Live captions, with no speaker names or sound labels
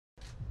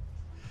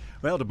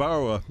Well, to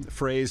borrow a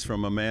phrase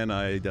from a man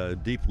I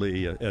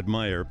deeply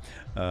admire,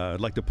 I'd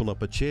like to pull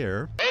up a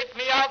chair. Take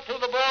me out to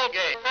the ball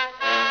game.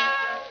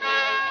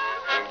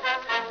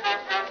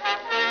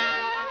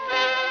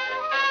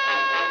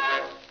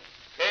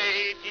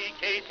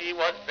 Casey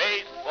was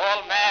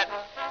baseball mad,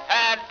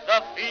 had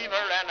the fever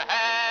and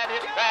had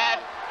it bad.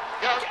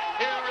 Just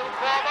to root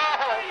for the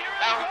home,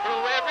 down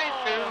through every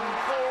tune.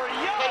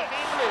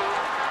 Casey Blue.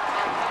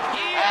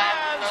 He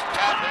has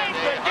tied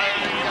the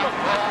game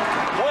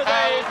with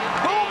a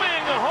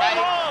booming home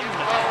run.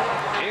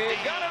 He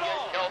got it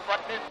all.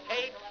 But Miss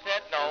Kate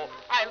said no.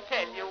 I'll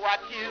tell you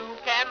what you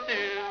can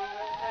do.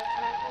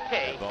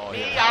 Take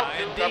me out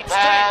to the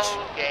ball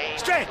game.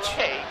 Stretch.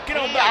 Take Get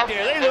on me back out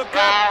there. to They the look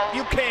crowd. up.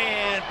 You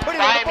can put it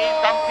Buy on the me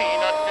some ball.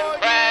 peanuts and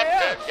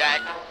cracker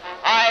jack.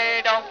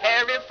 I don't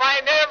care if I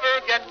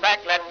never get back.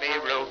 Let me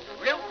root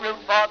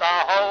for the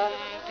home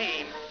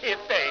team.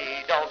 If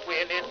they don't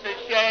win, it's a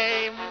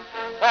shame.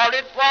 For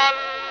it's 1,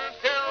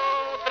 2,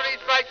 3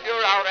 strikes,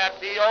 you're out at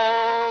the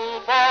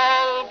old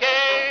ball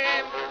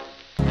game.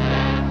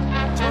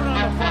 Turn on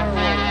the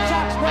fireworks.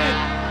 Sox win.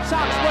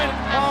 Sox win.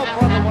 Oh,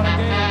 brother, what a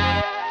game.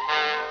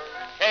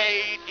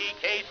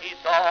 Casey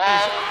saw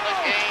all the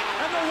game.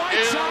 And the White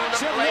Knew Sox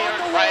the have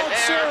players won the by World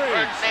their Series.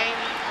 first names.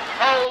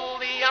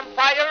 Told the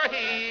umpire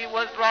he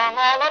was wrong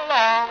all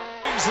along.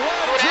 Line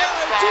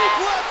drive, deep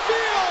left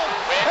field.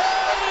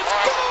 And it's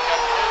gone.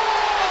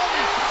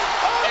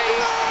 A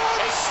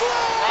grand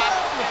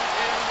slam.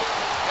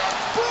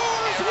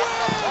 Brewers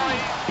win.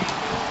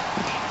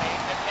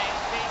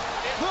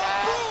 The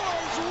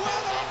Brewers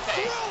win a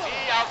Take thriller. me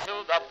out to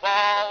the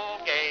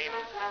ball game.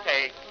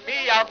 Take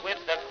me out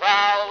with the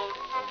crowd.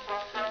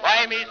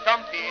 Buy me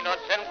some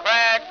peanuts and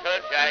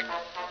cracker jack.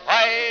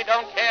 I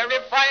don't care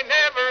if I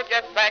never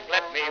get back.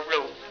 Let me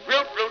root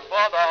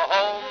for the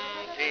home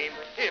team.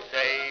 If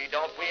they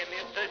don't win,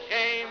 it's a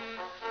shame.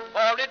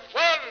 For it's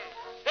 1,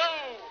 2,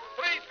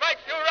 3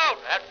 strikes, you're out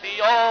at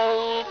the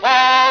old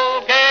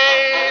ball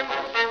game.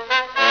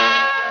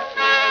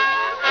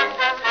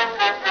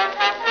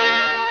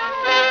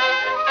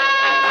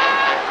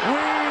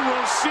 We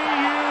will see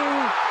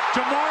you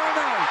tomorrow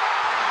night.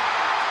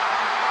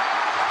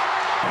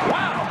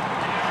 Wow.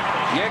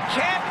 You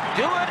can't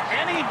do it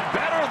any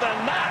better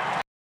than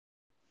that.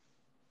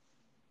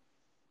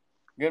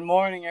 Good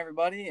morning,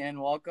 everybody,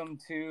 and welcome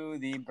to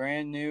the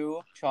brand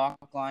new Chalk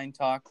Line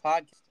Talk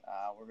podcast.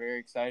 We're very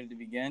excited to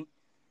begin.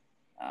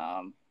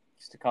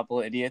 Just a couple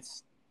of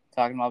idiots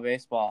talking about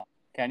baseball.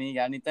 Kenny, you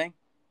got anything?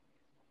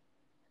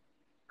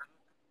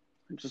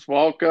 Just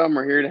welcome.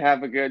 We're here to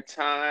have a good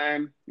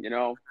time. You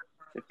know,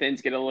 if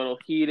things get a little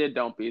heated,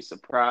 don't be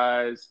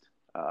surprised.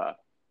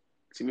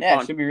 It's gonna be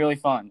fun. It should be really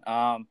fun.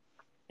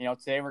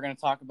 Today we're going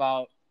to talk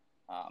about,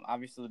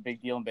 obviously the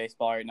big deal in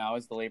baseball right now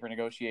is the labor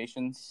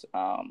negotiations.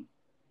 How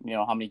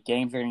many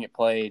games are going to get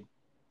played,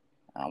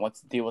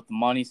 what's the deal with the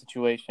money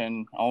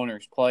situation,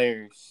 owners,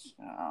 players.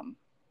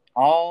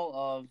 All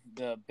of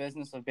the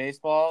business of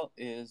baseball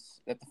is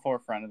at the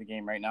forefront of the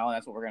game right now, and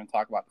that's what we're going to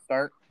talk about to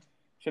start.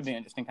 Should be an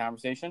interesting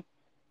conversation.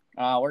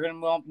 We're going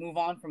to move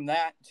on from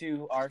that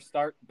to our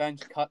start, bench,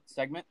 cut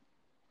segment.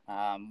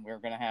 We're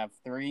going to have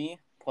 3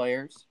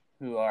 players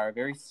who are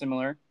very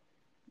similar,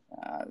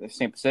 the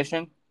same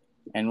position,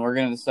 and we're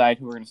going to decide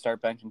who we're going to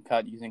start, bench, and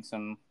cut using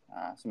some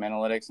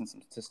analytics and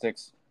some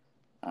statistics.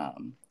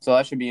 So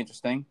that should be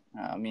interesting.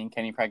 Me and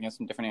Kenny probably have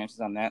some different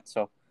answers on that,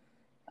 so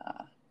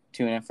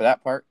tune in for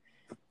that part.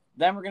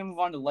 Then we're going to move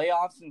on to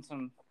layoffs and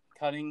some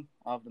cutting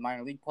of the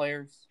minor league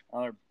players.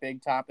 Another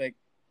big topic.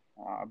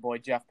 Our boy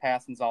Jeff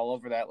Passan's all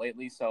over that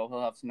lately, so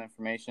he'll have some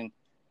information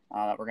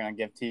that we're going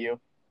to give to you.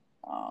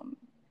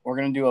 We're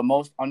going to do a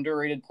most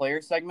underrated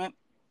player segment.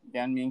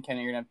 Again, me and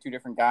Kenny are going to have 2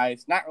 different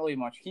guys. Not really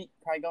much heat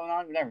probably going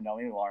on. We never know.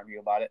 Maybe we'll argue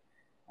about it.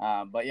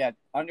 But, yeah,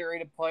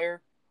 underrated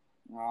player.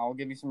 I'll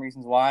give you some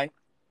reasons why.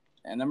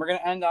 And then we're going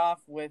to end off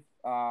with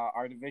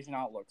our division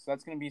outlook. So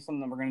that's going to be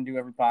something that we're going to do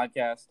every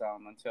podcast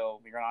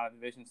until we run out of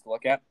divisions to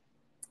look at.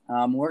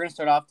 We're going to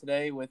start off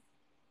today with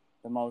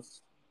the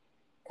most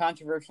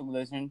controversial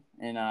division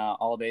in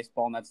all of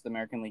baseball, and that's the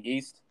American League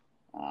East.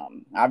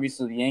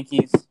 Obviously, the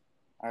Yankees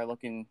are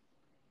looking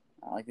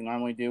like they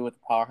normally do with the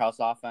powerhouse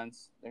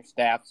offense. Their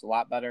staff's a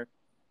lot better.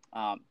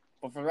 But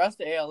for the rest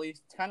of the AL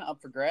East, it's kind of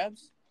up for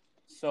grabs.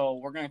 So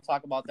we're going to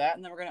talk about that,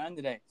 and then we're going to end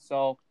today.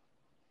 So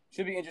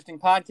should be an interesting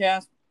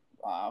podcast.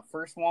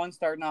 First one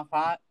starting off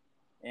hot,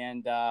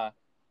 and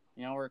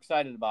we're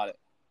excited about it.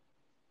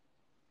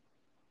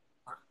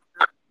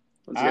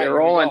 Let's get it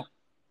rolling.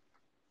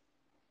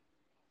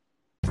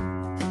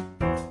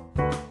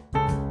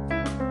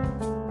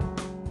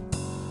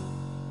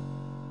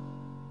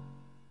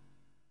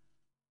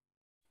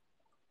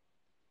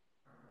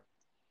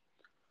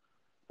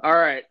 All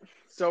right,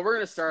 so we're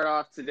going to start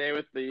off today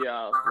with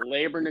the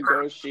labor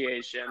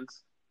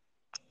negotiations,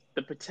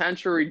 the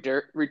potential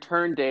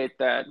return date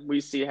that we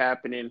see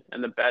happening,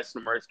 and the best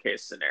and worst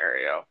case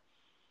scenario.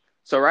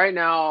 So right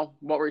now,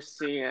 what we're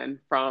seeing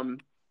from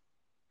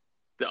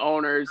the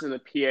owners and the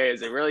PA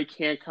is they really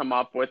can't come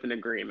up with an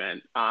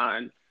agreement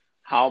on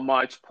how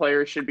much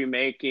players should be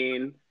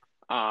making,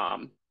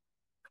 going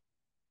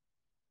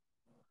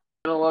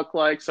to look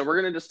like. So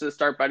we're going to just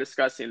start by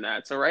discussing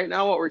that. So right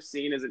now what we're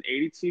seeing is an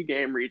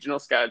 82-game regional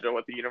schedule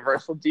with the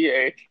universal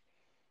DH,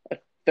 a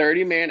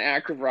 30-man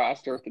active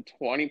roster with a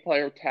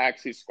 20-player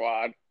taxi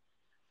squad,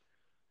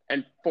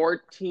 and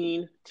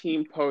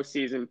 14-team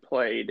postseason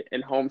played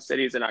in home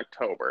cities in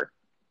October.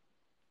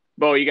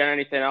 Bo, you got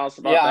anything else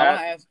about that? Yeah, I want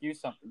to ask you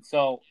something.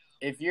 So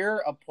if you're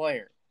a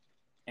player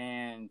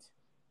and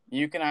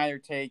you can either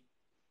take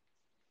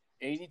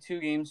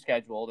 82-game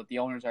schedule that the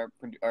owners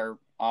are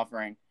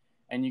offering,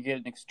 and you get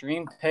an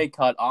extreme pay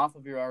cut off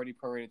of your already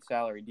prorated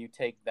salary, do you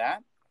take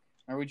that?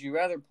 Or would you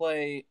rather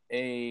play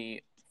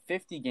a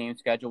 50-game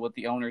schedule, what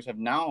the owners have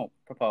now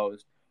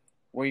proposed,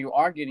 where you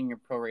are getting your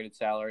prorated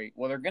salary?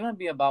 Well, they're going to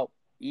be about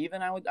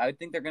even. I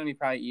think they're going to be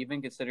probably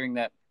even, considering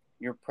that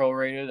you're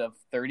prorated of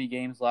 30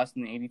 games less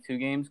than the 82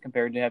 games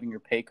compared to having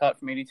your pay cut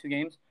from 82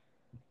 games.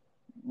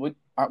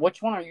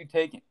 Which one are you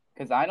taking?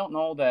 Because I don't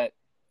know that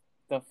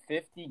the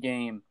 50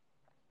 game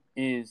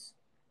is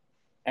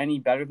any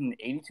better than the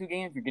 82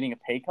 games. You're getting a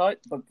pay cut,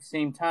 but at the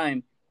same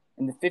time,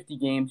 in the 50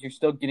 games, you're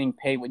still getting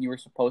paid what you were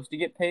supposed to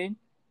get paid.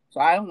 So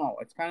I don't know.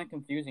 It's kind of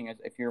confusing as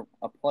if you're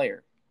a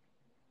player.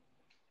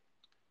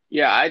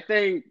 Yeah, I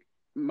think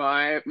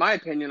my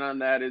opinion on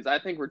that is I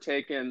think we're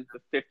taking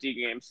the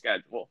 50-game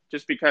schedule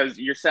just because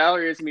your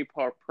salary is going to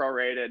be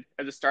prorated.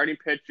 As a starting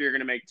pitcher, you're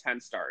going to make 10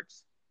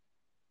 starts.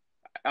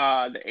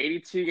 The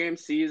 82-game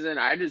season,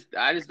 I just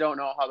don't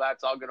know how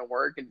that's all going to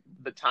work and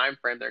the time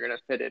frame they're going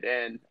to fit it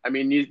in. I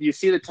mean, you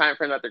see the time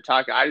frame that they're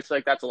talking. I just feel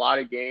like that's a lot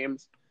of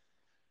games,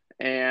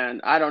 and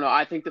I don't know.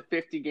 I think the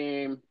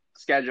 50-game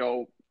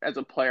schedule as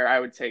a player, I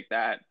would take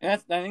that. And I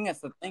think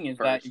that's the thing is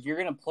that if you're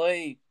going to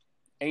play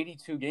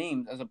 82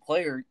 games as a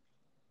player,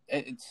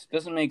 it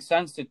doesn't make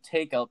sense to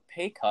take a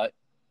pay cut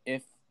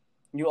if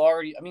you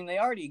already. I mean, they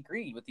already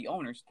agreed with the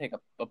owners to take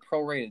a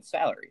prorated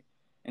salary.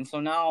 And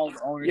so now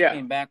the owners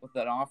came back with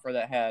that offer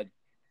that had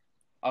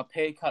a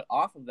pay cut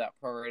off of that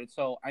prorated.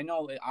 So I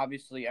know that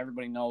obviously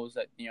everybody knows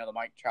that, the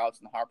Mike Trouts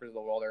and the Harpers of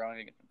the world are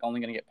only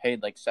going to get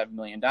paid like $7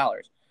 million.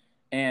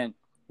 And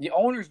the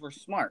owners were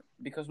smart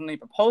because when they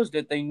proposed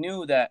it, they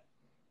knew that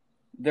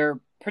they're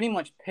pretty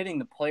much pitting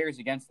the players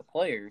against the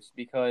players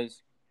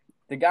because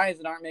the guys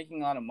that aren't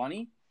making a lot of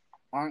money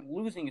aren't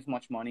losing as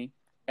much money.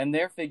 And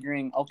they're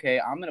figuring, okay,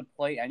 I'm going to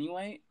play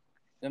anyway,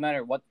 no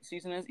matter what the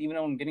season is, even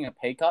though I'm getting a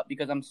pay cut,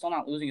 because I'm still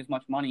not losing as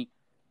much money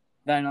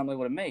that I normally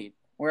would have made.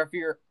 Where if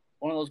you're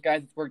one of those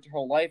guys that's worked your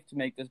whole life to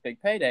make this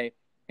big payday,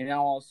 and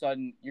now all of a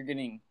sudden you're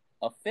getting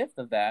a fifth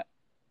of that,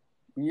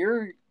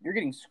 you're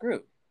getting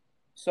screwed.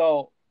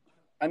 So,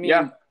 I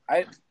mean,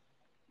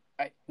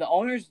 the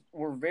owners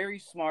were very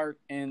smart,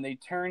 and they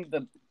turned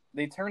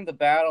the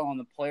battle on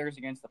the players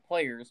against the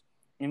players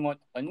in what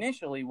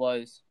initially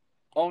was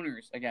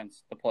owners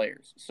against the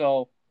players.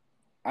 So,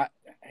 I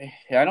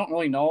don't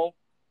really know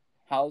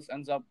how this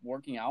ends up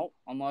working out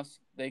unless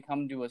they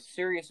come to a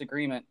serious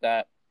agreement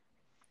that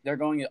they're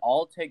going to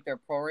all take their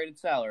prorated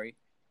salary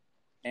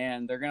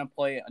and they're going to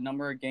play a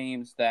number of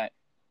games that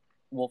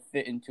will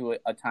fit into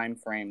a time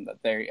frame that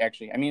they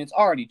actually. I mean, it's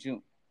already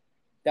June.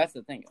 That's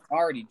the thing. It's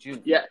already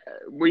June. Yeah,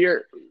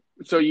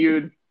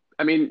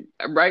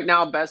 right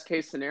now, best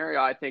case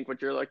scenario, I think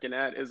what you're looking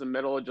at is a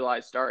middle of July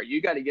start.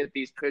 You got to get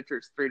these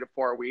pitchers 3 to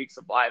 4 weeks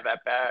of live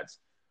at bats.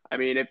 I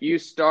mean, if you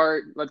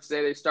start, let's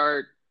say they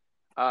start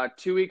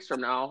 2 weeks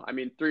from now,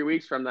 3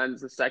 weeks from then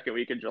is the second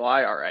week of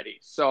July already.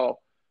 So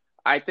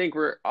I think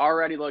we're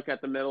already looking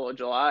at the middle of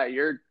July.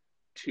 You're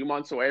 2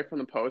 months away from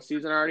the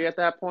postseason already at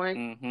that point.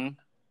 Mm-hmm.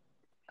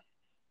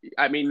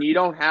 I mean, you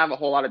don't have a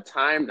whole lot of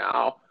time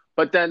now.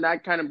 But then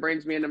that kind of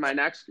brings me into my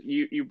next.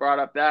 You brought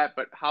up that,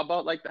 but how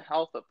about like the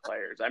health of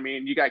players? I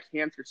mean, you got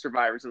cancer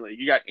survivors in the league.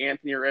 You got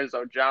Anthony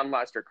Rizzo, John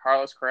Lester,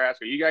 Carlos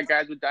Carrasco. You got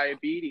guys with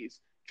diabetes,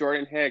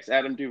 Jordan Hicks,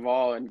 Adam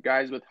Duvall, and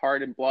guys with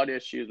heart and blood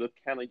issues with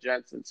Kenley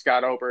Jensen,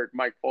 Scott Obert,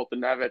 Mike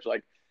Foltynewicz.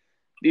 Like,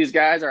 these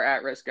guys are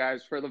at-risk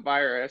guys for the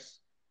virus.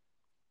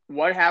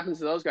 What happens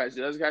to those guys?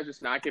 Do those guys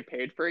just not get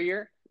paid for a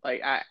year?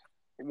 Like,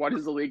 what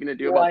is the league going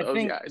to do about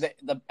those guys?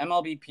 The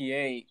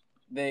MLBPA,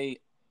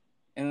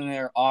 in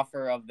their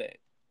offer of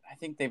I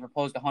think they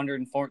proposed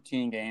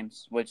 114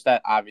 games, which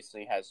that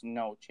obviously has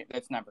no chance.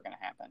 That's never going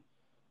to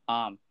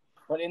happen.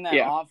 But in that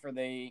offer,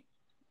 they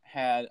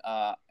had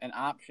an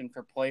option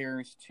for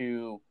players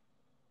to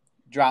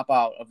drop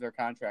out of their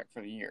contract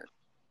for the year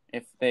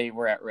if they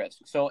were at risk.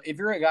 So if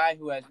you're a guy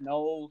who has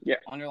no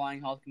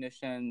underlying health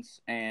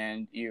conditions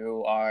and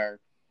you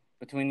are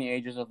between the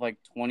ages of like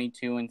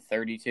 22 and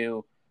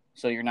 32,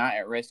 so you're not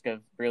at risk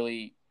of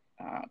really,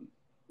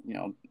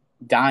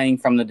 dying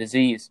from the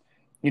disease,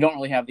 you don't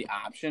really have the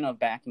option of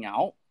backing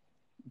out.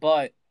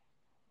 But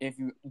if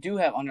you do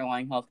have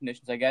underlying health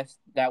conditions, I guess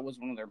that was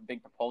one of their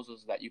big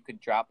proposals, that you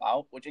could drop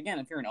out, which again,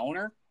 if you're an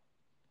owner,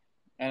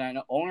 and I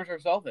know owners are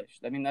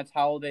selfish. I mean, that's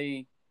how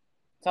they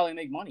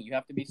make money. You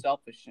have to be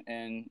selfish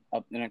in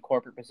a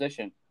corporate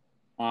position.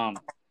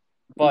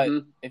 But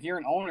if you're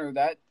an owner,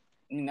 that's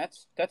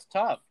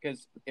tough,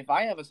 because if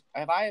I have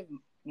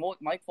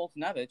Mike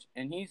Foltynewicz,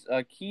 and he's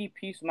a key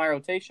piece of my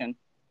rotation.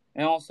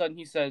 And all of a sudden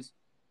he says,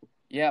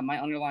 yeah,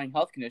 my underlying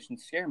health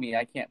conditions scare me.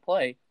 I can't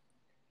play.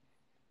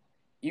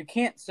 You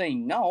can't say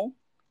no.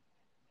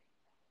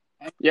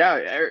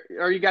 Yeah,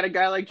 or you got a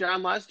guy like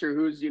John Lester,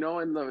 who's, in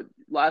the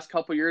last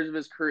couple years of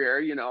his career,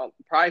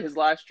 probably his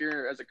last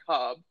year as a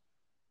Cub.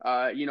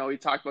 He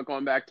talked about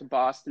going back to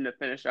Boston to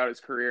finish out his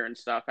career and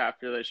stuff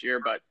after this year.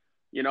 But,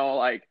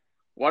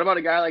 what about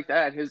a guy like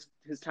that? His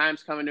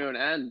time's coming to an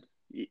end.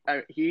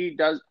 He's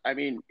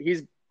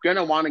going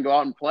to want to go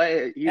out and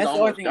play. He's That's the only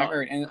almost thing done. I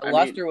heard. And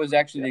Lester was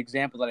actually the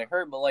example that I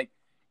heard. But, like,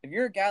 if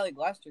you're a guy like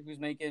Lester who's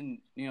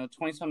making,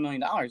 $20-some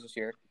million this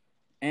year,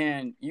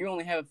 and you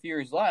only have a few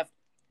years left,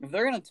 if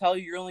they're going to tell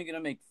you you're only going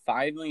to make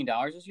 $5 million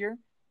this year,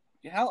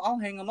 I'll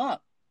hang them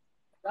up.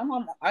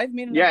 I've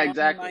made enough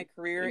money in my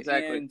career,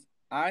 and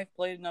I've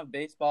played enough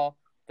baseball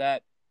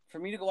that for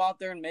me to go out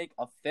there and make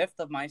a fifth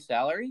of my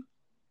salary,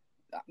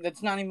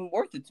 that's not even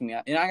worth it to me.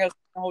 And I got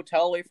a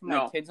hotel away from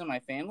my kids and my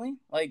family.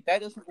 Like, that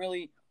doesn't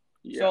really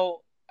 –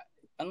 So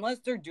unless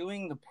they're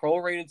doing the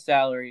prorated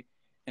salary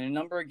and a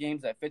number of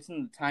games that fits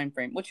in the time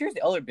frame, which here's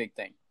the other big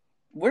thing.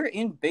 We're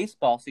in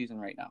baseball season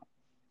right now.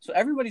 So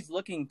everybody's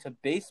looking to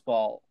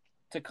baseball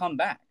to come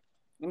back.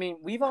 I mean,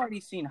 we've already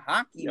seen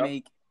hockey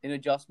make an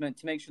adjustment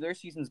to make sure their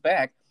season's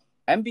back.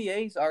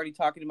 NBA's already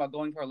talking about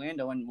going to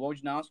Orlando, and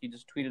Wojnarowski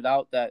just tweeted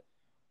out that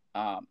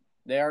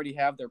they already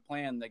have their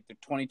plan, like the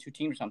 22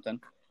 teams or something.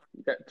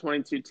 You got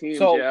 22 teams,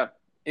 so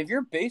if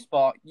you're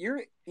baseball,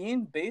 you're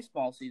in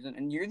baseball season,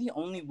 and you're the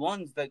only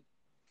ones that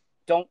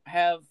don't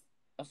have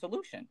a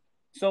solution.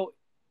 So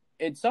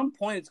at some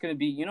point, it's going to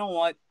be, you know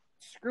what,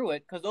 screw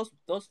it, because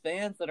those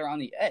fans that are on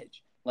the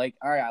edge, like,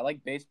 all right, I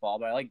like baseball,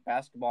 but I like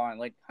basketball and I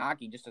like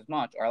hockey just as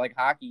much. Or I like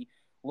hockey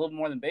a little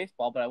more than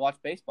baseball, but I watch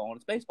baseball when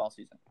it's baseball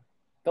season.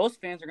 Those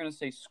fans are going to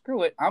say,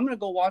 screw it, I'm going to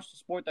go watch the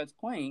sport that's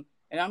playing,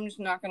 and I'm just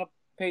not going to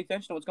pay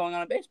attention to what's going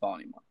on in baseball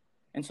anymore.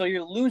 And so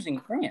you're losing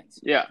fans.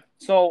 Yeah.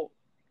 So,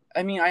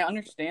 I mean, I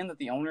understand that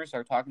the owners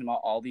are talking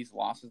about all these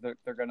losses that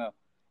they're going to,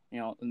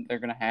 they're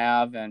going to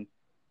have. And,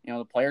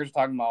 the players are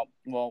talking about,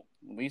 well,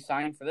 we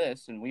signed for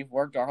this, and we've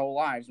worked our whole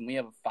lives, and we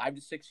have a 5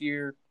 to 6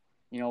 year,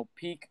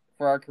 peak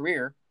for our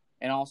career,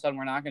 and all of a sudden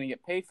we're not going to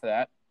get paid for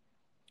that.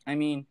 I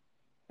mean,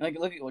 like,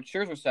 look at what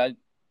Scherzer said.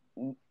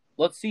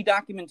 Let's see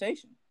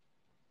documentation.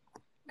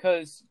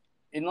 Because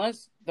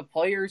unless the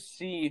players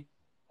see,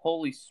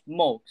 holy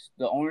smokes,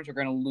 the owners are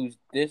going to lose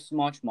this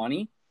much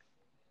money,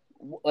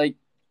 like,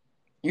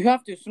 you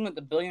have to assume that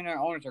the billionaire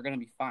owners are going to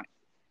be fine.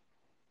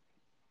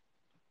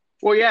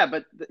 Well, yeah,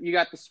 but you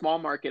got the small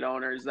market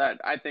owners that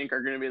I think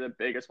are going to be the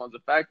biggest ones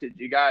affected.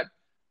 You got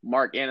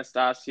Mark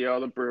Anastasio,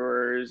 the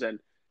Brewers, and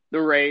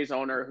the Rays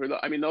owner.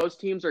 Those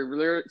teams are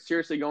really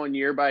seriously going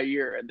year by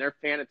year, and their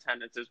fan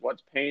attendance is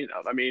what's paying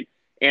them. I mean,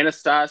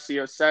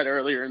 Anastasio said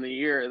earlier in the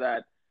year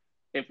that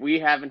if we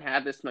haven't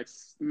had this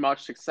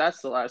much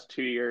success the last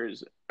 2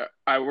 years,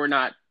 we're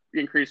not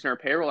increasing our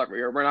payroll every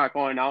year. We're not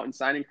going out and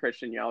signing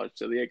Christian Yelich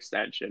to the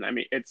extension. I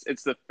mean,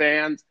 it's the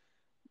fans'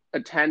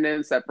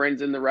 attendance that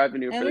brings in the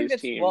revenue for these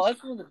teams. Well,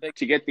 that's one of the big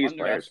to get these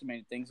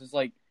underestimated things. Is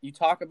like you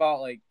talk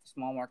about like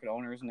small market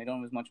owners and they don't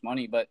have as much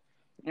money, but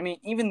I mean,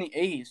 even the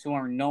A's, who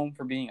are known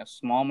for being a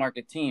small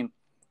market team,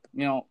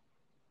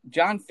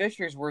 John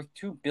Fisher's worth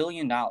 $2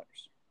 billion,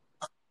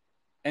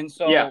 and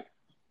so I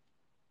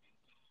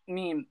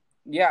mean,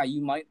 yeah,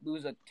 you might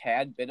lose a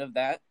tad bit of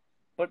that,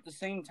 but at the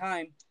same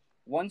time,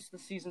 once the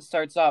season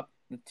starts up,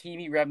 the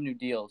TV revenue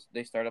deals,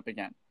 they start up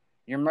again.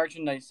 Your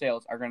merchandise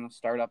sales are going to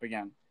start up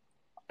again.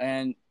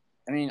 And,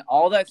 I mean,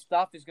 all that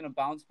stuff is going to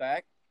bounce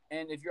back.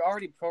 And if you're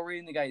already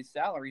prorating the guy's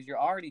salaries, you're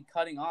already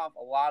cutting off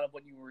a lot of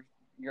what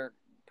your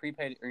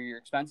prepaid or your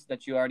expenses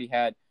that you already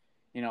had,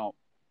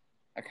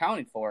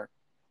 accounted for.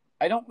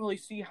 I don't really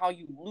see how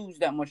you lose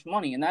that much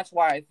money. And that's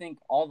why I think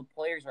all the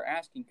players are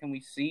asking, can we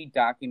see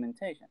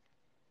documentation?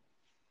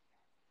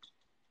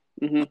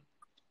 Mm-hmm.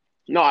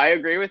 No, I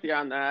agree with you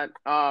on that.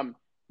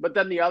 But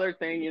then the other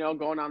thing,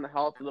 going on the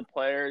health of the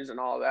players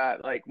and all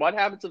that, like what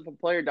happens if a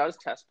player does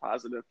test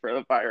positive for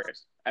the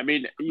virus? I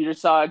mean, you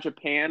just saw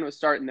Japan was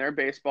starting their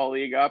baseball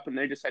league up, and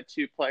they just had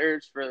 2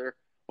 players for,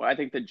 I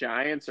think the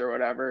Giants or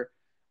whatever.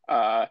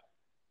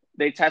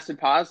 They tested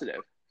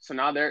positive. So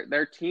now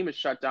their team is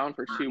shut down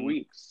for 2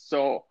 weeks.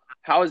 So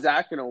how is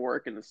that going to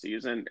work in the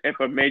season if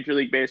a Major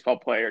League Baseball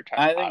player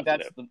tests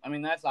positive? I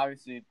think that's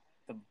obviously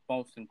the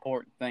most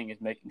important thing is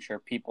making sure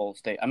people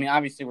stay. I mean,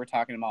 obviously we're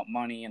talking about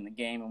money and the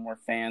game and we're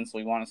fans, so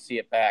we want to see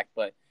it back.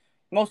 But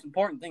the most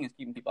important thing is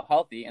keeping people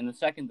healthy. And the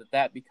second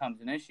that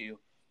becomes an issue,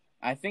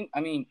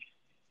 the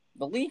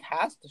league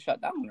has to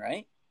shut down,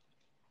 right?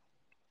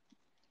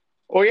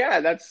 Well, yeah,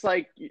 that's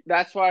what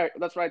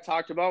I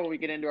talked about when we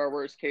get into our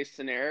worst case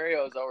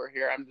scenarios over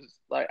here. I'm just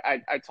like,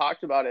 I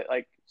talked about it.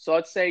 Like, so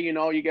let's say,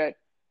 you get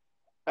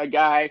a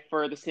guy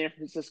for the San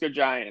Francisco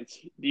Giants.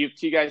 You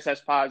 2 guys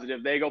test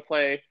positive. They go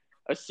play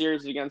a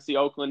series against the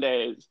Oakland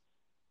A's.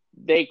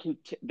 they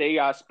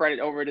spread it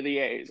over to the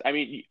A's. I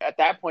mean, at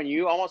that point,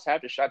 you almost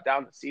have to shut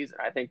down the season.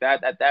 I think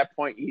that at that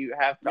point, you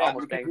have to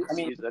almost bank the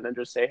season and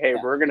just say, hey,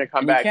 we're going to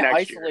come back next year. You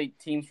can't isolate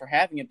teams for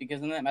having it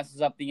because then that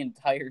messes up the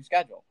entire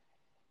schedule.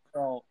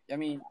 So, I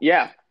mean.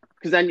 Yeah,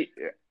 because then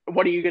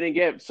what are you going to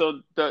give?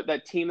 So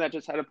that team that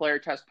just had a player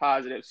test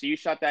positive, so you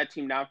shut that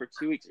team down for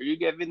 2 weeks. Are you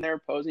giving their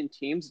opposing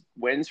teams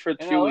wins for 2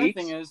 weeks? The other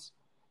thing is,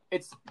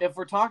 if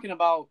we're talking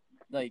about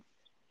like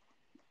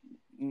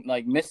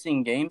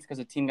missing games because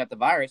a team got the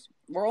virus,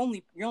 you're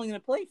only going to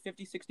play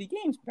 50, 60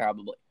 games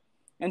probably.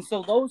 And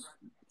so those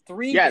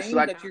 3 games so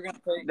that you're going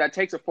to play, that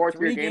takes a fourth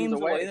year games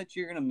away that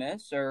you're going to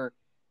miss, or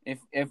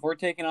if we're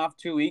taking off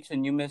 2 weeks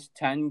and you miss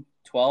 10,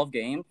 12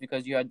 games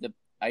because you had to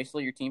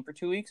isolate your team for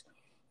 2 weeks,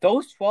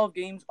 those 12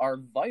 games are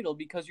vital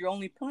because you're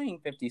only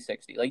playing 50,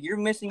 60. Like, you're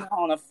missing out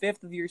on a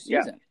fifth of your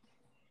season. Yeah.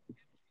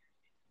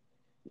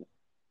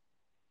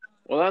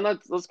 Well, then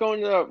let's go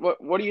into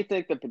what do you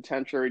think the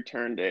potential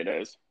return date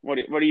is? What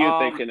are you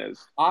thinking is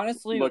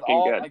honestly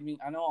looking good? I mean,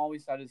 I know all we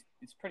said is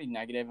it's pretty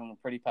negative and we're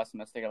pretty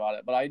pessimistic about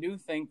it, but I do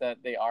think that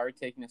they are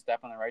taking a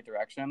step in the right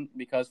direction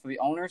because for the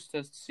owners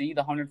to see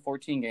the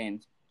 114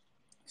 games,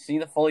 see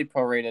the fully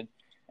prorated,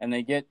 and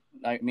they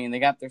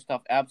got their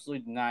stuff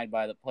absolutely denied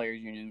by the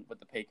players union with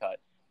the pay cut,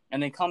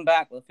 and they come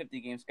back with a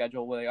 50-game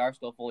schedule where they are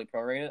still fully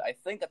prorated. I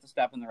think that's a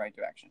step in the right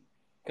direction.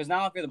 Because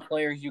now if you're the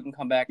players, you can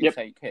come back and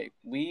say, okay,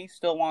 we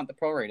still want the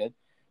prorated.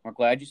 We're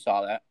glad you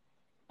saw that.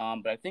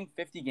 But I think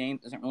 50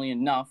 games isn't really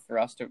enough for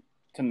us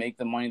to make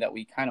the money that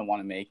we kind of want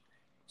to make.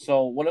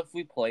 So what if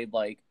we played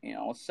a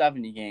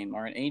 70 game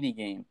or an 80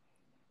 game?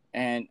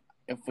 And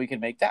if we could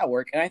make that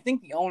work. And I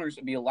think the owners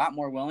would be a lot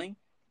more willing,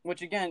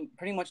 which again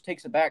pretty much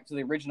takes it back to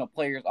the original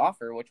players'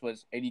 offer, which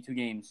was 82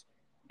 games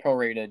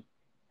prorated.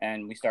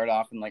 And we started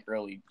off in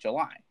early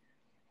July.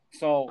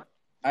 So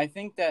I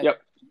think that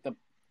the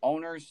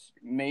owners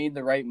made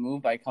the right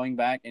move by coming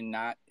back and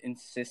not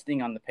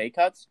insisting on the pay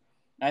cuts.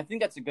 And I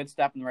think that's a good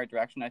step in the right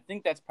direction. I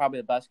think that's probably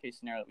the best case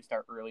scenario that we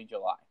start early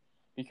July.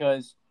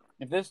 Because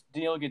if this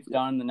deal gets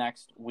done the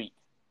next week,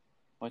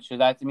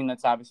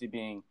 that's obviously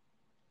being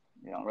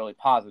really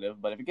positive,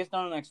 but if it gets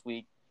done the next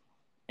week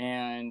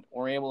and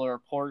we're able to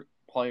report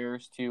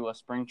players to a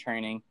spring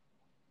training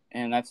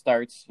and that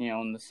starts,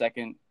 in the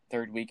second,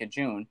 third week of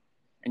June,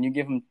 and you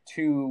give them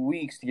 2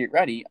 weeks to get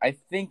ready, I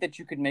think that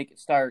you could make it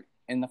start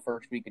in the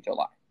first week of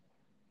July.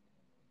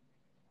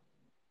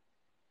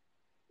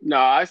 No,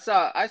 I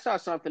saw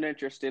something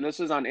interesting. This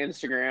was on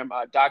Instagram.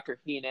 Dr.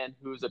 Heenan,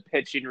 who's a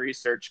pitching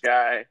research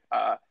guy,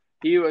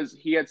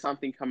 he had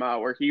something come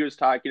out where he was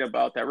talking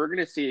about that we're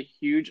going to see a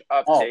huge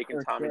uptake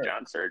in Tommy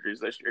John surgeries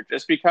this year,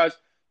 just because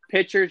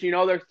pitchers,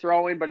 they're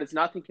throwing, but it's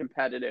nothing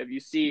competitive. You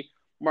see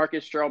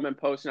Marcus Stroman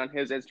posting on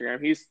his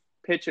Instagram. He's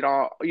pitching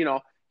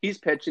he's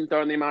pitching,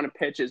 throwing the amount of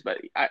pitches, but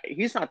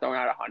he's not throwing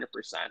out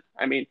 100%.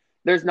 I mean,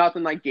 there's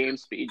nothing like game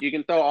speed. You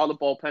can throw all the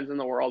bullpens in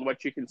the world,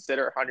 what you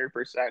consider 100%,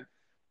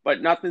 but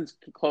nothing's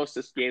close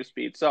to game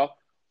speed. So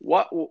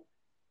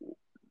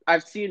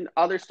I've seen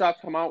other stuff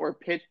come out where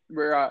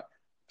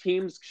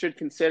teams should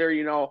consider,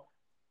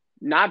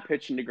 not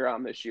pitching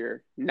DeGrom this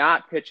year,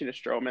 not pitching a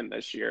Stroman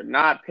this year,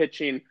 not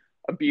pitching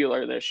a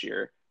Buehler this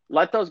year.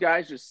 Let those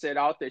guys just sit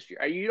out this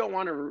year. You don't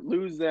want to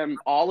lose them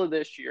all of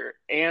this year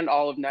and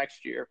all of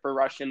next year for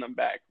rushing them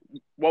back.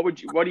 What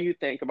do you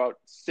think about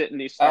sitting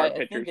these star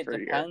pitchers for a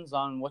year? It depends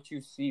on what you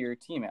see your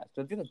team as.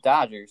 So if you're the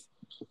Dodgers,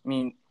 I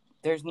mean,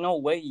 there's no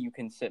way you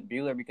can sit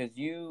Buehler because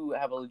you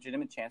have a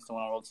legitimate chance to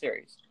win a World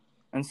Series.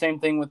 And same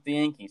thing with the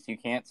Yankees. You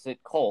can't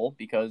sit Cole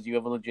because you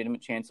have a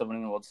legitimate chance of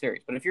winning the World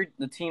Series. But if you're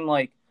the team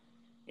like,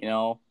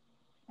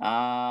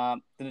 the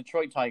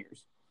Detroit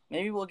Tigers,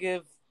 maybe we'll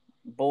give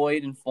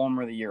Boyd and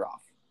Fulmer the year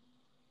off.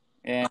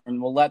 And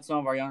we'll let some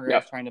of our younger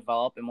guys try and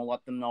develop, and we'll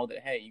let them know that,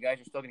 hey, you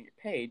guys are still going to get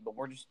paid, but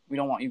we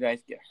don't want you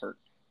guys to get hurt.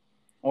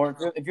 Or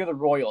if you're the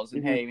Royals,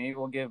 and hey, maybe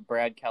we'll give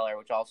Brad Keller,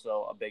 which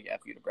also a big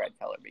F you to Brad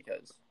Keller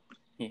because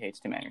he hates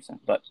Tim Anderson.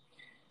 But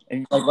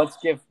let's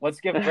give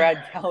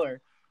Brad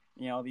Keller,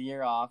 the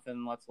year off,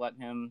 and let's let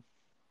him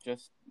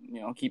just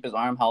keep his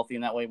arm healthy,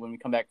 and that way when we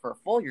come back for a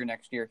full year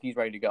next year, he's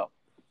ready to go.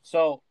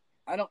 So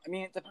it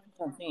depends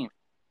on the team.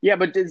 Yeah,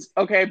 but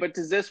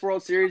does this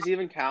World Series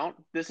even count?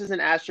 This is an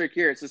asterisk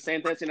year. It's the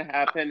same thing that's going to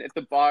happen if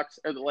the Bucks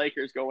or the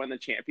Lakers go win the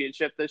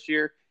championship this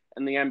year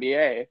in the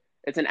NBA.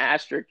 It's an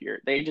asterisk year.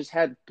 They just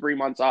had 3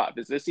 months off.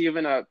 Is this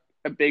even a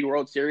big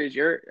World Series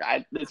year?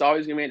 It's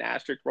always going to be an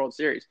asterisk World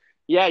Series.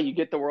 Yeah, you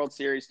get the World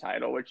Series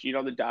title, which,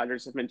 the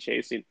Dodgers have been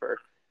chasing for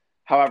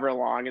however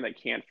long, and they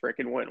can't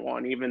freaking win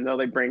one, even though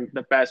they bring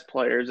the best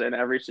players in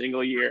every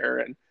single year,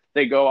 and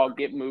they go out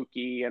get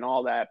Mookie and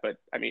all that. But,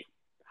 I mean,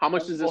 how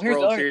much does this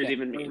World Series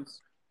even mean?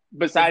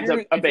 Besides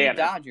a banner.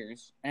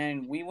 Dodgers,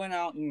 and we went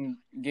out and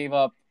gave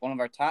up one of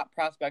our top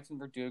prospects in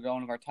Verdugo,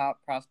 one of our top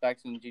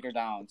prospects in Jeter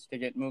Downs to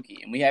get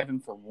Mookie, and we have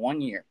him for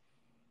 1 year.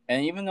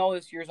 And even though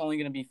this year is only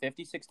going to be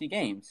 50, 60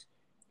 games,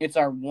 it's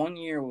our 1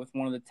 year with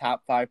one of the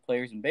top 5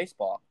 players in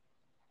baseball.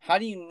 How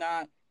do you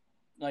not,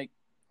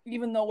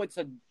 even though it's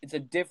a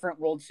different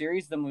World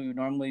Series than we would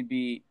normally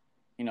be,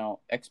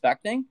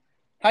 expecting,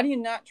 How do you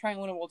not try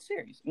and win a World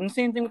Series? And the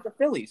same thing with the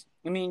Phillies.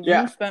 I mean,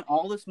 you spent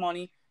all this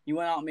money. You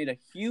went out and made a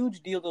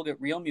huge deal to get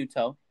Real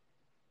Muto.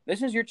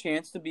 This is your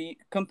chance to be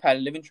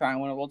competitive and try and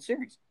win a World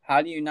Series.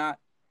 How do you not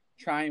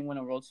try and win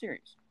a World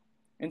Series?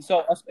 And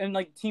so, and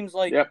like teams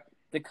like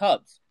the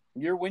Cubs,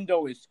 your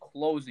window is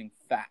closing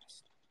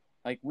fast.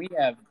 Like we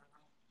have.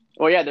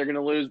 Oh yeah, they're going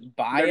to lose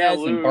Baez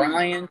and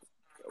Bryant.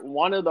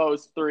 One of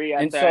those three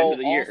at the end of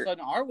the year. And so all of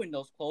a sudden our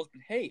window's closed.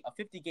 But hey, a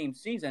 50-game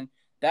season,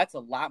 that's a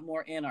lot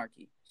more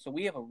anarchy. So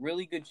we have a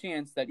really good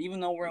chance that even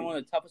though we're in one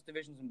of the toughest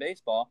divisions in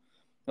baseball,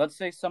 let's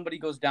say somebody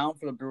goes down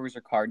for the Brewers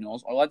or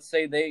Cardinals, or let's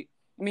say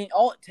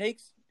all it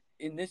takes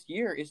in this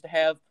year is to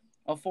have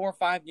a 4 or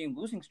 5 game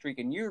losing streak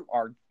and you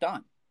are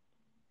done.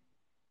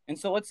 And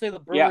so let's say the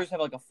Brewers have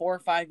like a 4 or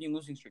 5 game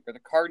losing streak, or the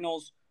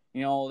Cardinals,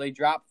 they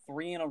drop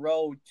 3 in a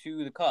row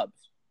to the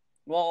Cubs.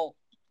 Well,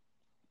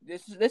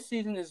 this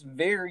season is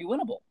very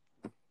winnable.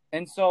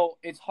 And so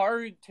it's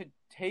hard to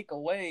take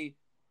away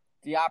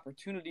the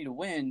opportunity to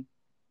win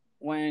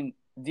when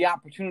the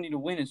opportunity to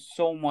win is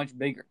so much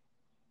bigger.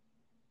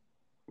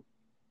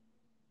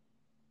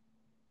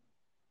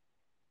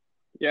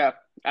 Yeah.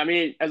 I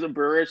mean, as a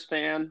Brewers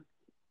fan,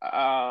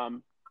 I'd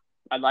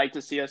like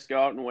to see us go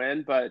out and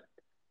win, but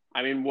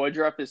I mean,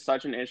 Woodruff is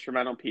such an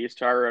instrumental piece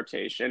to our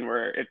rotation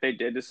where if they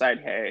did decide,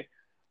 hey,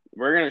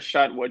 we're going to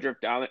shut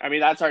Woodruff down. I mean,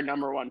 that's our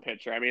number one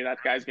pitcher. I mean, that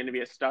guy's going to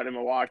be a stud in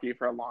Milwaukee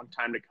for a long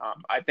time to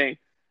come. I think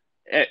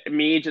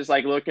me just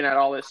like looking at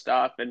all this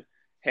stuff and,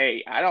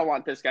 hey, I don't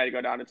want this guy to go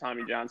down to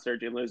Tommy John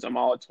surgery and lose them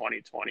all at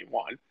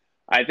 2021.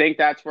 I think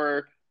that's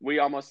where we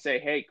almost say,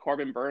 hey,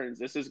 Corbin Burns,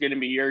 this is going to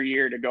be your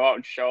year to go out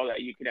and show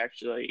that you can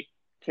actually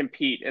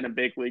compete in a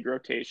big league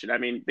rotation. I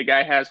mean, the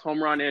guy has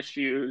home run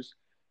issues.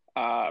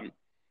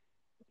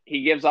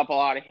 He gives up a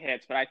lot of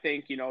hits, but I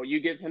think, you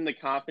give him the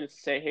confidence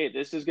to say, hey,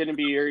 this is going to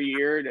be your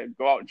year to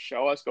go out and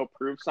show us, go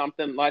prove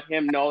something, let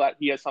him know that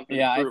he has something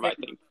to prove,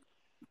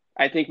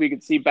 I think we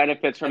could see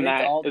benefits from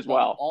that as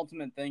well. The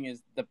ultimate thing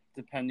is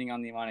depending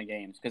on the amount of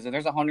games, because if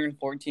there's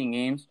 114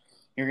 games,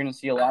 you're going to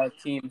see a lot of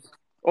teams.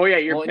 Oh, yeah,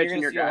 you're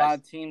pitching your guys. A lot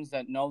of teams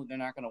that know that they're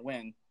not going to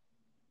win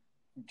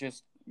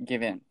just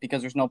give in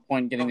because there's no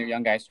point in getting their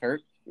young guys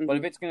hurt. Mm-hmm. But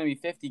if it's going to be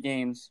 50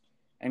 games,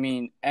 I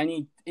mean,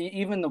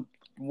 even the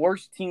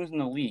worst teams in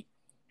the league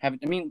have.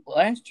 I mean,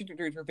 last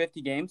year for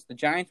 50 games, the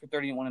Giants were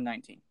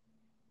 31-19.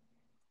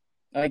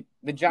 Like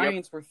the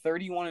Giants were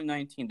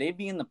 31-19. They'd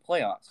be in the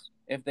playoffs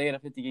if they had a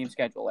 50-game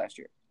schedule last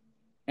year,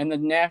 and the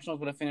Nationals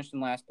would have finished in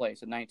last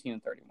place at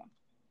 19-31.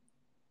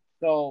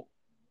 So,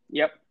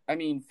 I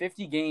mean,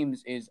 50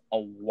 games is a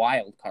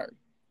wild card,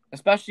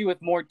 especially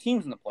with more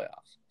teams in the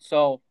playoffs.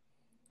 So,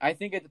 I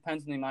think it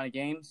depends on the amount of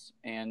games,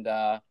 and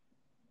I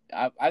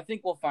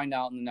think we'll find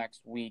out in the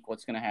next week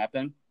what's going to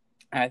happen.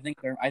 I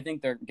think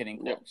they're getting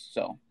close.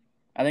 So,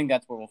 I think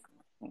that's where we'll.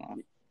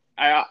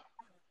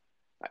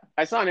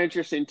 I saw an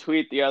interesting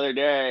tweet the other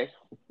day.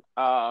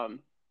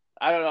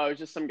 I don't know. It was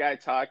just some guy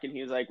talking.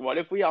 He's like, what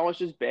if we almost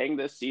just bang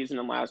this season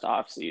and last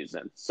off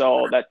season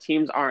so that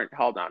teams aren't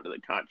held onto the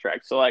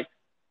contract? So, like,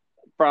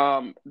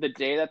 from the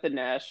day that the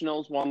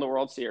Nationals won the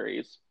World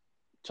Series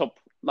till,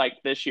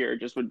 like, this year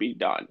just would be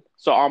done.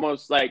 So,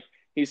 almost like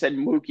he said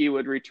Mookie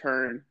would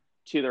return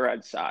to the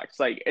Red Sox.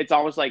 Like, it's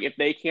almost like if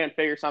they can't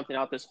figure something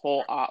out this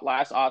whole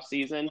last off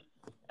season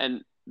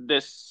and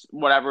this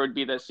whatever would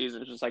be this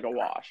season is just like a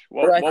wash.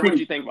 What would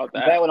you think about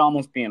that? That would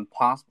almost be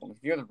impossible.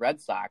 If you're the Red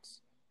Sox,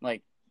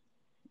 like,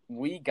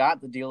 we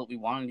got the deal that we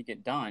wanted to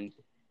get done,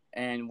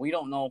 and we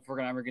don't know if we're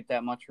going to ever get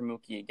that much from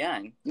Mookie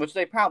again, which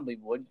they probably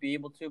would be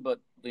able to,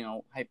 but,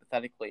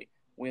 hypothetically,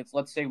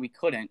 let's say we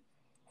couldn't.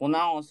 Well,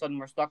 now all of a sudden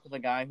we're stuck with a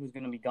guy who's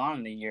going to be gone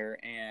in a year,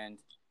 and,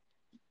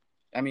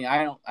 I mean,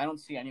 I don't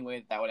see any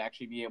way that would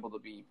actually be able to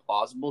be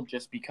plausible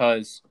just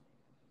because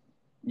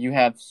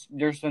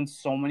there's been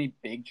so many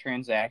big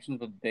transactions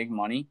with big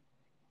money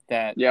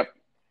that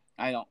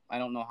I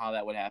don't know how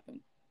that would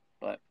happen.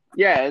 But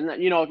yeah, and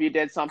if you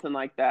did something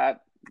like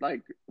that,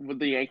 like would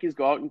the Yankees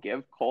go out and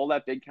give Cole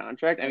that big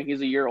contract? I mean, he's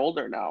a year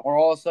older now. Or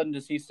all of a sudden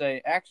does he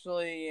say,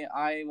 actually,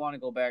 I want to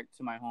go back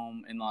to my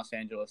home in Los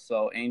Angeles,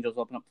 so Angels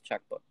open up the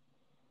checkbook.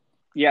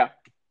 Yeah.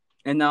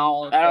 And now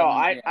all of a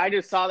sudden, I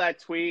just saw that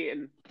tweet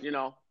and,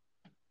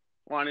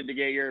 wanted to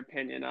get your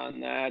opinion on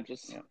that,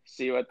 just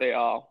see what you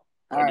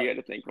had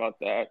to think about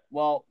that.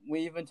 Well,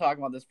 we've been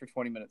talking about this for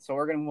 20 minutes, so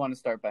we're going to move on to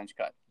start bench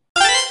cut.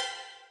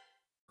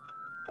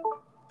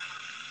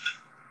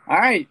 All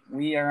right,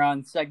 we are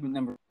on segment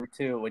number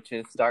 2, which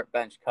is start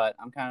bench cut.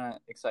 I'm kind of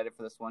excited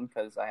for this one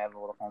because I have a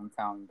little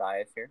hometown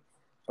bias here.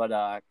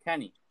 But,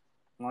 Kenny,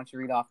 why don't you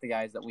read off the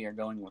guys that we are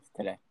going with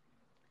today?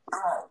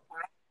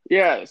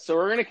 Yeah, so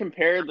we're going to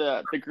compare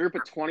the group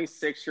of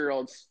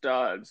 26-year-old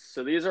studs.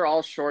 So these are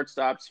all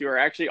shortstops who are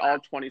actually all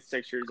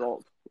 26 years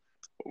old,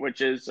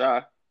 which is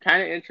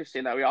kind of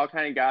interesting that we all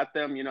kind of got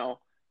them.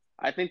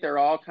 I think they're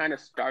all kind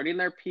of starting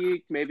their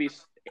peak, maybe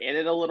in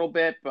it a little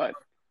bit, but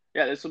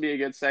yeah, this will be a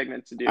good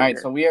segment to do. All right,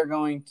 so we are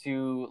going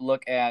to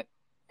look at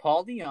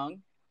Paul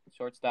DeJong,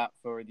 shortstop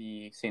for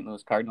the St.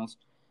 Louis Cardinals,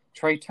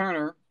 Trey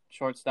Turner,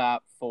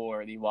 shortstop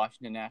for the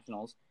Washington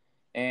Nationals,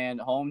 and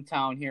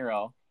hometown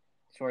hero,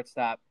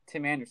 shortstop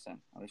Tim Anderson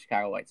of the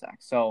Chicago White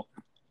Sox. So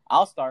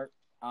I'll start.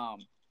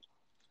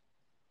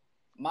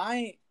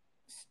 My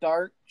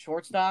start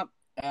shortstop,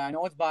 and I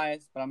know it's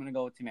biased, but I'm going to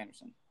go with Tim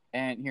Anderson.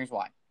 And here's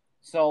why.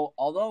 So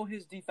although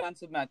his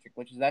defensive metric,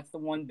 that's the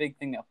one big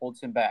thing that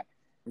holds him back,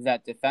 is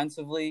that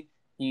defensively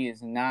he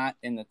is not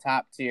in the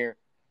top tier.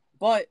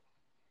 But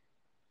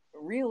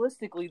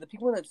realistically, the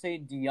people that say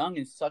DeYoung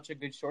is such a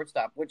good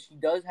shortstop, which he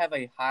does have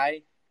a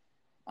high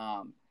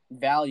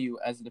value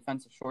as a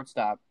defensive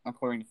shortstop,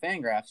 according to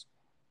Fangraphs,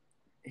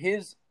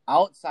 his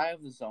outside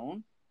of the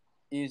zone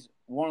is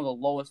one of the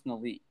lowest in the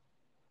league.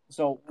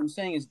 So what I'm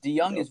saying is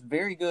DeYoung is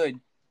very good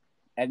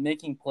at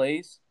making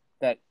plays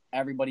that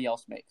everybody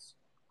else makes.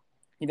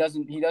 He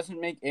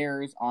doesn't make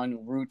errors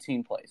on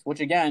routine plays, which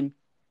again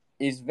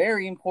is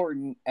very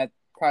important at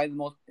probably the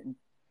most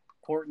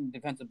important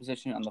defensive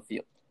position on the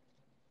field.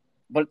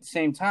 But at the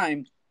same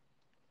time,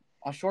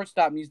 a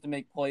shortstop needs to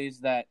make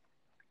plays that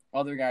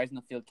other guys in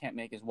the field can't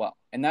make as well.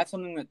 And that's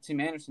something that Tim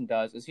Anderson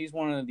does, is he's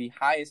one of the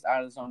highest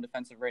out-of-the-zone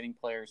defensive rating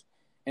players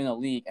in the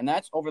league, and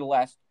that's over the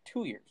last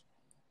 2 years.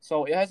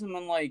 So it hasn't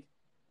been like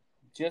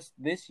just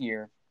this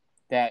year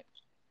that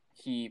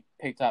he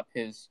picked up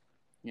his,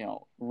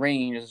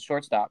 range as a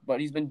shortstop, but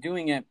he's been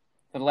doing it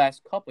for the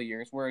last couple of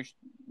years, whereas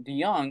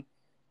DeYoung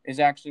is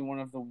actually one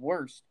of the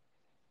worst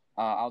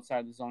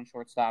outside the zone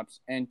shortstops,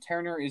 and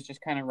Turner is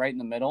just kind of right in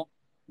the middle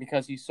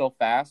because he's so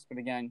fast, but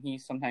again, he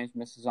sometimes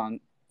misses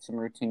on some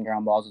routine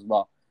ground balls as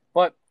well.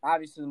 But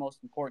obviously the most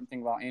important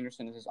thing about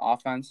Anderson is his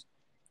offense.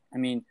 I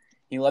mean,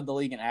 he led the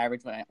league in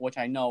average, which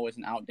I know is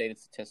an outdated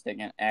statistic,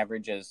 and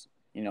average is,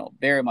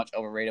 very much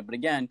overrated. But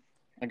again,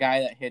 a guy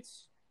that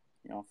hits,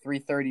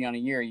 330 on a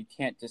year, you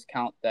can't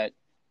discount that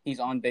he's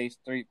on base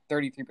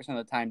 33% of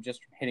the time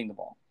just from hitting the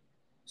ball.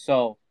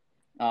 So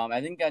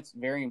I think that's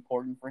very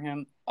important for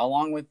him,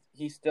 along with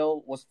he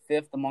still was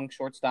fifth among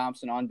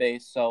shortstops and on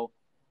base. So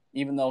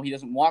even though he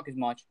doesn't walk as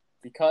much,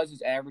 because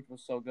his average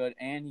was so good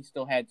and he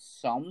still had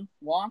some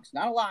walks,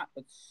 not a lot,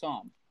 but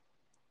some,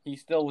 he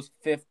still was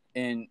fifth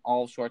in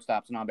all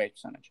shortstops and on-base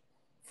percentage.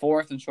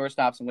 Fourth in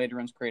shortstops and weighted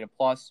runs created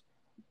plus.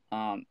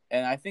 And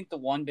I think the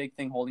one big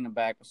thing holding him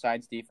back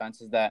besides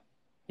defense is that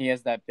he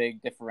has that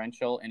big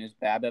differential in his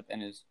BABIP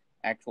and his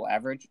actual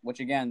average, which,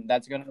 again,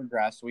 that's going to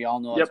regress. We all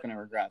know that's going to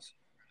regress.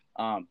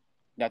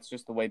 That's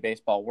just the way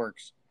baseball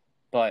works.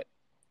 But,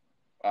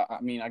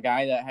 a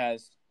guy that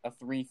has a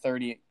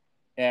 330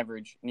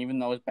 average, and even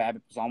though his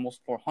BABIP is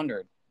almost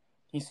 400,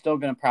 he's still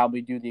going to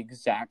probably do the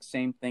exact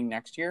same thing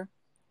next year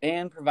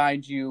and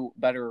provide you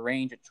better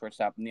range at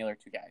shortstop than the other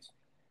two guys.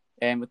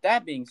 And with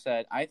that being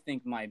said, I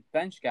think my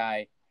bench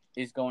guy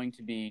is going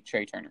to be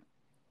Trey Turner.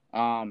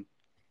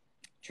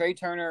 Trey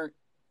Turner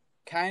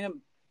kind of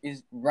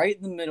is right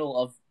in the middle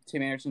of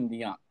Tim Anderson and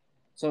DeYoung.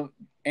 So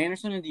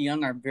Anderson and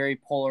DeYoung are very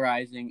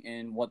polarizing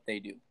in what they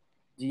do.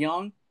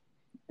 DeYoung,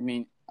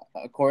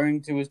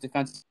 according to his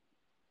defense,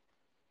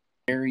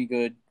 very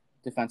good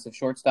defensive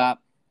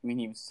shortstop.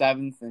 He was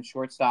seventh in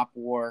shortstop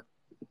WAR.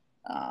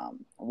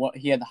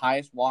 He had the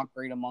highest walk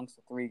rate amongst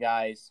the three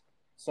guys.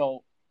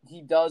 So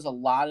he does a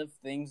lot of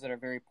things that are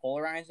very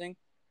polarizing,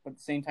 but at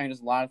the same time,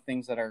 does a lot of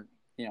things that are,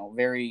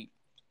 very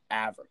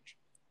average.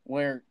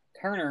 Where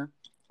Turner,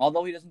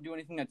 although he doesn't do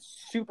anything that's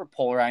super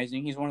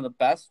polarizing, he's one of the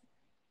best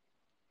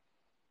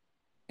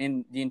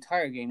in the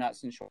entire game, not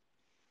since short.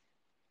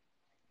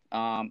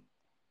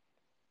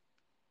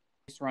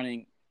 He's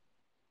running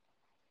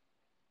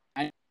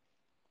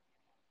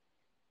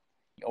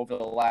over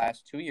the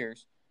last 2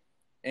 years,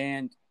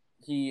 and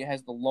he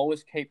has the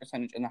lowest K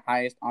percentage and the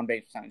highest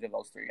on-base percentage of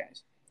those three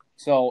guys.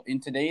 So in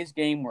today's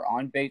game, where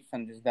on-base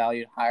percentage is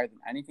valued higher than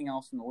anything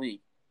else in the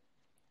league,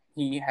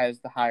 he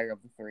has the higher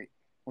of the three,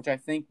 which I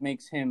think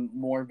makes him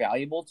more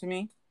valuable to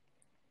me.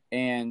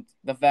 And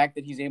the fact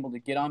that he's able to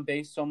get on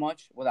base so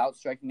much without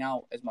striking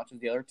out as much as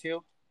the other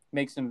two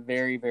makes him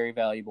very, very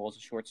valuable as a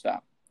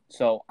shortstop.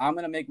 So I'm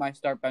going to make my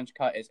start bench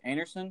cut as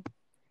Anderson.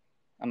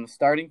 On the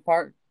starting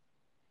part,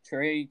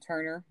 Trey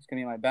Turner is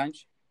going to be my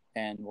bench,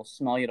 and we'll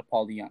smell you to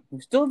Paul DeYoung,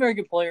 who's still a very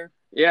good player.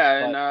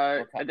 Yeah, and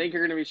I think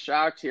you're going to be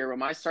shocked here, but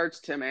my start's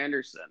Tim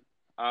Anderson.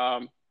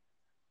 I've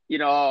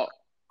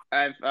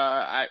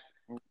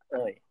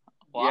really?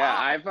 Wow. Yeah,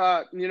 I've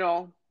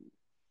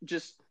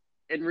just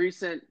in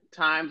recent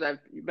times I've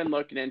been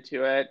looking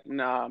into it,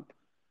 and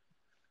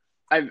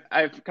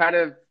I've kind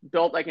of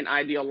built like an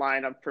ideal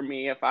lineup for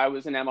me if I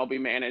was an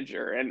MLB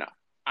manager, and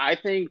I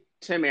think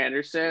Tim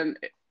Anderson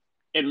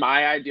in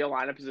my ideal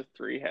lineup is a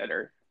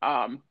 3-hitter.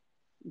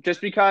 Just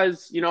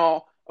because,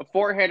 a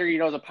 4-hitter,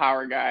 is a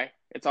power guy.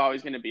 It's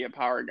always going to be a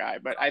power guy.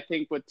 But I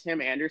think with Tim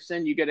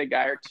Anderson, you get a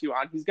guy or two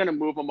on. He's going to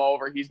move him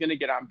over. He's going to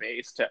get on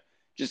base to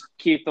just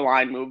keep the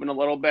line moving a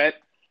little bit.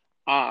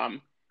 I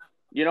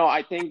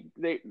think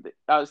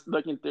I was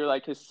looking through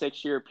like his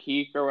 6-year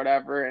peak or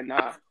whatever, and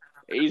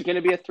he's going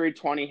to be a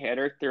 320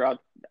 hitter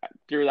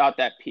throughout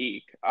that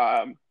peak.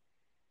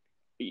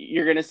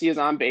 You're going to see his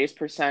on base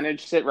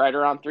percentage sit right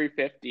around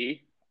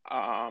 350.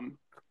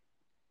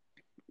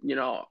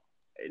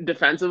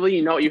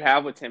 Defensively, what you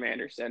have with Tim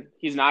Anderson.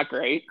 He's not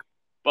great.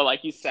 but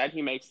like you said,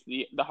 he makes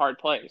the hard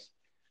plays.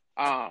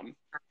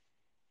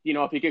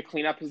 If he could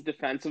clean up his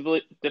defense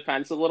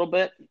a little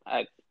bit,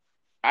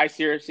 I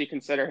seriously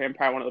consider him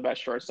probably one of the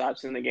best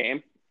shortstops in the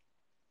game.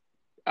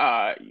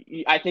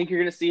 I think you're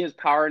going to see his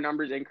power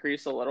numbers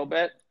increase a little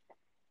bit.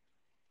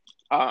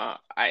 I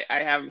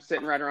have him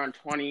sitting right around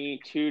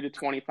 22 to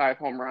 25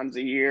 home runs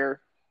a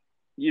year.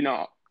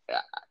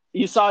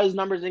 You saw his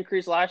numbers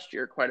increase last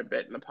year quite a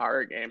bit in the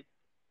power game.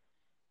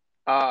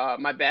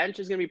 My bench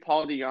is going to be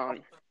Paul DeJong,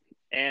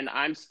 and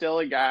I'm still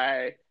a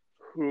guy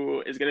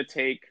who is going to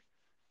take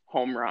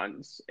home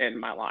runs in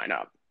my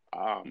lineup.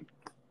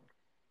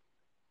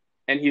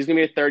 And he's going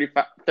to be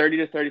a 30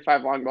 to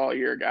 35 long ball a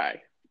year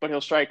guy, but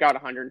he'll strike out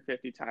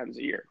 150 times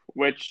a year,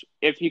 which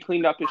if he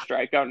cleaned up his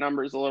strikeout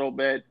numbers a little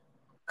bit,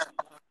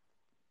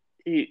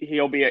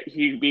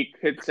 he'd be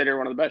considered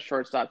one of the best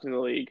shortstops in the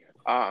league.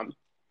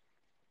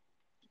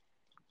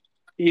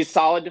 He's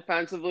solid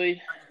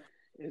defensively.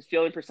 His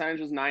fielding percentage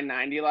was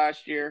 .990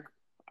 last year.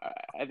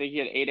 I think he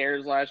had 8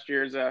 errors last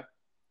year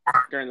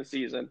during the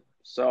season.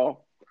 So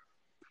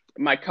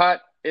my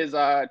cut is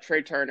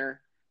Trey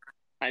Turner.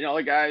 I know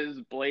the guy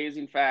is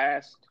blazing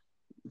fast,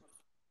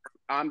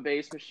 on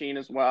base machine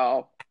as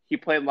well. He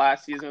played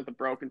last season with a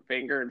broken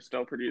finger and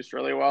still produced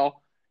really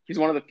well. He's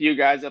one of the few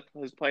guys that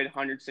has played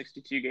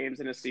 162 games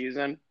in a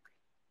season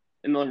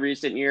in the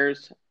recent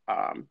years.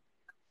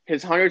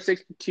 His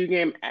 162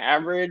 game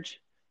average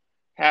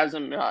has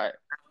him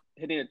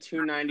hitting a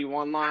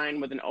 291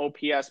 line with an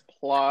OPS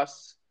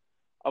plus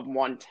of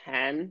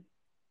 110.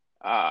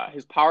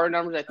 His power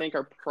numbers, I think,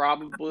 are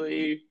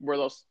probably where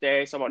they'll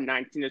stay, so about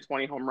 19 to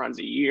 20 home runs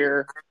a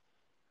year.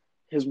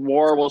 His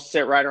WAR will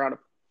sit right around a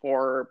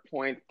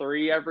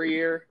 4.3 every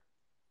year.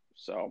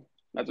 So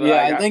that's what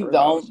I think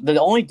the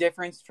only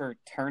difference for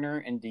Turner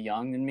and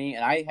DeJong and me,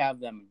 and I have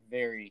them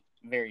very,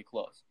 very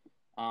close.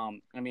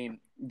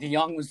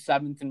 DeJong was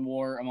 7th in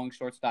WAR among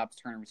shortstops.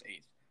 Turner was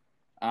 8th.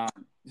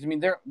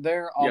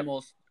 They're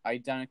almost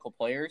identical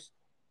players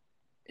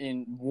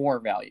in WAR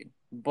value,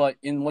 but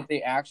in what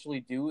they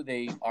actually do,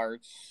 they are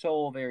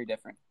so very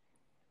different.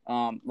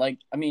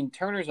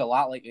 Turner's a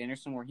lot like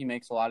Anderson, where he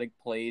makes a lot of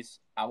plays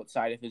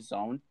outside of his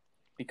zone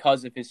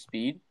because of his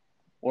speed.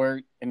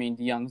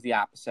 DeJong's the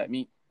opposite.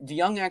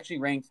 DeJong actually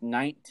ranked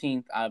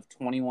 19th out of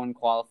 21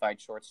 qualified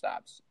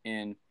shortstops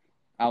in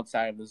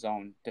outside of the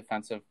zone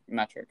defensive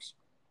metrics.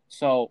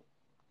 So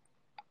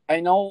I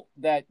know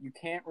that you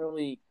can't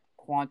really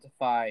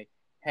quantify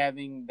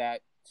having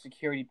that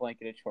security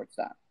blanket at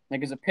shortstop.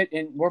 Like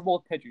and we're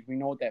both pitchers, we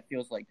know what that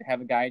feels like to have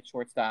a guy at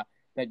shortstop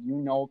that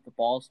if the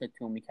ball's hit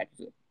to him, he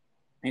catches it.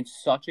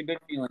 It's such a good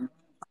feeling.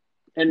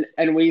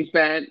 And we've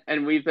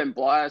been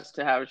blessed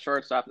to have a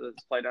shortstop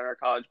that's played on our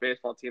college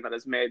baseball team that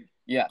has made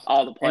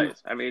all the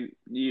plays.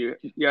 You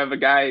have a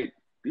guy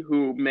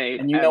who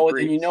made what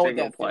that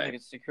feels like, a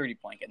security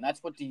blanket, and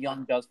that's what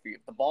DeJong does for you.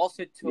 If the ball's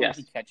hit to him,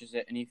 he catches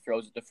it and he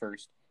throws it to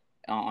first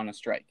on a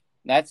strike.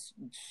 That's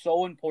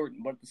so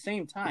important. But at the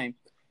same time,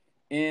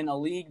 in a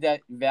league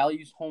that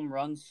values home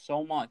runs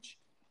so much,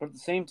 but at the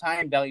same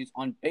time values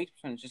on base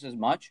percentage just as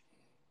much,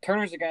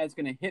 Turner's a guy that's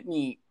going to hit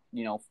me,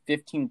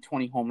 15 to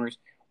 20 homers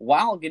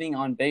while getting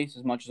on base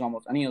as much as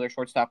almost any other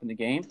shortstop in the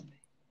game.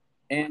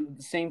 And at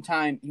the same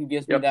time, he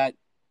gives me that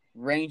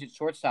range at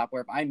shortstop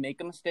where if I make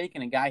a mistake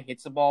and a guy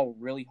hits the ball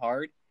really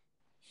hard,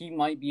 he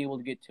might be able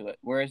to get to it,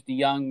 whereas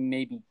DeJong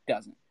maybe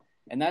doesn't.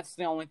 And that's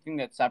the only thing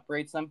that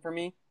separates them for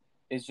me,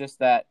 is just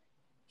that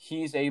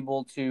he's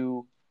able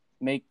to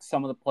make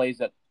some of the plays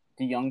that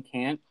DeJong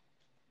can't,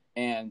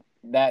 and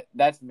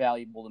that's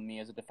valuable to me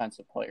as a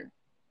defensive player.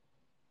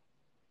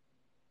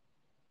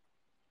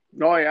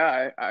 Oh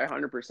yeah, I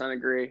 100%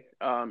 agree.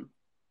 I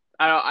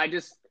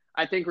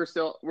think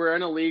we're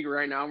in a league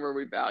right now where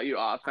we value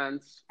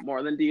offense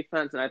more than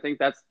defense, and I think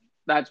that's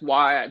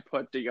why I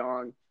put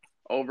DeJong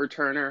over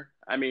Turner.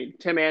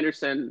 Tim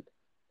Anderson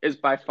is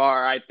by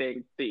far, I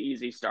think, the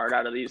easy start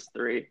out of these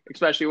three,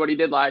 especially what he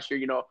did last year.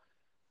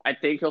 I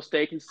think he'll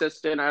stay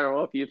consistent. I don't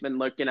know if you've been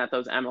looking at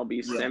those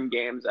MLB sim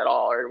games at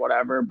all or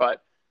whatever,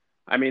 but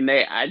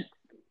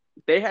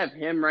they have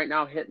him right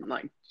now hitting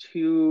like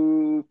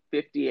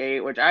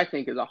 258, which I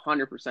think is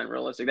 100%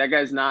 realistic. That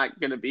guy's not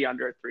going to be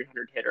under a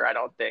 300 hitter, I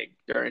don't think,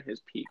 during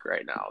his peak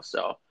right now.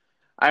 So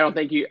I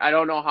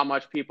don't know how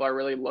much people are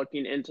really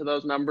looking into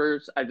those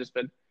numbers. I've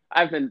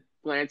been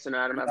glancing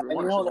at them every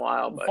once in a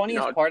while. The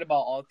funniest part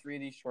about all three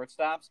of these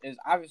shortstops is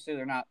obviously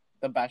they're not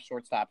the best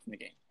shortstops in the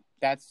game.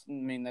 That's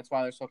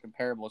why they're so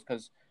comparable, is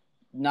because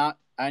not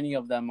any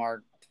of them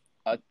are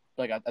a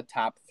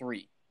top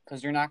three.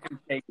 Because you're not going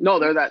to take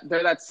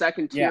they're that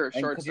second tier of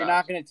shortstop. Because you're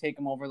not going to take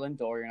them over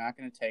Lindor, you're not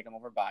going to take them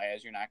over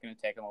Baez, you're not going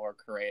to take them over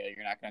Correa,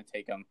 you're not going to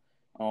take them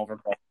over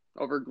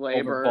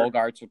Gleyber,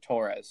 Bogarts, or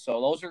Torres.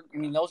 So those are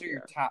your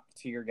top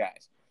tier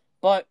guys.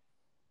 But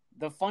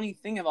the funny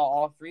thing about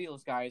all three of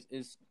those guys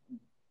is,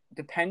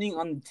 depending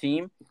on the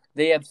team,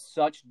 they have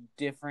such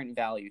different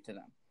value to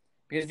them.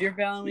 Because if you're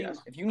valuing,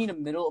 if you need a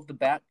middle of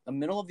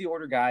the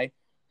order guy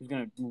who's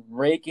going to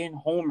rake in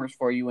homers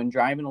for you and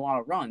drive in a lot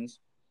of runs,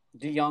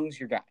 DeJong's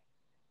your guy.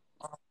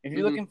 If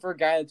you're looking for a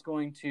guy that's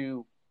going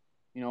to,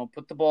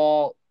 put the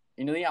ball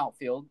into the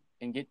outfield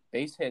and get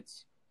base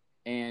hits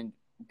and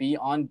be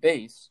on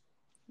base,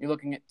 you're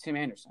looking at Tim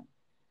Anderson.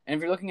 And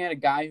if you're looking at a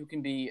guy who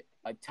can be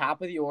a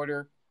top of the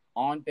order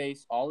on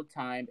base all the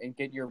time and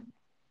get your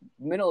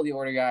middle of the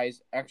order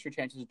guys extra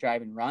chances of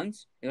driving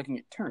runs, you're looking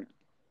at Turner.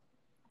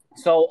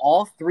 So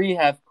all three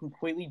have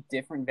completely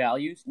different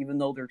values, even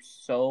though they're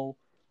so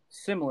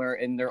similar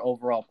in their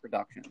overall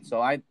production.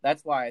 So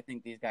that's why I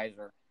think these guys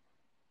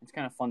it's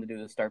kind of fun to do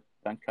the start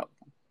bench cut with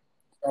them.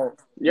 So,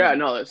 Yeah,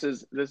 no, this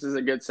is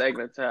a good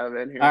segment to have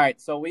in here. All right,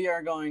 so we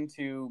are going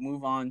to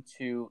move on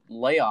to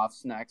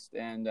layoffs next,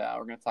 and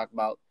we're going to talk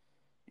about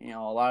a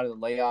lot of the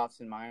layoffs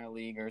in minor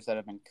leaguers that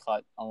have been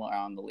cut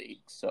around the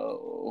league.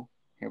 So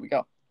here we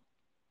go.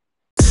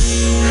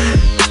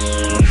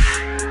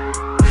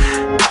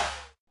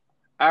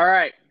 All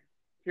right,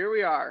 here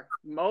we are.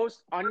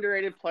 Most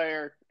underrated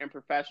player in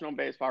professional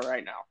baseball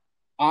right now.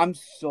 I'm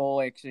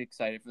so actually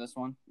excited for this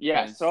one.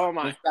 Yeah, so am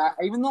I.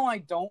 Even though I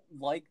don't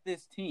like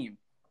this team,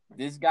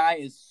 this guy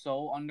is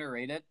so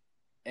underrated.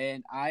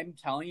 And I'm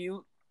telling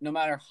you, no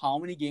matter how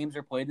many games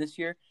are played this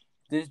year,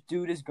 this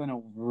dude is going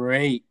to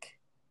rake.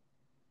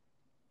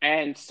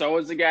 And so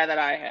is the guy that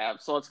I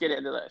have. So let's get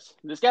into this.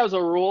 This guy was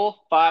a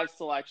Rule 5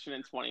 selection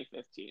in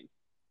 2015.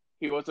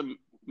 He was a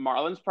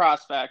Marlins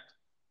prospect.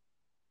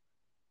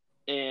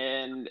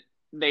 And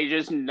they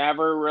just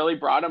never really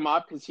brought him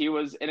up because he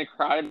was in a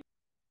crowd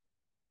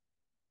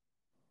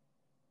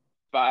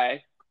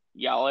by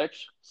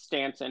Yelich,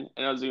 Stanton,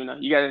 and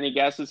Ozuna. You got any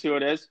guesses who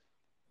it is?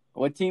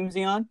 What team's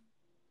he on?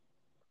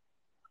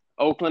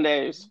 Oakland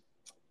A's.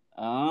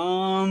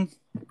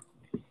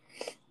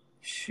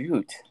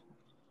 Shoot.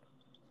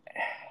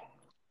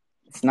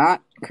 It's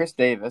not Chris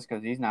Davis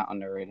because he's not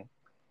underrated.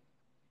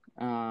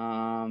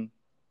 You're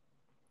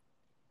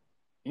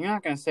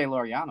not going to say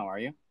Laureano, are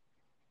you?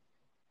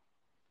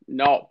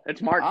 No,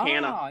 it's Mark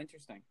Hanna. Oh,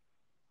 interesting.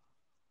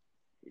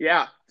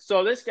 Yeah,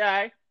 so this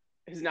guy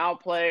has now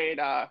played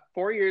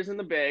 4 years in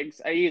the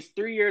bigs. He has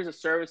 3 years of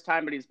service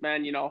time, but he's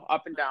been,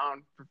 up and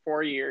down for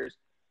 4 years.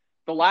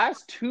 The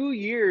last 2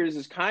 years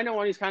is kind of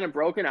when he's kind of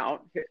broken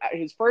out.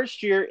 His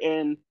first year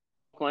in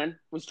Oakland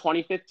was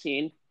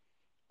 2015.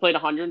 Played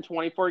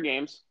 124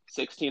 games,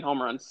 16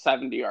 home runs,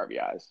 70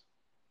 RBIs.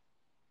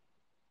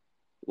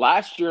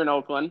 Last year in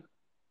Oakland,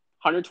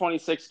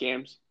 126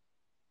 games,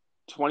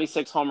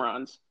 26 home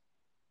runs,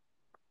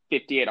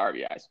 58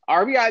 RBIs.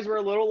 RBIs were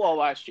a little low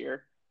last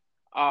year.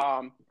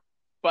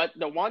 But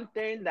the one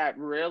thing that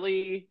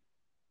really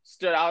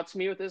stood out to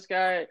me with this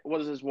guy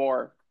was his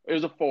WAR. It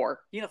was a 4.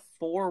 He had a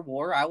 4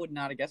 WAR? I would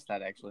not have guessed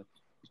that, actually.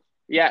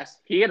 Yes,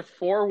 he had a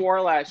 4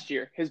 WAR last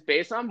year. His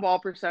base on ball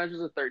percentage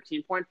was a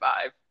 13.5.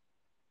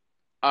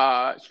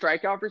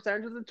 Strikeout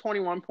percentage was a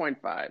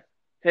 21.5.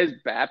 His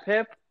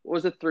BABIP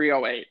was a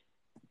 308.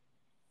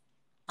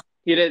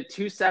 He did a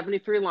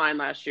 273 line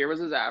last year was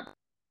his average.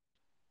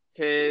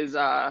 His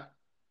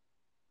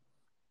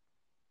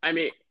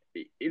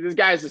this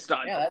guy's a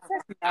stud. Yeah, that's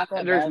actually not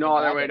that There's bad no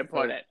of a other way to BABIP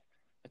put for it.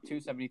 A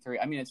 273.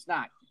 I mean, it's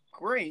not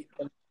great,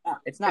 but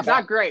it's It's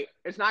not great.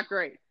 It's not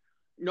great.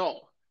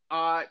 No.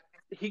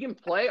 He can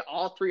play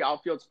all 3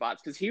 outfield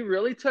spots because he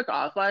really took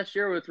off last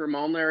year with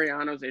Ramon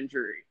Laureano's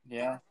injury.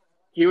 Yeah.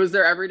 He was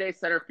their everyday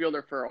center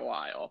fielder for a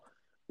while.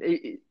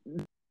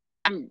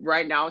 I'm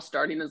right now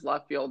starting as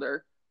left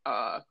fielder,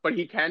 but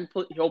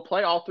he'll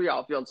play all 3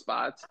 outfield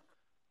spots,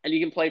 and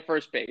he can play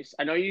first base.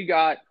 I know you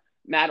got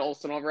Matt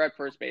Olson over at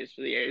first base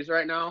for the A's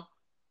right now,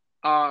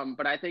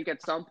 but I think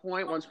at some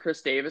point once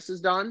Chris Davis is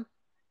done,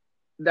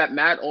 that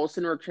Matt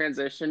Olson will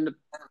transition to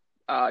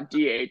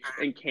DH,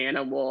 and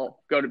Canna will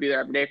go to be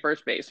their everyday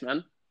first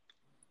baseman.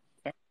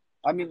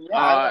 I mean, yeah,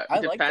 I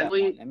like that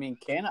defensively- one. I mean,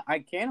 Canna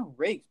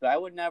rakes, but I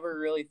would never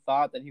really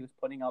thought that he was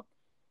putting up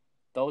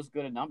those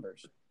good of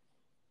numbers.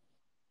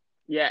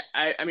 Yeah,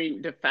 I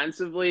mean,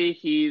 defensively,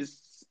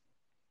 he's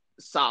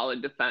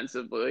solid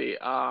defensively.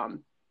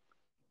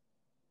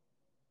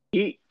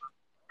 He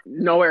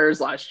no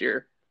errors last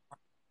year,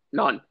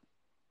 none,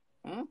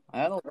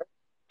 That'll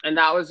and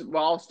that was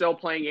while still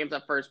playing games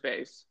at first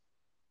base.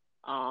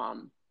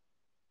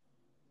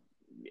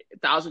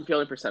 1,000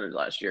 fielding percentage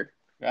last year.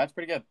 That's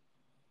pretty good.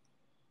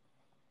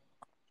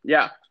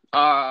 Yeah.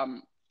 I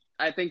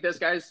think this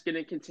guy's going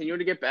to continue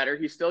to get better.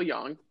 He's still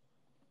young.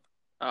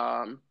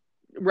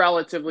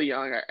 Relatively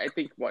young. I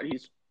think,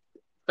 he's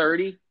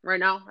 30 right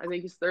now? I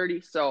think he's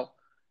 30. So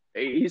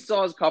he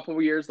still has a couple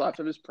of years left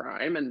of his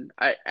prime, and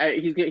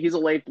he's a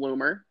late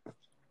bloomer.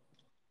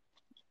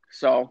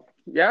 So,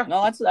 yeah.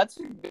 No, that's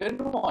a good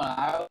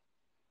one.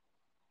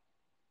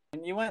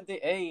 When you went to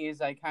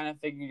A's, I kind of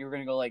figured you were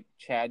going to go like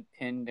Chad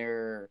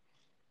Pinder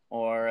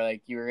or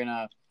like you were going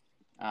to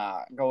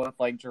go with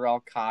like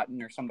Jarrell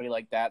Cotton or somebody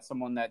like that,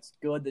 someone that's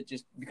good that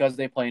just because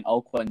they play in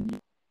Oakland.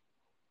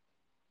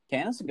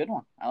 Canna's a good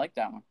one. I like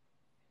that one.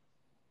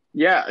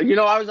 Yeah,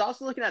 I was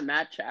also looking at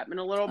Matt Chapman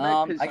a little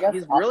bit because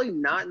he's really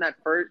not in that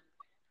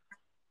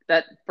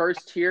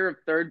first tier of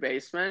third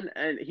baseman,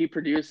 and he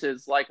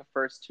produces like a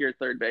first tier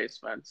third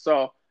baseman.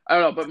 So I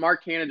don't know, but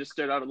Mark Canna just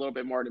stood out a little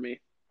bit more to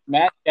me.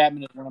 Matt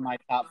Chapman is one of my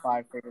top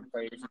 5 favorite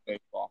players in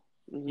baseball.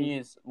 Mhm. He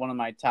is one of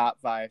my top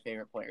 5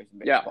 favorite players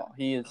in Yeah. baseball.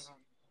 He is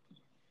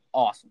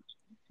awesome.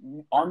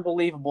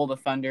 Unbelievable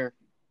defender.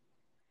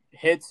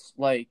 Hits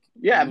like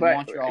Yeah, you but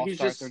want your he's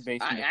all-star just. third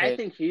baseman to I hit.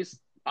 think he's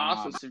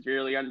also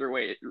severely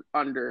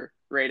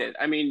underrated.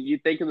 I mean, you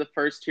think of the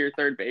first tier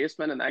third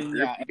baseman in that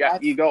group. Yeah,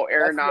 you go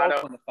that's the Arenado,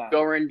 Oakland effect.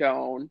 go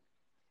Rendon,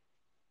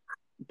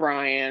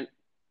 Bryant.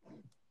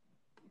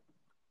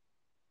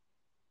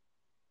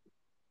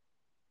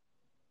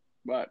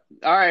 But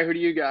all right, who do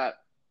you got?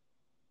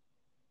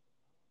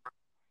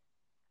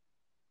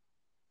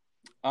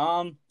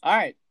 All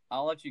right.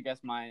 I'll let you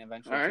guess mine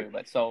eventually All right. too.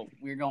 But so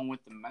we're going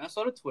with the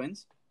Minnesota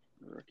Twins.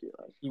 Rookie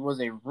last. He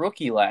was a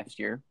rookie last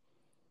year.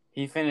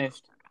 He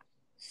finished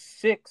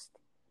 6th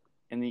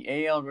in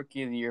the AL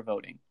Rookie of the Year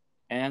voting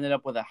and ended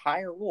up with a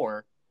higher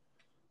WAR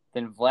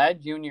than Vlad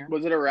Jr.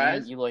 Was it a and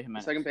rise? Eloy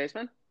Jimenez. Second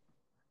baseman?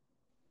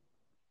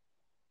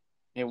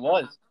 It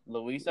was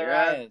Luis Yeah.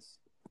 Arias.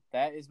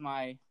 That is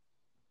my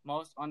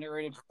most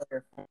underrated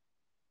player.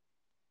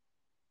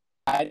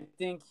 I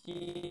think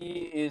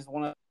he is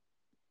one of the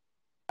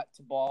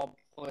to ball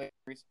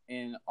players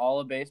in all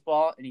of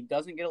baseball, and he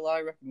doesn't get a lot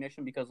of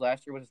recognition because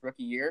last year was his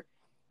rookie year,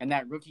 and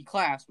that rookie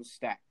class was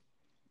stacked.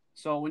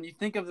 So when you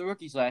think of the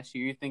rookies last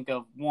year, you think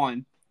of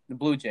one, the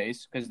Blue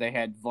Jays, because they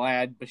had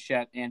Vlad,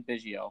 Bichette, and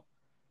Biggio.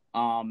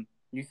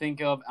 You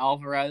think of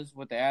Alvarez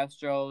with the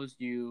Astros.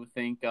 You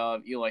think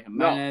of Eloy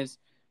Jimenez,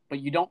 but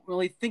you don't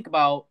really think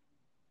about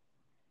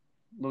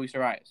Luis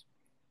Arias,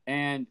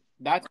 and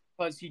that's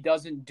because he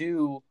doesn't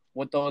do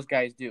what those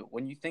guys do.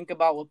 When you think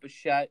about what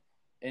Bichette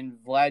and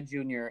Vlad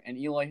Jr. and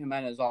Eloy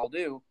Jimenez all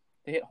do,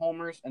 they hit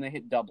homers and they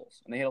hit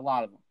doubles, and they hit a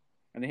lot of them,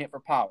 and they hit for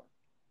power.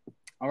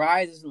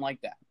 Arias isn't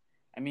like that.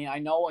 I mean, I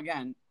know,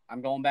 again,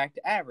 I'm going back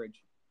to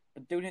average,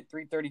 but dude hit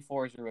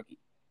 334 as a rookie.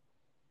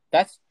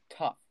 That's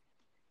tough.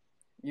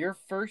 Your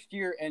first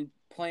year and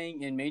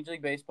playing in Major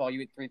League Baseball, you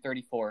hit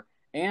 334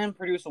 and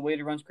produce a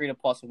weighted runs created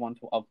plus of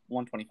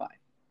 125.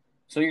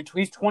 So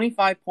he's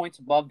 25 points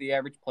above the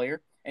average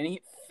player, and he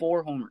hit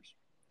 4 homers.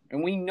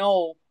 And we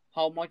know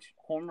how much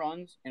home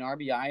runs and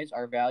RBIs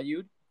are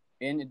valued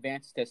in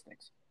advanced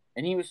statistics.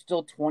 And he was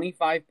still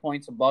 25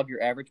 points above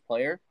your average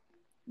player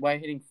by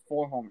hitting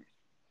 4 homers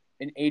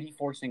and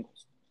 84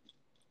 singles.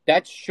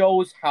 That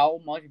shows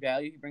how much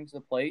value he brings to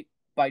the plate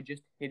by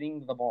just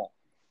hitting the ball.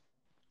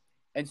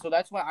 And so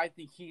that's why I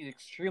think he's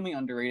extremely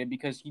underrated,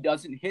 because he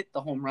doesn't hit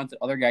the home runs that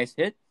other guys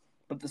hit,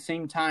 but at the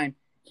same time,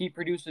 he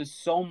produces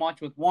so much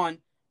with, one,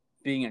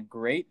 being a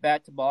great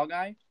bat-to-ball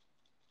guy,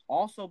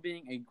 also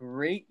being a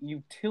great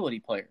utility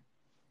player,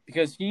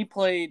 because he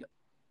played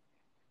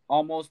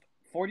almost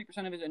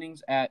 40% of his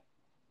innings at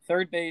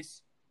third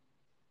base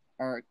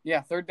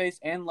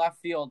and left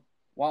field,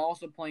 while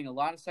also playing a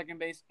lot of second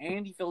base,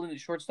 and he filled in at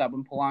shortstop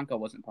when Polanco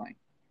wasn't playing.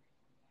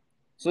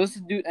 So this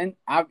is dude, and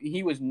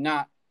he was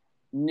not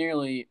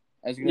nearly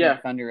as good a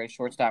defender as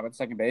shortstop at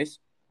second base,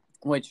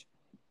 which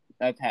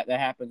that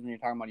happens when you're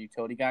talking about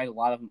utility guys. A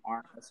lot of them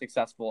aren't as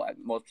successful at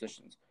most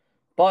positions.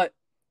 But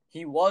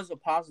he was a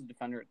positive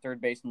defender at third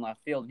base and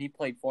left field, and he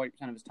played 40%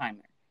 of his time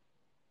there.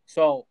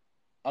 So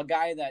a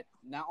guy that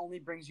not only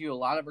brings you a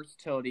lot of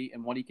versatility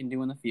and what he can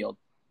do in the field,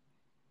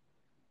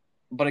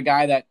 but a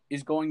guy that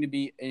is going to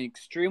be an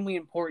extremely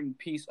important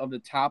piece of the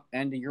top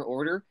end of your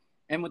order.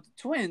 And with the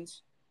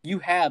Twins, you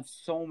have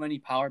so many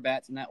power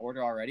bats in that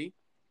order already.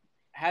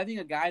 Having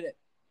a guy that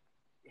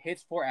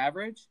hits for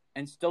average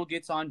and still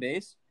gets on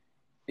base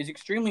is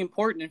extremely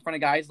important in front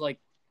of guys like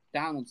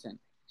Donaldson,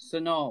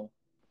 Sano,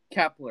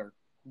 Kepler,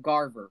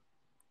 Garver.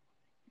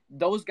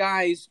 Those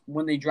guys,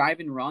 when they drive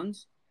in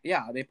runs,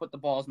 they put the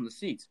balls in the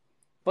seats.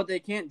 But they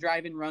can't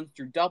drive in runs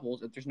through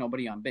doubles if there's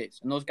nobody on base.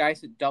 And those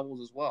guys hit doubles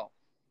as well.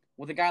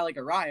 With a guy like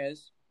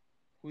Arias,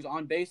 who's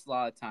on base a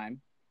lot of the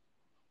time,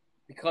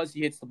 because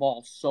he hits the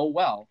ball so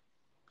well,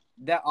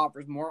 that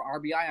offers more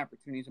RBI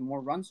opportunities and more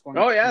run scoring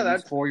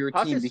opportunities for your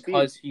team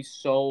because he's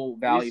so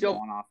valuable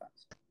on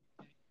offense.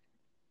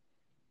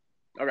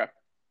 Okay.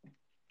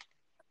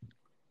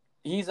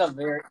 He's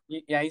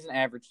an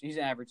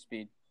average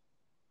speed.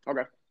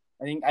 Okay.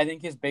 I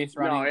think his base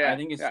running, I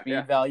think his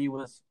speed value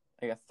was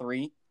like a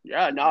 3.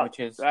 Yeah, no, which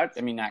is not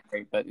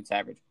great, but it's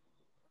average.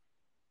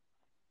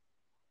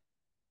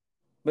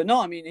 But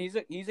no, I mean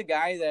he's a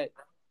guy that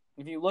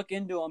if you look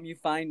into him, you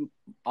find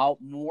out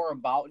more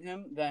about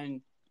him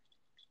than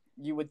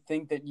you would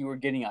think that you were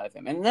getting out of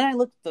him. And then I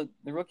looked at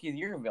the Rookie of the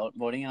Year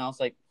voting, and I was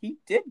like, he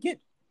did get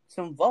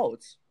some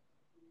votes.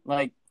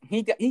 Like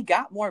he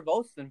got more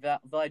votes than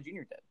Vlad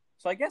Jr. did.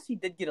 So I guess he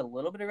did get a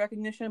little bit of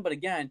recognition. But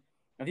again,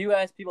 if you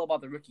ask people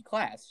about the rookie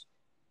class,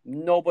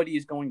 nobody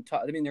is going to.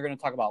 I mean, they're going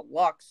to talk about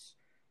Lux.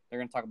 They're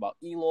going to talk about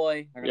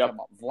Eloy. They're going to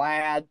talk about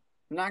Vlad.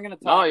 They're not going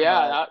to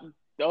talk.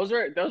 Those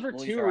were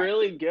two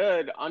really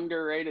good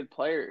underrated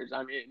players.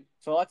 I mean,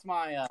 so that's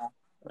my.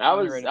 That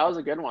was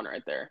a good one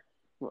right there.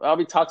 That'll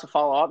be tough to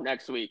follow up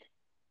next week.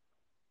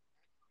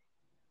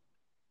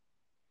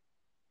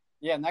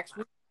 Yeah, next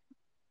week.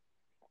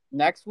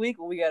 Next week,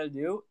 what we got to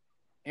do?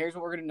 Here's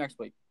what we're gonna do next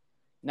week.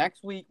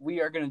 Next week, we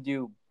are gonna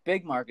do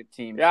big market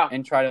teams Yeah.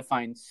 and try to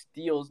find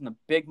steals in the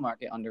big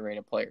market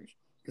underrated players,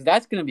 because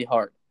that's going to be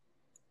hard.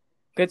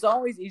 Because it's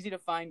always easy to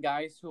find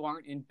guys who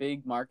aren't in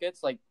big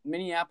markets. Like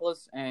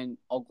Minneapolis and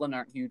Oakland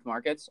aren't huge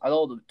markets.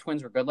 Although the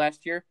Twins were good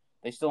last year,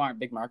 they still aren't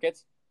big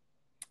markets.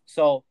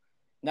 So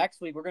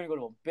next week we're going to go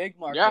to a big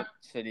market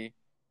city.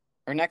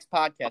 Our next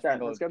podcast, we're going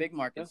to go to a big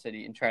market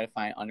city and try to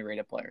find an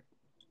underrated player.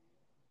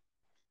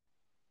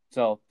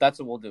 So that's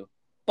what we'll do.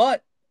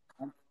 But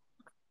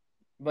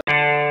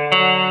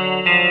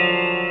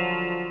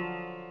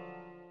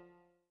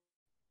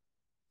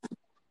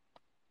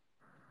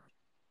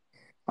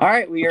all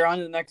right, we are on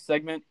to the next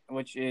segment,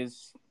 which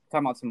is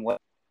talking about some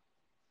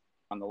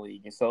on the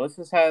league. So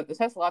this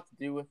has a lot to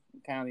do with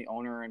kind of the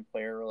owner and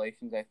player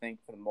relations, I think,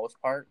 for the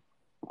most part.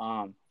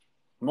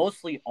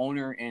 Mostly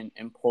owner and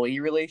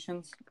employee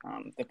relations,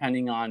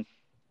 depending on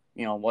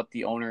what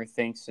the owner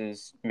thinks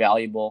is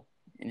valuable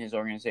in his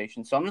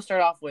organization. So I'm going to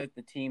start off with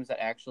the teams that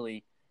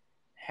actually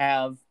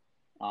have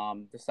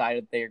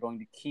decided they are going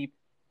to keep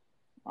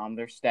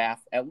their staff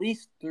at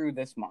least through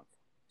this month.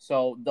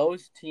 So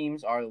those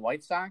teams are the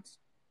White Sox,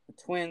 the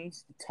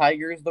Twins, the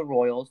Tigers, the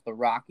Royals, the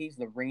Rockies,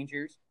 the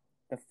Rangers,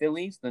 the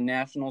Phillies, the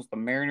Nationals, the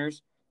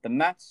Mariners, the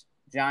Mets,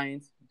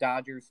 Giants,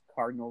 Dodgers,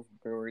 Cardinals,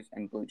 Brewers,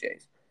 and Blue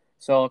Jays.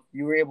 So if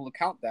you were able to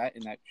count that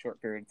in that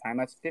short period of time,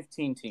 that's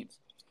 15 teams.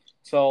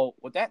 So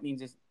what that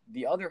means is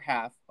the other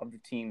half of the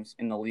teams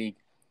in the league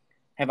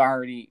have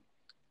already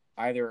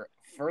either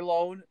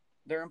furloughed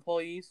their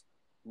employees,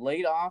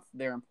 laid off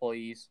their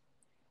employees,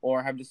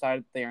 or have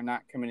decided they are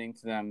not committing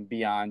to them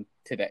beyond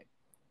today.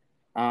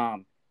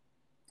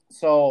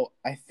 So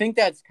I think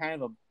that's kind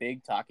of a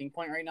big talking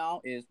point right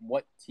now, is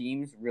what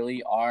teams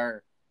really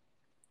are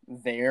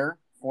there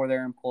for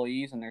their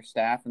employees and their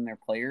staff and their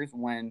players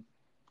when,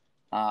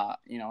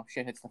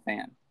 shit hits the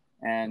fan.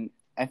 And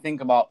I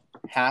think about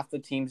half the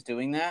teams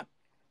doing that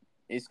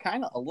is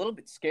kind of a little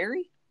bit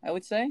scary, I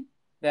would say,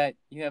 that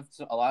you have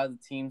a lot of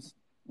the teams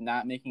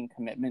not making a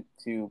commitment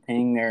to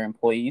paying their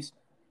employees.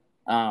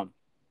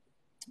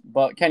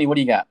 But Kenny, what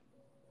do you got?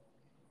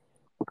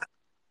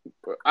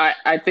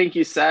 I think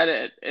you said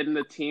it. In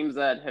the teams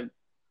that have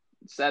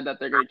said that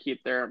they're going to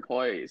keep their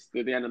employees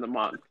through the end of the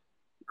month,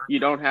 you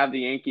don't have the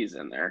Yankees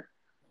in there.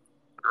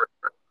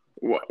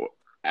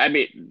 I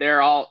mean,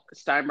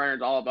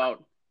 Steinbrenner's all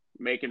about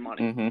making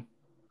money. Mm-hmm.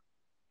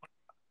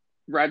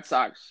 Red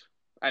Sox,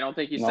 I don't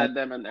think you said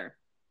them in there.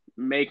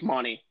 Make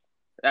money.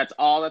 That's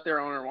all that their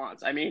owner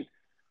wants. I mean,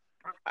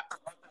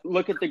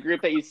 look at the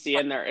group that you see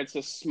in there. It's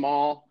a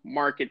small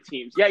market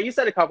teams. Yeah, you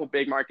said a couple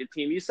big market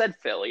teams. You said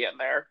Philly in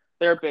there.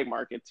 They're a big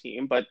market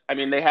team, but I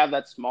mean, they have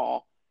that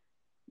small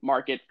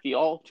market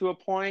feel to a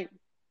point.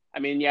 I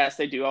mean, yes,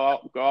 they do go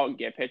out and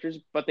get pitchers,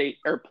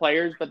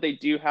 players, but they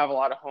do have a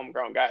lot of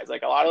homegrown guys.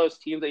 Like a lot of those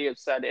teams that you have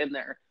said in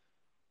there,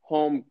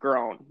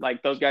 homegrown.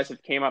 Like those guys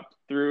have came up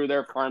through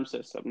their farm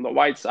system. The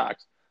White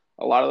Sox,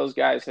 a lot of those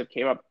guys have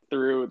came up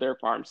through their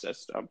farm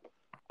system.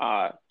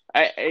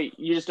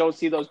 You just don't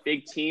see those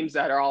big teams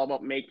that are all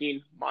about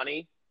making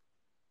money.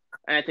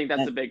 And I think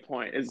that's the big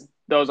point, is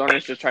those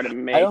owners just try to make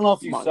money. I don't know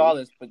if you saw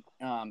this, but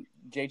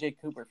J.J.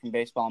 Cooper from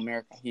Baseball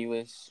America, he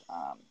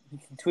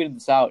tweeted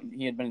this out.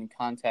 He had been in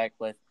contact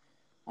with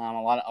a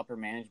lot of upper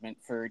management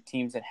for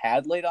teams that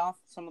had laid off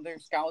some of their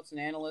scouts and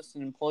analysts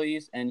and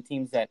employees, and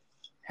teams that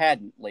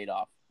hadn't laid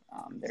off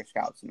their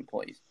scouts and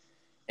employees.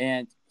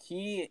 And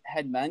he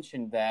had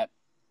mentioned that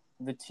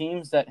the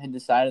teams that had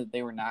decided that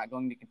they were not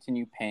going to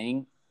continue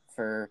paying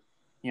for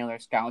their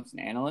scouts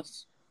and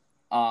analysts,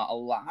 a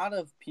lot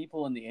of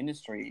people in the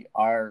industry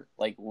are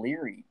like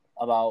leery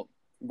about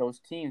those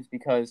teams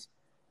because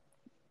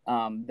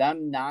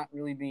them not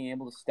really being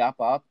able to step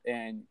up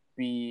and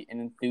be an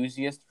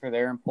enthusiast for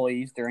their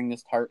employees during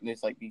these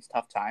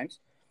tough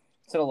times.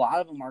 So a lot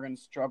of them are going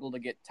to struggle to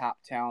get top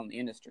talent in the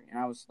industry. And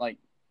I was like,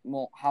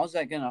 well, how's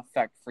that going to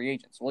affect free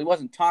agents? Well, he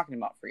wasn't talking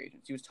about free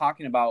agents. He was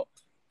talking about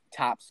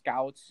top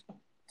scouts,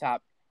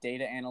 top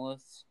data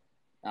analysts,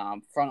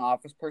 front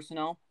office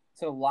personnel.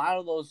 So a lot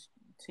of those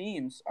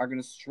teams are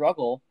going to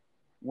struggle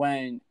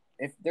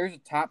if there's a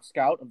top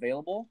scout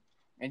available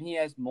and he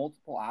has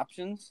multiple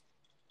options,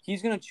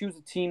 he's going to choose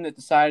a team that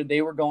decided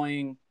they were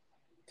going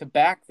to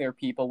back their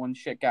people when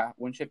shit got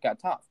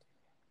tough.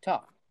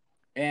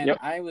 And yep.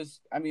 I'm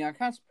kind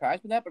of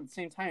surprised with that, but at the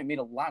same time, it made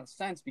a lot of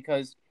sense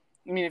because,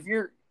 I mean,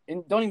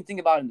 don't even think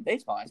about it in the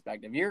baseball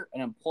aspect. If you're an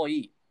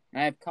employee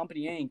and I have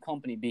company A and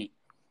company B,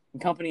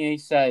 and company A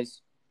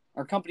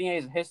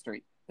has a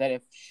history that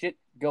if shit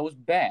goes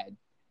bad,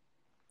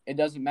 it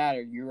doesn't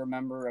matter. You're a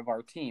member of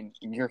our team.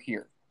 You're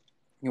here.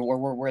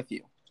 We're with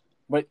you.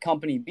 But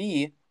company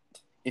B,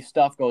 if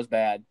stuff goes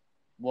bad,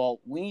 well,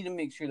 we need to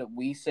make sure that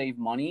we save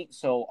money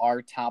so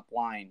our top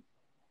line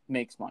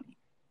makes money.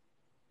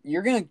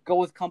 You're going to go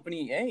with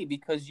company A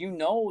because you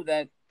know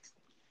that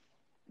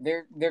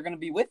they're going to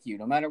be with you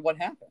no matter what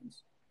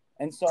happens.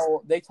 And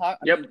so they talk.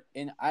 Yep.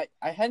 I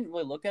hadn't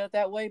really looked at it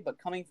that way, but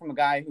coming from a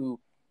guy who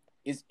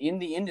is in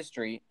the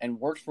industry and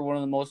works for one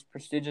of the most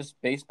prestigious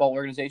baseball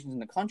organizations in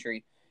the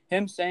country,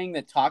 him saying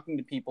that talking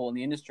to people in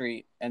the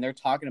industry and they're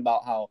talking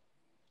about how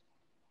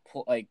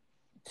like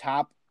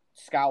top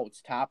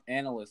scouts, top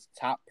analysts,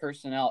 top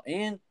personnel,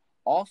 and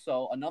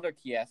also another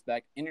key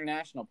aspect,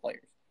 international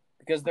players,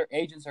 because their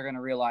agents are going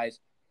to realize,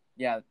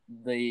 yeah,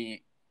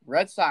 the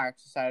Red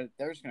Sox decided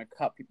they're just going to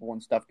cut people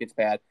when stuff gets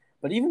bad.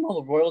 But even though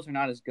the Royals are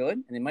not as good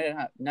and they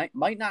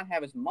might not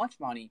have as much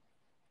money,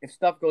 if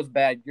stuff goes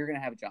bad, you're going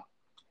to have a job.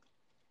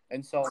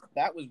 And so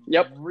that was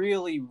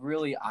really,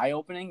 really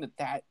eye-opening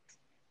that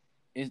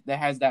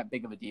has that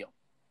big of a deal.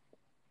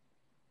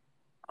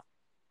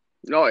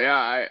 No,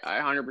 yeah, I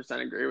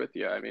 100% agree with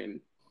you. I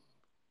mean,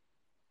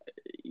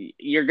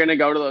 you're going to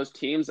go to those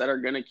teams that are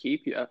going to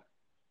keep you.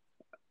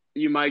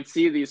 You might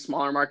see these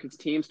smaller markets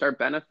teams start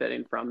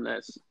benefiting from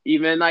this.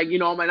 Even like, it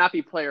might not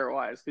be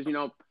player-wise because,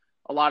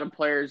 a lot of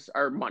players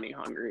are money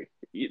hungry.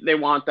 They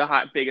want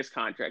the biggest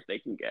contract they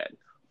can get.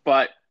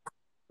 But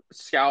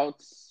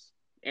scouts,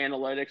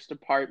 analytics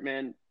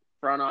department,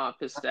 front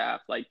office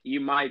staff, like you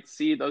might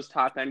see those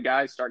top end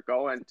guys start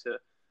going to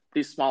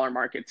these smaller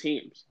market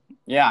teams.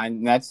 Yeah,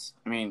 and that's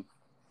a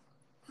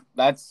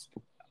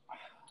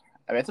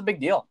big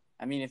deal.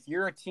 I mean, if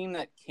you're a team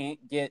that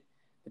can't get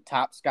the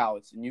top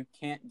scouts and you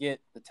can't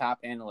get the top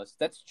analysts,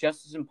 that's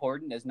just as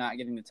important as not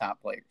getting the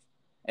top players.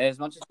 And as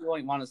much as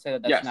we want to say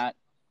that that's not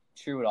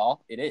true at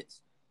all, it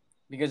is.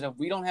 Because if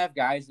we don't have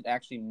guys that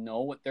actually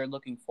know what they're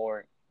looking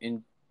for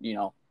in,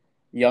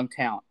 young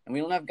talent, and we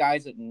don't have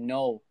guys that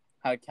know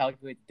how to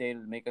calculate the data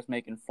to make us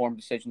make informed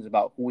decisions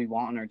about who we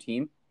want on our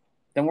team,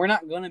 then we're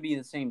not going to be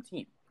the same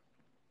team.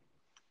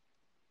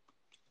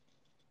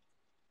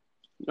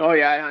 Oh,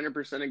 yeah, I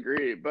 100%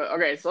 agree. But,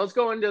 okay, so let's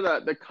go into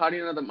the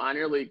cutting of the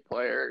minor league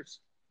players.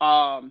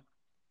 What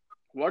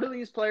do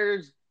these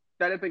players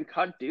that have been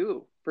cut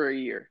do for a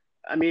year?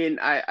 I mean,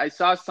 I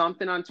saw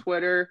something on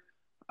Twitter.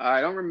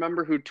 I don't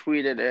remember who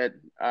tweeted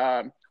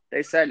it.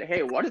 They said,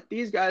 hey, what if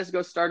these guys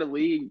go start a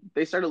league?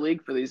 They start a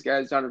league for these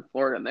guys down in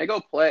Florida, and they go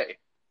play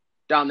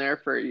down there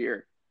for a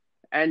year.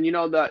 And,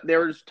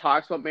 there was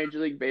talks about Major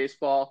League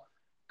Baseball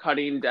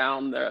cutting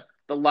down the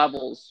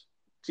levels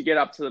to get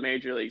up to the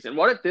major leagues. And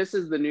what if this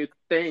is the new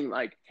thing?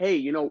 Like,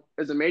 hey,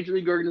 as a major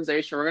league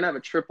organization, we're going to have a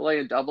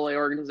AAA and AA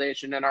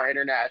organization in our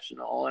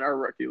international and our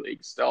rookie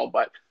league still.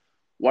 But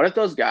what if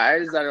those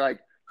guys that are like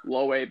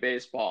low A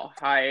baseball,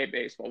 high A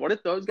baseball, what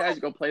if those guys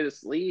go play in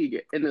this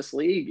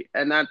league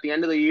and at the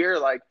end of the year,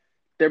 like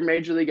they're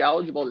major league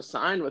eligible to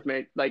sign with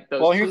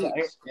those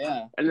teams?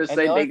 And just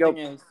say they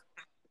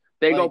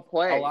go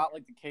play. A lot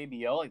like the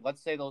KBO. Like,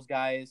 let's say those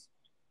guys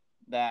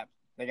that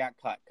they got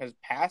cut because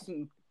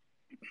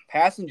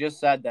Passan just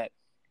said that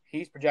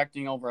he's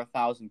projecting over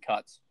 1,000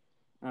 cuts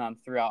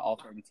throughout all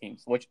 30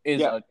 teams, which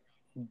is a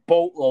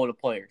boatload of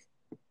players.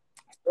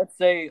 Let's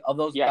say of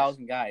those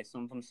 1,000 guys,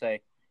 some of them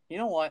say, you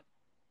know what?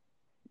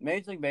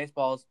 Major League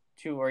Baseball is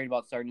too worried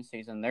about starting the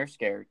season. They're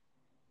scared.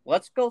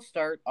 Let's go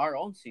start our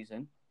own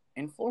season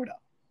in Florida.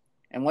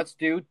 And let's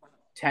do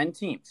 10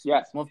 teams.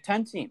 Yes. We'll have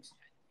 10 teams.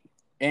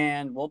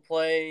 And we'll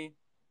play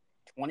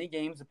 20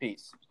 games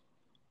apiece.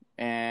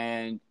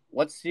 And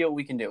let's see what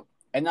we can do.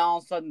 And now all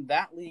of a sudden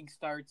that league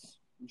starts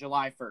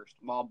July 1st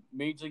while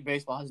Major League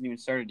Baseball hasn't even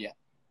started yet.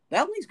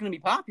 That league's going to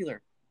be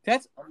popular.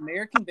 That's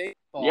American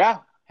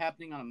baseball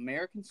happening on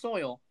American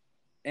soil.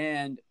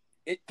 And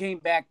it came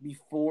back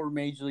before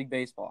Major League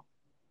Baseball.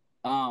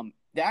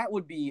 That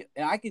would be,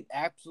 and I could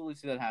absolutely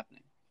see that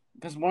happening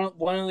because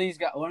one of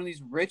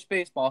these rich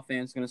baseball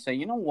fans is going to say,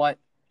 you know what,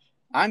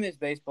 I miss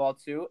baseball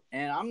too,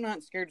 and I'm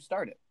not scared to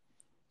start it.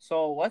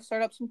 So let's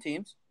start up some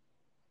teams,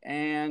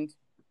 and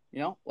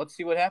let's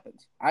see what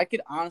happens. I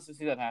could honestly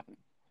see that happening.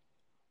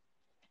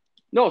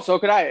 No, so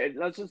could I.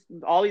 That's just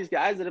all these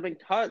guys that have been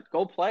cut,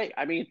 go play.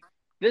 I mean,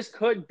 this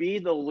could be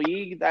the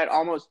league that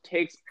almost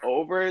takes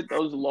over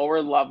those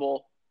lower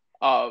level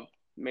of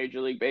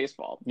Major League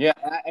Baseball. Yeah,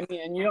 I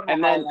mean, and you don't know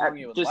and how then long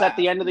it would just last. At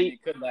the end of the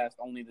it could last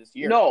only this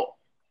year. No,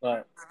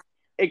 but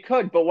it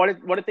could. But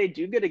what if they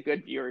do get a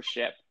good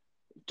viewership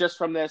just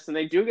from this, and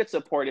they do get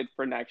supported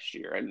for next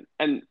year,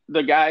 and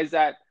the guys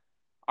that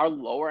are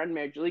lower end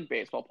Major League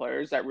Baseball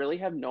players that really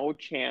have no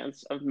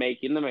chance of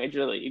making the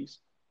major leagues,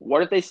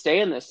 what if they stay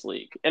in this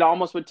league? It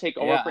almost would take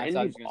over for indie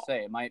ball. I was going to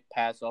say it might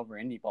pass over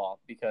indie ball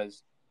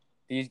because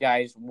these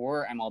guys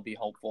were MLB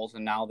hopefuls,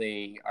 and now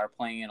they are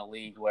playing in a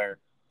league where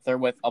they're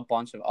with a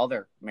bunch of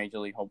other major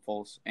league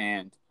hopefuls,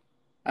 and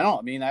I don't know.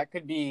 I mean, that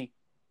could be,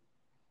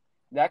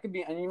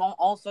 and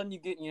all of a sudden you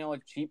get a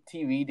cheap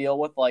TV deal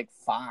with like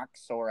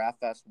Fox or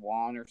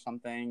FS1 or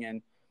something,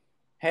 and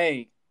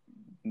hey,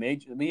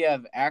 we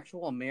have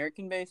actual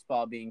American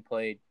baseball being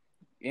played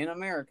in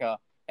America,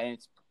 and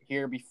it's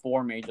here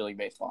before Major League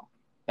Baseball.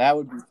 That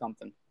would be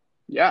something.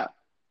 Yeah.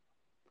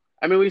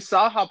 I mean, we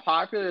saw how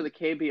popular the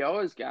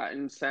KBO has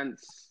gotten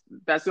since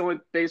that's the only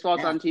baseball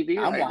that's on TV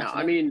right now.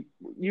 I mean,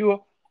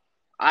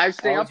 I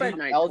stay up at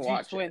night LG to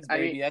watch Twins, it.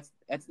 baby.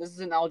 This is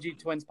an LG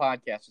Twins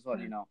podcast, just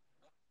letting you know.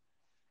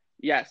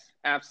 Yes,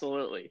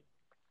 absolutely.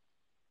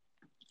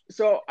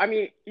 So, I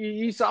mean,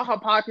 you saw how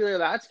popular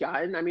that's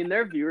gotten. I mean,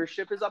 their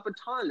viewership is up a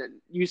ton. And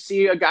you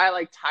see a guy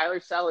like Tyler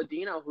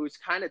Saladino, who's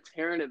kind of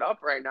tearing it up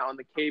right now in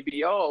the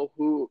KBO,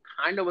 who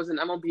kind of was an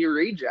MLB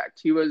reject.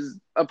 He was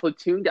a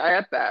platoon guy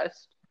at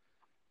best,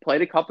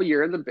 played a couple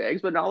years in the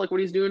bigs, but now look what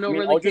he's doing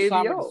over in the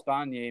KBO.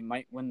 Espanier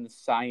might win the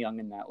Cy Young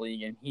in that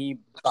league, and he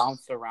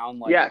bounced around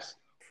like Yes.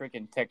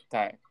 freaking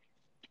tic-tac.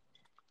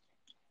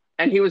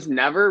 And he was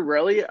never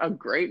really a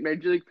great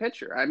major league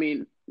pitcher. I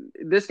mean,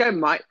 this guy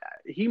might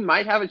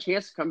have a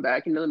chance to come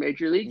back into the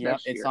major league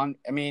next year. I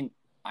mean,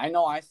 I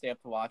know I stay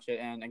up to watch it,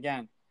 and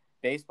again,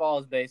 baseball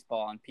is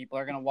baseball, and people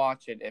are gonna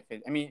watch it.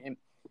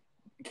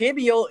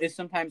 KBO is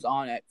sometimes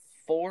on at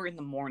 4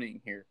 a.m.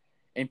 here,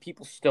 and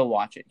people still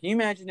watch it. Can you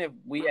imagine if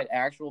we had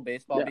actual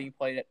baseball being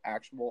played at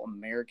actual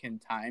American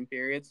time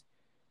periods?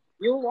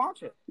 You'll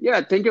watch it. Yeah,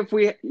 think if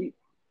we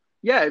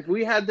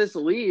had this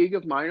league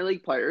of minor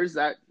league players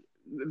that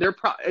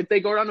if they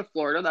go down to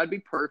Florida, that'd be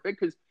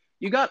perfect because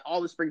you got all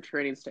the spring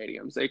training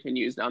stadiums they can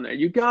use down there.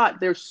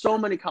 There's so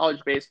many college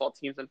baseball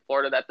teams in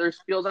Florida that their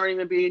fields aren't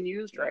even being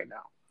used right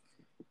now.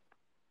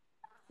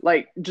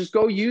 Like, just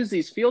go use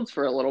these fields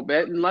for a little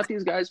bit and let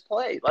these guys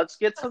play. Let's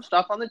get some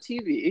stuff on the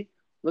TV.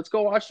 Let's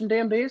go watch some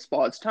damn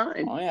baseball. It's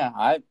time. Oh,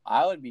 yeah.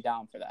 I would be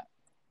down for that.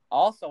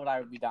 Also, what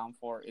I would be down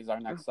for is our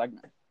next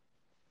segment.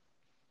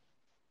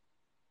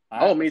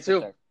 Oh, me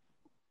too.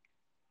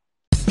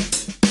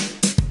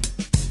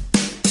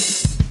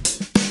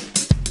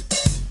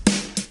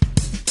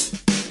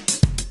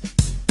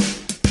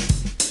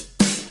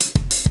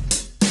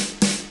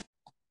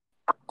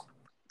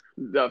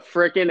 The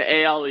frickin'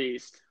 AL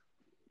East.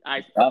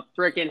 I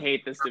frickin'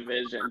 hate this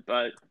division,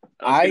 but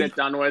let's get it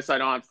done with so I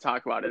don't have to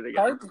talk about it again. It's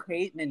hard to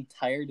hate an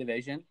entire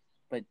division,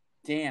 but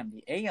damn,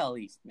 the AL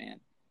East, man.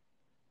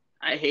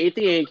 I hate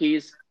the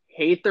Yankees,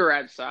 hate the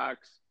Red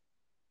Sox.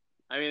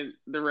 I mean,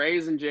 the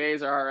Rays and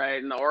Jays are all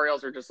right, and the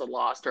Orioles are just a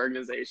lost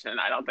organization.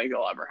 I don't think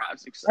they'll ever have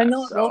success. I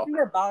know. The thing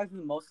that bothers me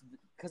the most is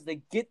because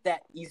they get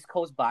that East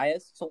Coast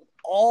bias, so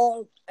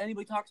all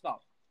anybody talks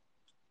about.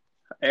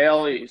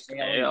 AL East.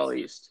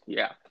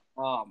 Yeah.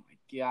 Oh,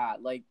 my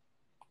God. Like,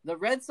 the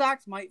Red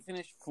Sox might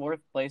finish 4th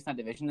place in that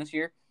division this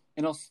year,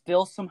 and it'll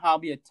still somehow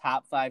be a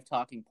top 5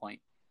 talking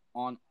point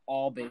on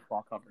all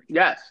baseball coverage.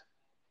 Yes.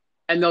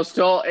 And they'll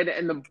still –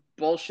 and the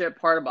bullshit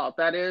part about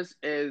that is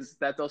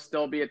that they'll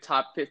still be a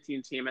top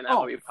 15 team in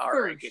MLB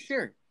Power Rankings.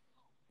 Sure.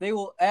 They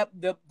will –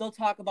 they'll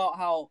talk about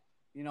how,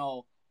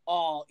 Eovaldi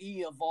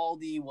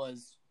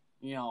was,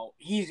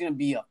 he's going to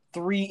be a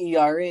 3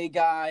 ERA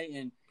guy,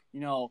 and,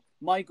 no,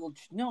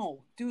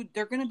 dude,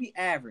 they're going to be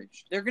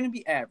average. They're going to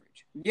be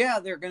average. Yeah,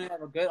 they're going to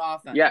have a good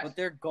offense, but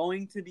they're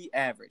going to be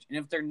average. And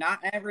if they're not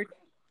average,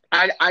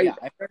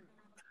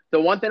 the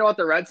one thing about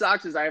the Red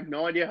Sox is I have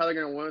no idea how they're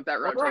going to win with that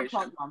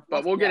rotation.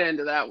 But we'll get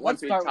into that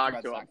once we talk to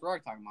them. We're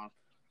already talking about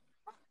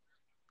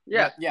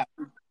them. Yeah.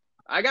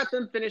 I got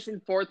them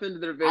finishing 4th in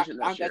the division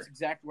this year. That's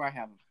exactly where I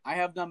have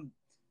them.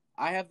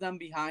 I have them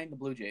behind the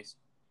Blue Jays.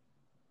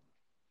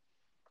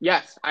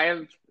 Yes, I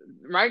have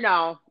right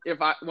now.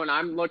 When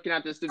I'm looking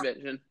at this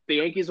division, the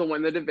Yankees will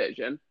win the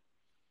division.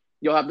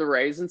 You'll have the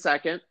Rays in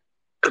 2nd,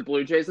 the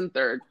Blue Jays in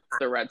 3rd,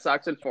 the Red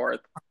Sox in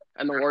 4th,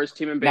 and the worst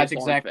team in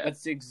baseball in 5th.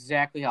 That's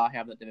exactly how I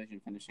have that division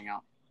finishing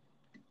out.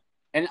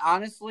 And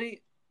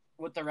honestly,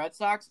 with the Red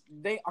Sox,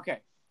 they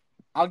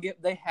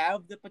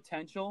have the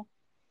potential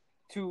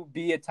to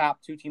be a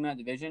top 2 team in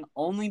that division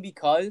only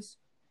because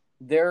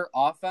their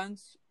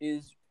offense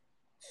is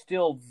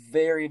still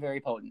very, very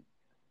potent.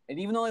 And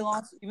even though they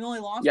lost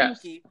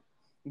Mookie,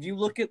 if you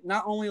look at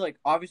not only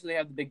obviously they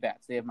have the big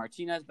bats, they have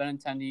Martinez,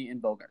 Benintendi,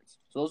 and Bogarts.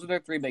 So those are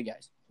their 3 big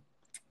guys.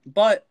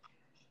 But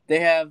they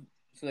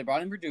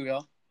brought in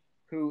Verdugo,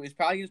 who is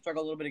probably going to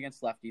struggle a little bit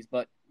against lefties,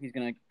 but he's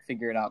going to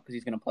figure it out because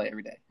he's going to play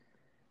every day.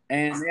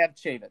 And they have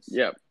Chavis.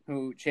 Yep.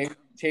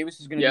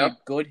 Chavis is going to be a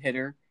good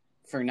hitter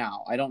for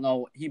now. I don't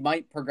know. He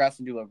might progress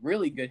into a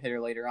really good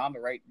hitter later on,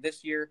 but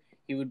this year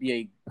he would be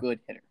a good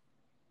hitter.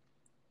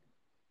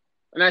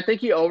 And I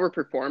think he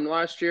overperformed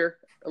last year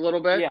a little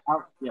bit.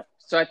 Yeah.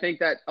 So I think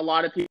that a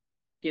lot of people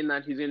thinking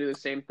that he's going to do the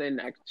same thing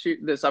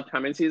this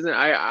upcoming season.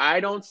 I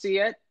don't see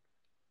it.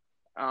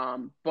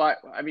 But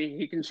I mean,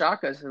 he can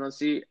shock us, and let's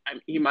see.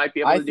 He might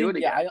be able to do it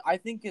again. Yeah, I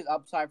think his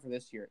upside for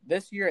this year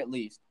at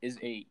least, is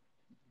a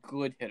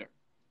good hitter.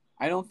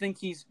 I don't think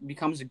he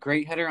becomes a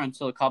great hitter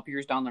until a couple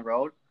years down the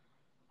road.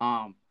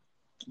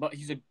 But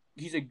he's a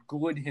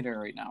good hitter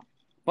right now.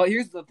 But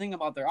here's the thing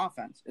about their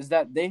offense is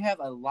that they have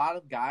a lot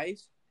of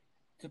guys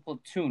to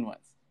platoon with,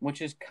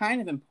 which is kind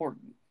of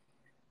important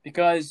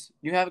because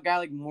you have a guy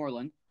like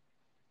Moreland,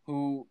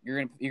 who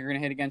you're gonna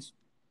hit against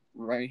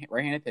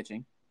right-handed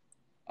pitching.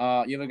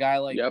 You have a guy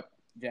like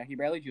Jackie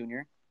Bradley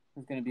Jr.,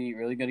 who's going to be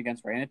really good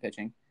against right-handed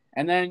pitching.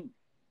 And then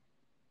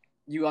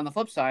you, on the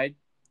flip side,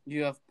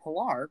 you have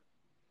Pilar,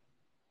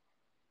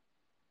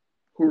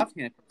 who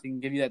left-handed pitching, can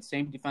give you that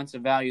same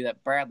defensive value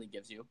that Bradley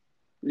gives you.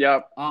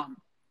 Yep.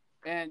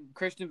 And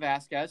Christian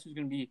Vasquez, who's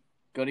going to be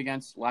good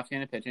against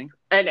left-handed pitching.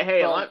 And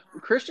hey, Well-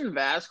 Christian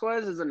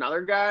Vasquez is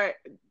another guy.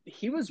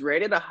 He was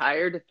rated a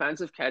higher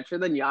defensive catcher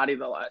than Yachty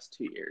the last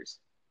 2 years.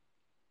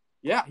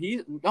 Yeah,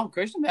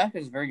 Christian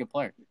Vasquez is a very good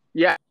player.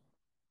 Yeah.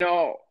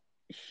 No,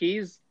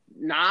 he's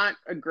not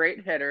a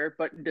great hitter,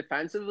 but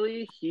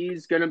defensively,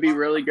 he's going to be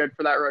really good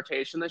for that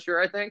rotation this year,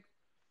 I think.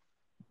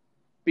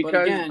 But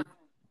again,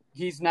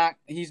 he's not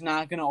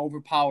going to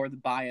overpower the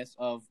bias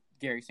of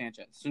Gary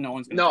Sanchez, so no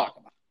one's going to talk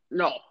about it.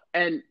 No,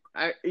 and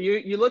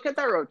you look at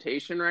that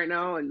rotation right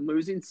now and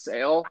losing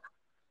Sale,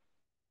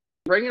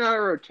 bringing out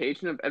a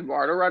rotation of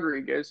Eduardo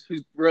Rodriguez,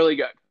 who's really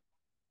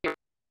good.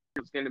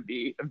 He's going to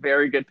be a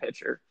very good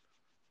pitcher.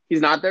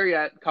 He's not there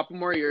yet. A couple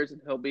more years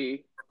and he'll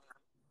be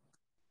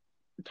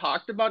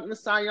talked about in the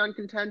Cy Young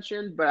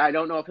contention, but I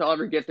don't know if he'll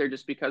ever get there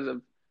just because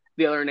of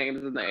the other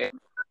names in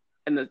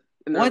the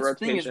What's the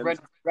thing is,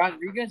 rotation.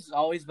 Rodriguez has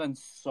always been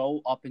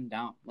so up and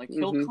down. Like,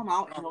 he'll come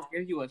out and he'll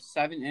give you a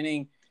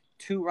 7-inning,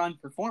 2-run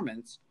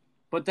performance,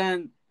 but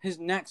then his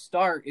next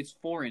start is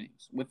 4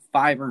 innings with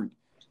 5 earned.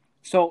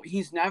 So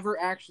he's never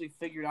actually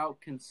figured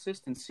out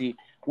consistency,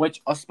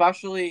 which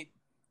especially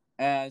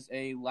as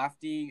a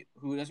lefty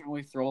who doesn't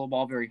really throw the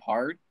ball very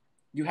hard,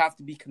 you have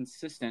to be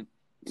consistent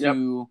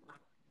to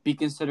be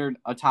considered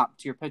a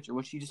top-tier pitcher,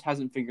 which he just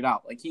hasn't figured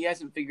out. Like, he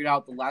hasn't figured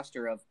out the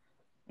Lester of,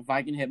 if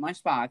I can hit my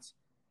spots,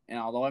 and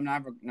although I'm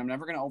never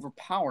going to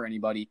overpower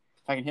anybody,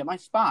 if I can hit my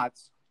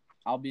spots,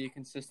 I'll be a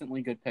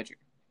consistently good pitcher.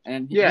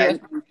 And he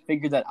hasn't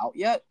figured that out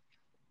yet.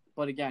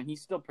 But again,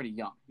 he's still pretty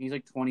young. He's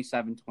like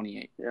 27,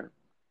 28. Yeah.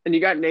 And you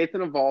got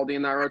Nathan Eovaldi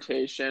in that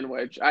rotation,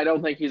 which I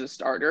don't think he's a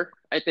starter.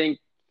 I think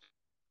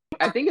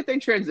if they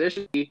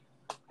transition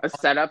a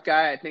setup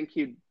guy, I think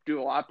he'd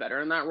do a lot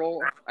better in that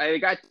role.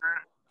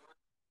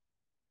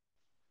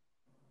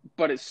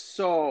 But it's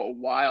so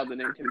wild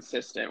and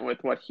inconsistent with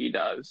what he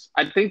does.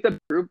 I think the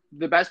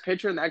best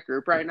pitcher in that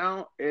group right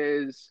now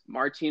is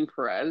Martin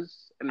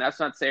Perez, and that's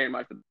not saying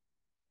much.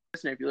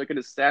 If you look at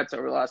his stats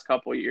over the last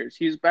couple of years,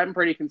 he's been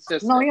pretty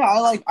consistent. No, yeah, I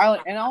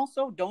like, and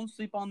also don't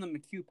sleep on the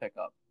McHugh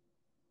pickup.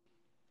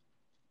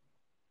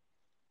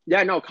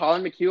 Yeah, no,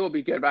 Colin McHugh will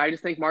be good, but I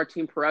just think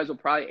Martin Perez will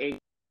probably ace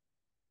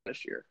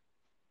this year.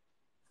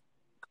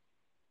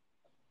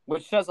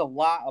 Which says a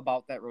lot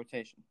about that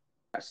rotation.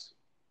 Yes.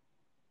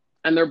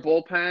 And their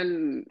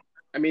bullpen,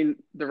 I mean,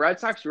 the Red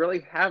Sox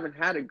really haven't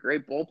had a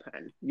great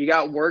bullpen. You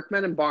got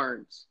Workman and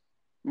Barnes.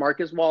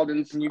 Marcus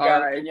Walden's and you got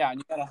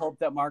to hope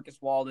that Marcus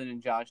Walden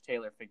and Josh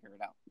Taylor figure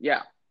it out.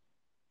 Yeah.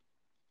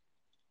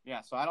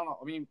 Yeah, so I don't know.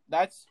 I mean,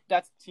 that's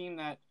a team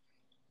that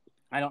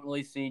I don't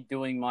really see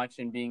doing much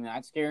and being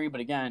that scary.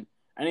 But again,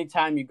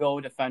 anytime you go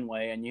to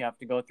Fenway and you have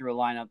to go through a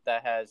lineup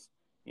that has,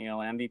 an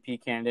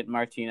MVP candidate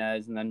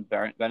Martinez and then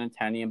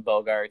Benintendi and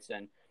Bogarts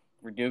and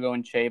Verdugo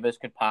and Chavis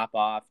could pop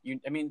off.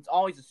 It's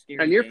always a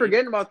scary And you're game.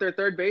 forgetting about their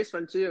third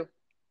baseman, too.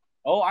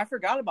 Oh, I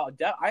forgot about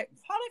How did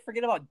I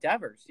forget about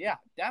Devers? Yeah,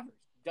 Devers.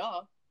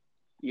 Duh.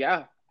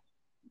 Yeah.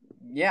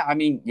 Yeah,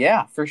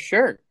 yeah, for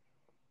sure.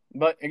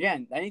 But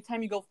again,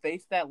 anytime you go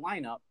face that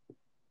lineup,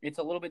 it's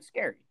a little bit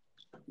scary.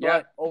 Yeah.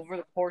 But over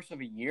the course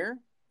of a year,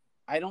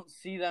 I don't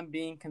see them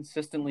being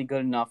consistently good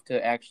enough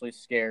to actually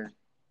scare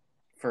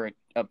for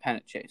a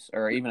pennant chase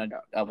or even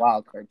a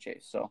wild card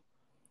chase. So,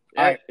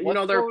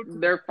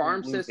 their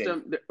farm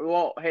system.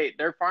 Well, hey,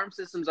 their farm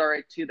system's all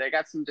right too. They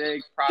got some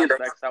big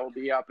prospects that will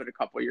be up in a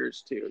couple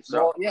years too.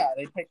 So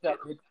they picked up.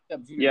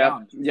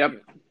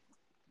 Yep.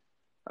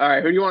 All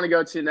right, who do you want to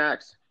go to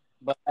next?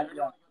 But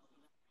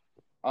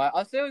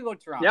let's say we go to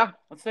Toronto. Yeah.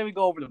 Let's say we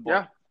go over the board.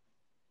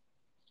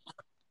 Yeah.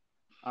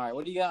 All right,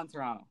 what do you got on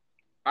Toronto?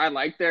 I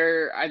like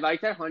that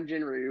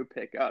Hyun-Jin Ryu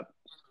pickup.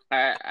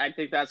 I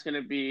think that's going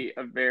to be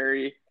a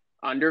very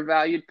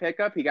undervalued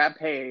pickup. He got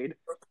paid,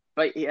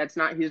 but he's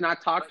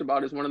not talked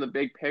about as one of the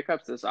big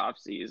pickups this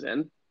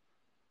offseason.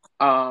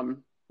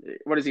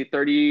 What is he,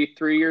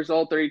 33 years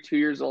old, 32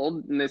 years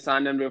old, and they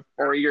signed him to a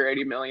 4-year,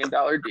 $80 million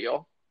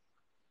deal.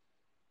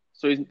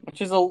 So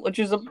which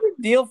is a big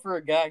deal for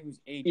a guy who's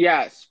 80.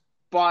 Yes,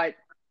 but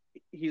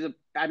you've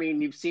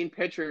seen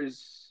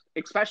pitchers,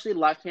 especially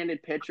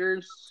left-handed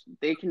pitchers,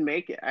 they can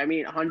make it.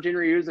 Hyun-Jin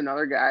Ryu is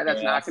another guy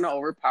that's not going to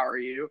overpower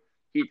you.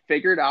 He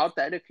figured out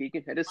that if he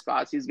can hit his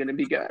spots, he's going to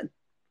be good.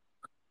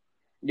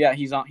 Yeah,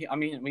 he's on.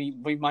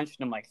 We've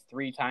mentioned him like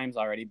 3 times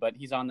already, but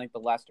he's on like the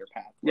Lester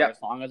path. Where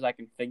as long as I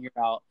can figure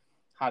out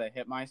how to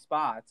hit my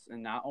spots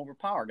and not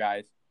overpower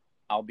guys,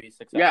 I'll be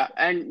successful. Yeah,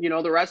 and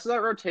the rest of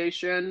that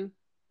rotation,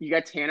 you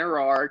got Tanner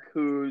Roark,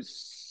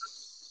 who's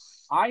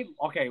I'm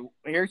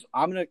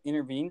gonna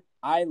intervene.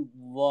 I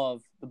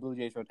love the Blue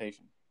Jays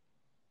rotation.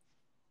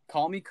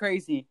 Call me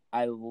crazy.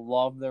 I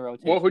love the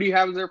rotation. Well, who do you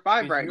have as their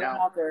 5 right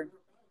now?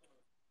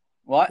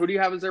 What? Who do you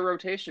have as their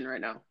rotation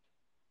right now?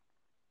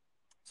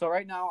 So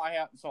right now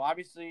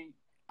obviously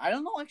I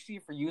don't know actually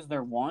if we use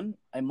their 1.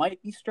 It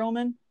might be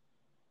Stroman.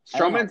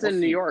 Stroman's in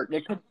New York.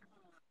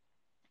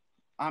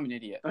 I'm an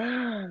idiot.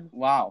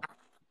 Wow.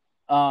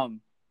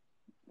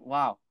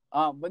 Wow.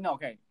 But no,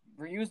 okay.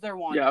 We use their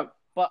 1. Yep.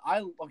 But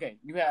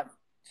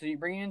you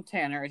bring in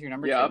Tanner as your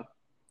number 2,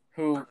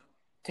 who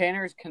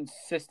Tanner is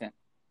consistent.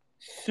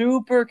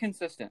 Super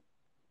consistent.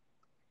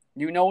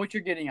 You know what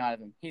you're getting out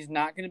of him. He's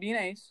not going to be an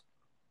ace,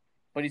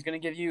 but he's going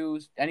to give you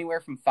anywhere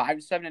from 5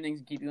 to 7 innings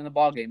and keep you in the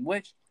ball game,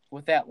 which,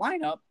 with that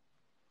lineup,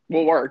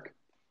 will work.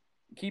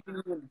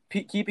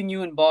 Keeping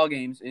you in ball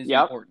games is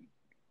important.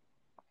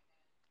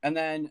 And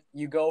then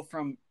you go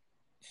from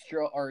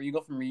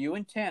Ryu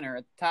and Tanner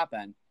at the top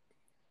end,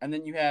 and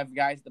then you have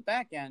guys at the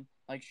back end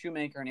like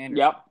Shoemaker and Anderson.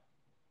 Yep.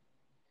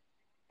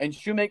 And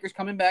Shoemaker's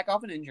coming back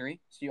off an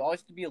injury, so you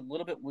always have to be a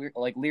little bit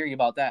leery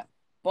about that.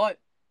 But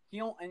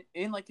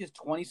in like his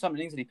 20-some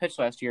innings that he pitched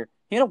last year,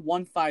 he had a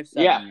 1.57.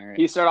 Yeah,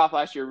 he started off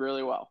last year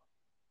really well.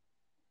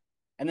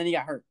 And then he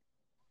got hurt.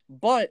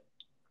 But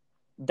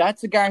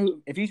that's a guy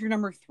who, if he's your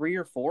number 3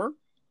 or 4,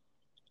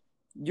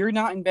 you're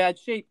not in bad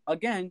shape.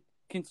 Again,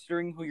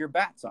 considering who your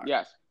bats are.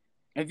 Yes.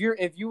 If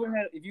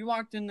you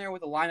walked in there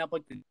with a lineup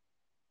like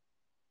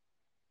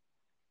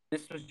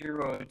this was your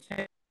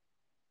rotation.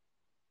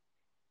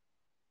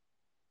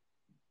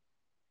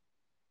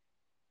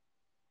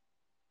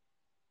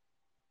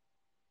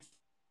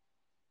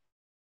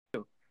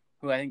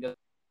 Who I think does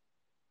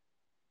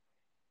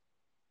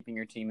keeping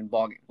your team in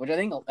ball games, which I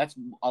think that's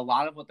a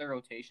lot of what their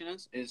rotation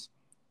is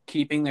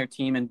keeping their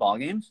team in ball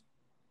games.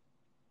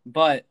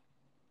 But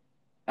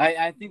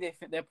I think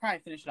they'll probably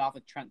finish it off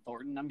with Trent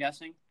Thornton. I'm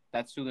guessing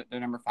that's who their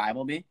number 5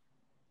 will be.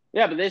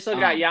 Yeah, but they still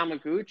got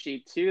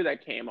Yamaguchi too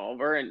that came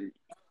over, and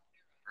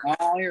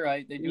you're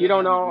right. They do. You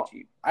don't know.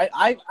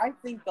 I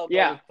think they'll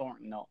go with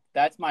Thornton. No,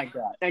 that's my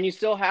gut. And you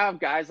still have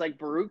guys like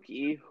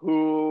Baruki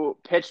who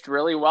pitched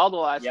really well the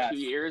last 2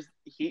 years.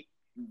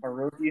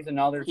 Baruki's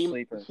another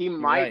sleeper. He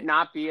might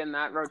not be in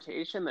that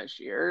rotation this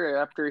year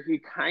after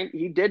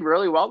he did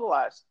really well the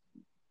last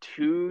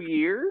 2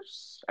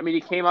 years. I mean,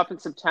 he came up in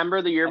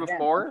September the year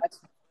before.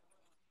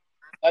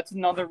 That's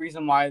another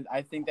reason why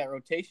I think that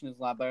rotation is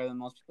a lot better than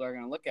most people are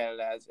going to look at it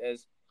as,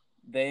 is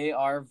they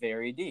are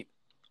very deep.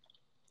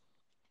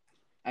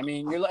 I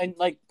mean, you're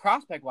like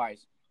prospect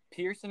wise,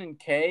 Pearson and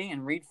Kay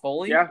and Reed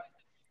Foley. Yeah,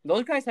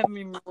 those guys haven't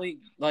even really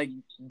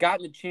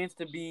gotten a chance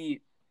to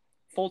be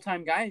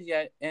full-time guys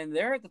yet, and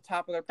they're at the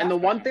top of their. And the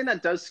one thing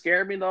that does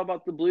scare me though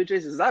about the Blue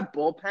Jays is that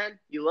bullpen.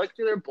 You look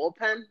through their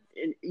bullpen,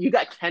 and you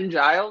got Ken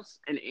Giles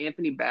and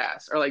Anthony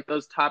Bass are like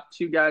those top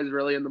 2 guys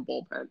really in the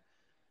bullpen.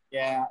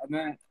 Yeah, and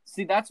then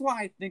see that's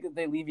why I think that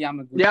they leave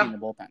Yamaguchi in the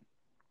bullpen.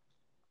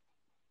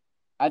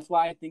 That's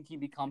why I think he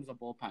becomes a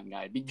bullpen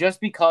guy,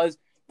 just because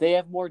they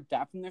have more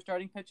depth in their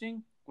starting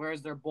pitching,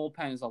 whereas their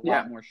bullpen is a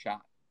lot more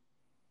shot.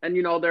 And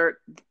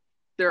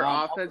their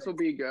offense will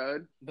be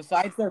good.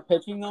 Besides their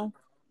pitching, though,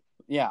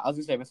 I was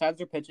gonna say besides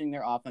their pitching,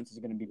 their offense is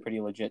gonna be pretty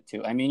legit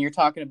too. I mean, you're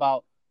talking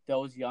about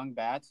those young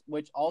bats,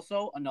 which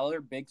also another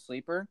big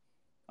sleeper.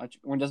 Which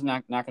doesn't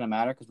not gonna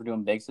matter because we're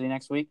doing Big City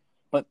next week.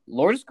 But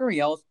Lourdes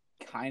Gurriel's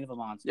kind of a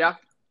monster. Yeah.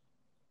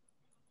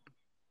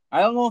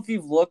 I don't know if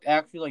you've looked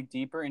actually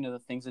deeper into the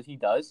things that he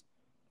does,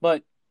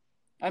 but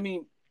I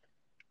mean,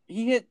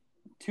 he hit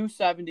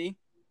 270,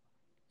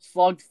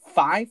 slugged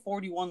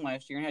 541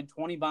 last year, and had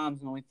 20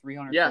 bombs and only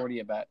 340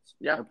 at bats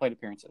or plate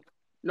appearances.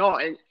 No,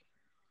 and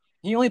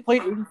he only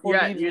played 84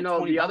 games.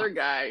 The other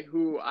guy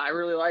who I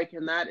really like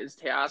in that is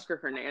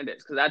Teoscar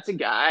Hernandez, because that's a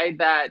guy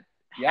that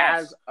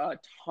has a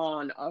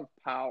ton of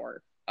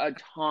power.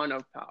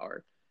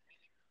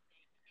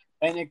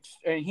 And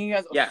he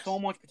has so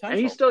much potential. And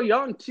he's still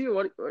young,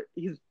 too.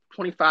 He's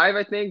 25,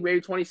 I think, maybe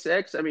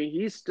 26. I mean,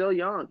 he's still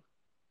young.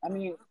 I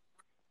mean,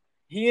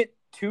 he hit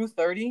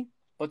 230,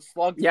 but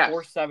slugged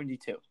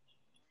 472.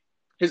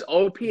 His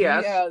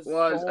OPS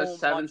was a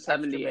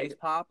 778. Base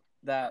pop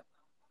that,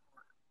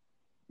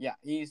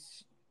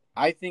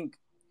 I think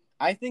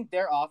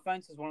their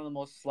offense is one of the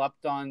most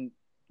slept on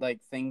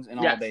things in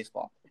all of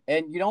baseball.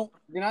 And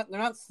they're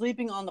not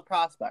sleeping on the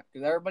prospect,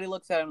 because everybody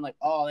looks at him like,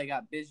 oh, they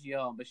got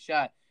Biggio and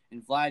Bichette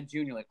and Vlad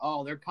Jr. Like,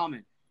 oh, they're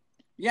coming.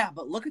 Yeah,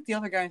 but look at the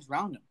other guys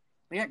around him.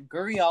 They got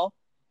Gurriel.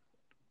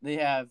 They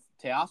have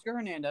Teoscar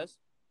Hernandez.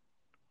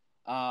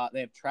 They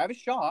have Travis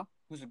Shaw,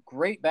 who's a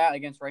great bat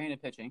against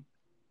right-handed pitching.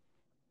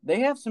 They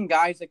have some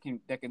guys that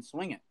can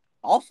swing it.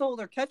 Also,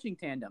 their catching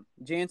tandem,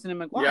 Jansen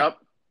and McGuire. Yep.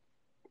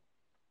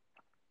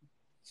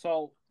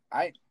 So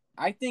I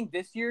think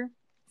this year,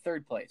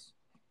 3rd place.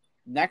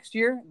 Next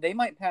year, they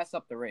might pass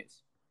up the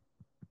Rays.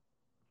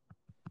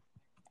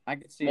 I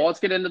could see. Well, let's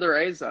get into the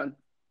Rays then.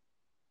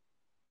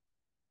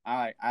 All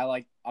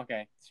right.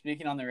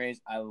 Speaking on the Rays,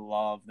 I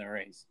love the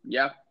Rays.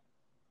 Yeah.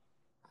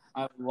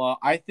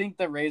 I think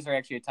the Rays are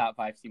actually a top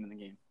 5 team in the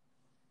game.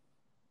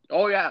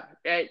 Oh, yeah.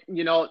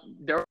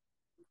 Their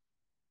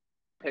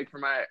pick for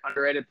my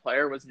underrated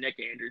player was Nick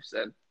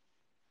Anderson.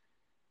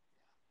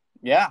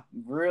 Yeah,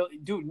 really.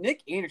 Dude,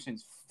 Nick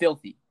Anderson's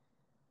filthy.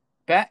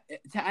 To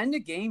end the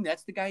game,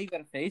 that's the guy you got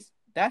to face.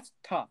 That's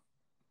tough.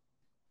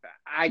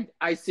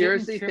 I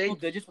seriously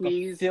think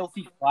he's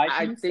filthy fly.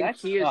 I think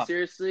he is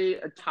seriously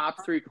a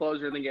top 3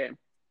 closer in the game.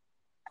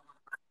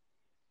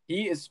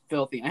 He is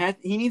filthy. And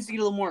he needs to get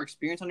a little more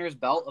experience under his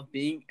belt of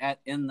being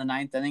in the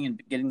 9th inning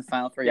and getting the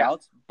final 3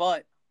 outs.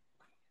 But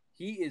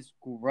he is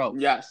gross.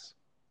 Yes.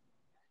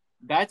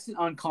 That's an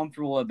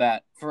uncomfortable at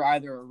bat for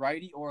either a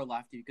righty or a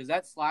lefty because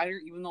that slider,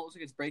 even though it looks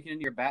like it's breaking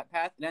into your bat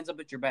path, it ends up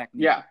at your back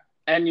knee. Yeah.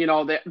 And,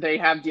 they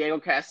have Diego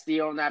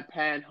Castillo in that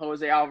pen,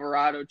 Jose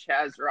Alvarado,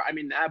 Chaz. I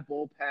mean, that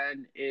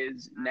bullpen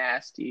is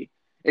nasty.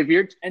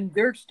 And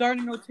their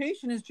starting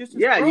rotation is just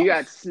as Yeah, gross. you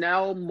got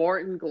Snell,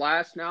 Morton,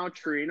 Glasnow,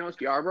 Chirinos,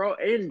 Yarbrough,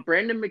 and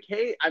Brandon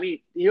McKay. I mean,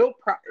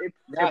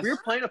 if you're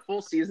playing a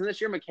full season this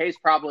year, McKay's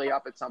probably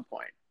up at some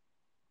point.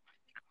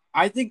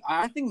 I think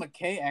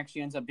McKay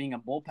actually ends up being a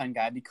bullpen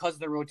guy because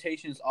the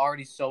rotation is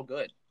already so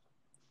good.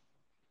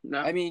 No.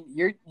 I mean,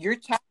 your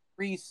top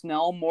three,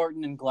 Snell,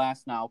 Morton, and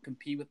Glasnow,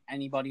 compete with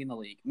anybody in the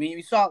league. I mean,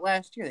 we saw it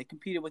last year. They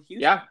competed with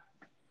Houston. Yeah.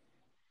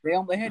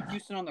 They had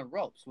Houston on the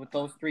ropes with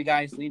those three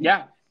guys leading.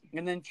 Yeah.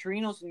 And then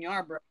Chirinos and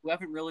Yarbrough, who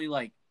haven't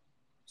really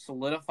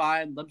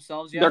solidified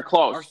themselves yet, they're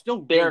close. Are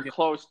still they're really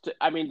close to.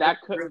 I mean, that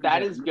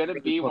is going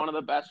to be one of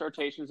the best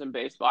rotations in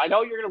baseball. I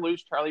know you're going to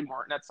lose Charlie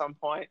Morton at some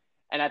point,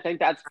 and I think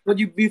that's. Would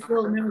you be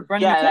filling in with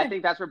Brendan McKay? Yeah, I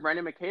think that's where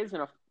Brendan McKay is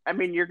going to. I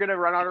mean, you're going to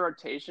run out of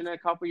rotation in a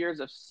couple years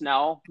of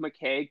Snell,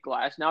 McKay,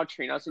 Glasnow,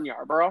 Chirinos, and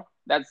Yarbrough.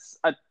 That's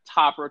a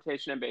top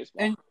rotation in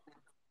baseball.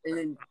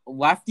 And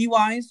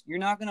lefty-wise, you're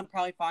not going to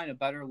probably find a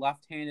better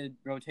left-handed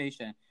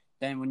rotation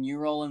than when you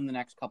roll in the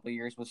next couple of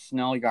years with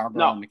Snell,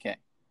 Yarbrough, and McKay.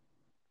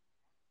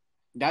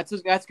 That's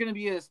going to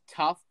be as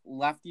tough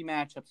lefty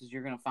matchups as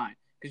you're going to find.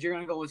 Because you're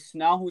going to go with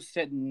Snell, who's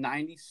sitting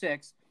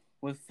 96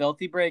 with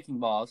filthy breaking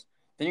balls.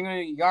 Then you're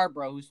going to get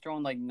Yarbrough, who's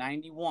throwing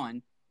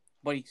 91,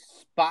 but he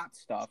spots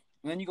stuff.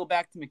 And then you go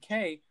back to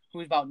McKay,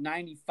 who's about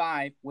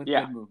 95 with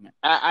good movement.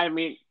 I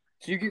mean...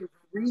 So you get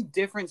three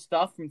different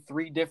stuff from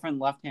three different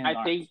left-handed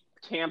I think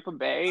Tampa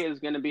Bay is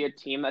going to be a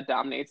team that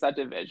dominates that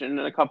division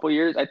in a couple of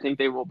years. I think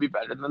they will be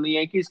better than the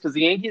Yankees because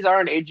the Yankees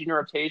are an aging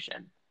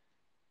rotation.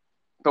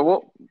 But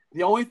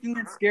the only thing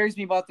that scares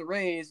me about the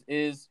Rays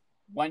is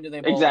when do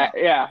they blow it up?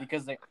 Yeah.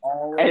 Because they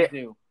always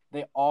do.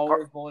 They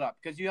always blow it up.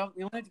 Because you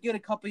only have to get a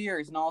couple of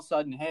years, and all of a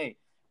sudden, hey,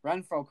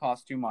 Renfroe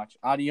costs too much.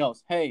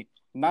 Adios. Hey,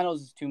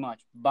 Meadows is too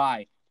much.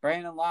 Bye.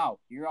 Brandon Lau,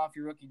 you're off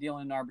your rookie deal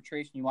in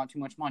arbitration. You want too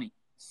much money.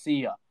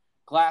 See ya.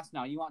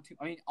 Glasnow, you want to.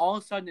 I mean, all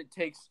of a sudden, it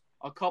takes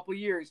a couple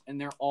years, and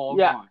they're all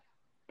gone.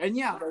 And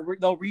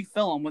they'll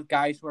refill them with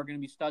guys who are going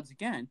to be studs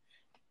again.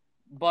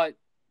 But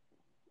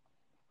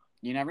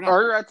you never know.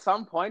 Or at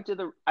some point, do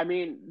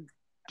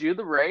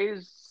the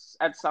Rays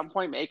at some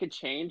point make a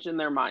change in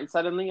their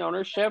mindset in the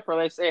ownership, or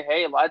they say,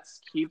 "Hey,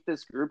 let's keep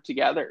this group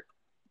together"?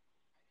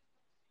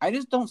 I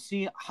just don't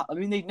see.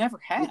 They never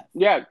have.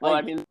 Yeah, well,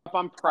 up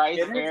on Price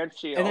and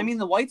Shields,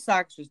 and the White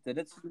Sox just did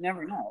it. So you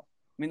never know.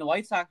 The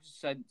White Sox just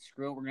said,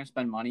 "Screw it, we're going to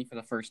spend money for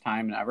the first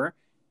time in ever."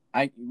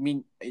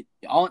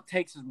 All it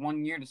takes is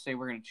 1 year to say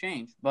we're going to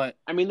change. But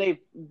they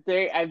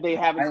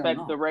haven't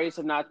spent. The Rays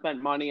have not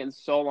spent money in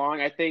so long.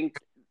 I think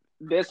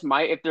this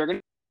might, if they're going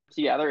to get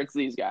together, it's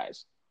these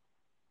guys.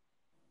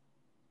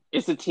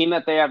 It's the team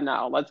that they have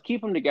now. Let's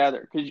keep them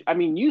together because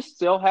you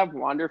still have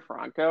Wander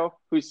Franco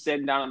who's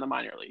sitting down in the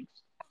minor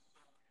leagues.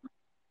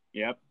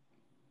 Yep.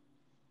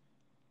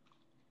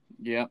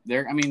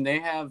 They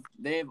have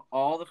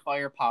all the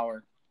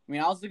firepower.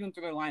 I was looking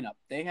through their lineup.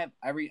 They have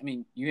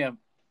you have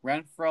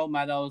Renfroe,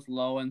 Meadows,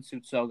 Lowen,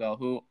 Tsutsugo,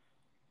 who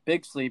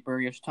big sleeper,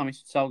 Yoshitomi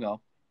Tsutsugo.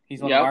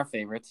 He's one of our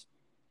favorites.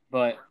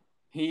 But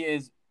he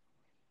is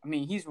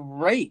he's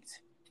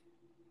raked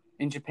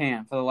in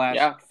Japan for the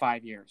last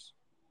 5 years.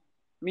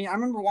 I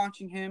remember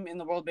watching him in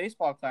the World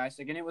Baseball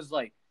Classic, and it was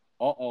like,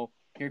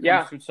 here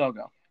comes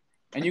Tsutsugo.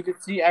 And you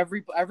could see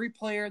every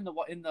player in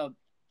the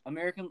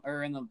American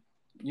or in the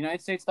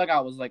United States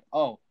dugout was like,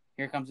 oh,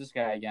 here comes this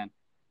guy again.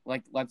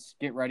 Let's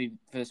get ready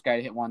for this guy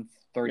to hit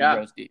 130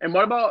 rows deep. And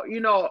what about,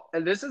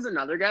 and this is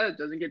another guy that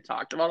doesn't get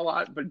talked about a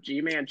lot, but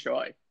Ji-Man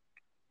Choi.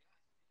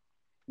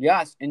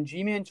 Yes, and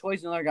Ji-Man Choi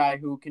is another guy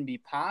who can be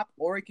pop,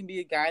 or he can be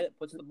a guy that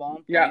puts the ball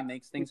in play and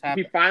makes things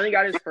happen. He finally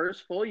got his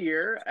first full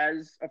year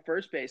as a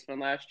first baseman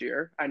last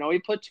year. I know he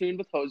platooned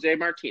with Jose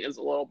Martinez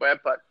a little bit,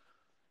 but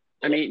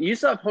you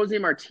still have Jose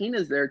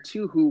Martinez there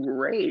too, who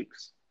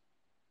rakes.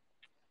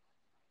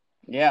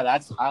 Yeah,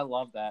 I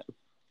love that.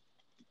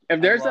 If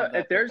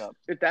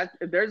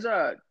there's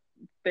a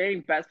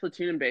thing best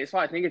platoon in baseball,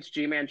 I think it's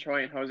Ji-Man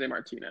Choi and Jose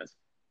Martinez.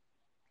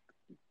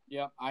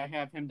 Yeah, I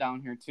have him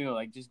down here too.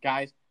 Just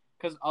guys,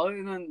 because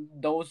other than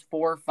those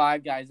 4 or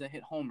 5 guys that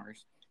hit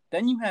homers,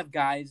 then you have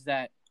guys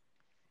that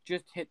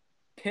just hit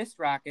piss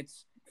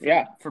rockets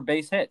for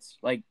base hits,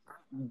 like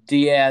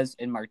Diaz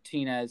and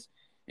Martinez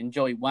and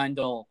Joey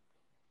Wendell.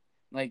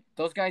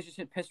 Those guys just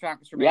hit piss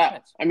rockets for base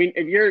hits.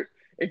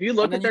 If you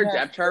look at their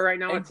depth chart right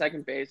now at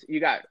second base,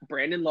 you got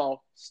Brandon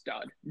Lowe,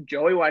 stud.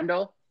 Joey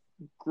Wendell,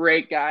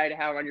 great guy to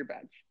have on your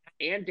bench.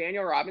 And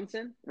Daniel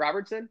Robertson.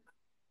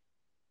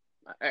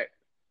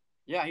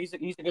 Yeah, he's a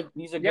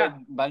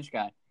good bench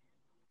guy.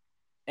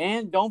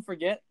 And don't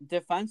forget,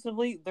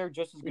 defensively, they're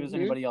just as good as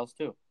anybody else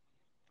too.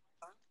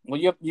 Well,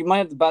 you might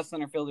have the best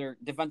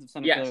defensive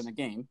center fielder in the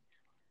game,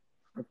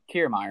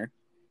 Kiermaier.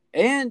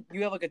 And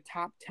you have a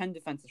top 10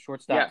 defensive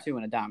shortstop too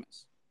in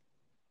Adames.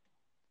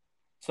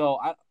 So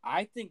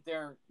I think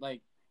they're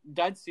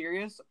dead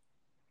serious.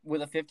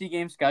 with a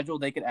 50-game schedule,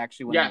 they could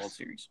actually win the Yes. World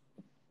Series.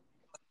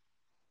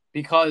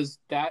 Because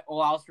that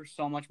allows for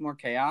so much more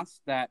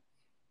chaos that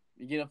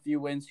you get a few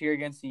wins here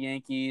against the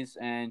Yankees,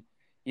 and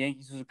the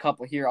Yankees lose a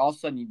couple here. All of a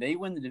sudden, they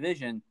win the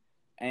division,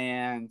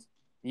 and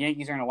the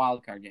Yankees are in a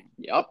wild card game.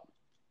 Yep.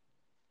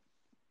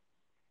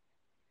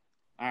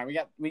 All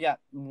right, we got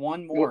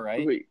one more,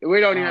 right? We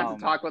don't even have Oh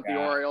to talk my about the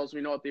God. Orioles.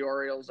 We know what the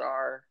Orioles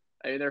are.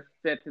 I mean, they're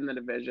 5th in the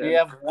division. We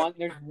have one.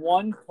 There's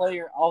one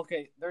player.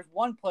 Okay, there's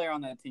one player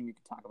on that team you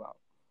can talk about.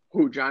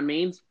 Who? John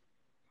Means?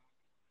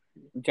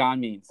 John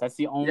Means. That's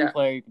the only Yeah.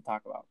 player you can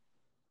talk about.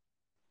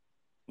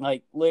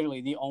 Like,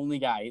 literally, the only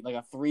guy. Like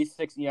a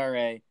 3.6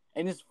 ERA.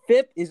 And his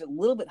FIP is a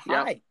little bit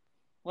Yep. high.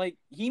 Like,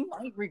 he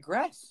might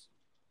regress.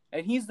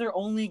 And he's their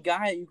only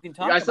guy you can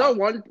talk I about.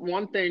 saw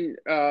one thing.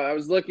 I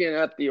was looking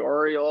at the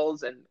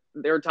Orioles, and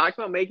they were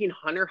talking about making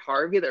Hunter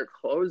Harvey their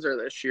closer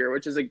this year,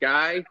 which is a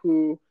guy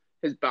who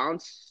has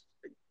bounced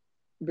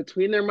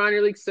between their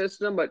minor league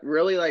system, but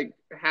really like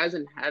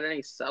hasn't had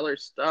any stellar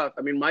stuff.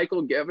 I mean,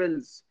 Michael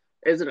Givens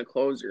isn't a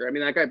closer. I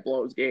mean, that guy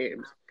blows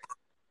games.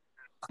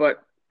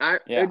 But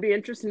it'd be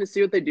interesting to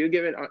see what they do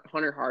giving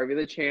Hunter Harvey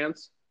the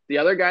chance. The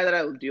other guy that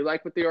I do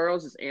like with the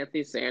Orioles is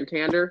Anthony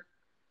Santander.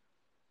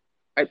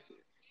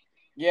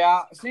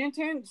 Yeah,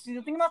 Santander. See,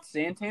 the thing about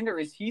Santander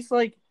is he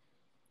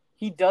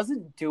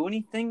doesn't do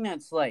anything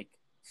that's like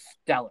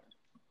stellar.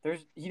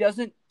 He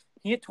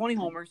hit 20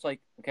 homers.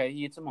 Like, okay,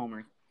 he hit some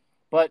homers,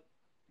 but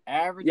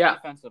average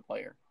defensive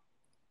player,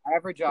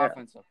 average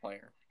offensive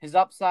player. His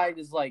upside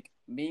is like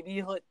maybe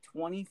he'll hit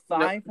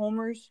 25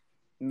 homers.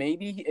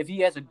 Maybe if he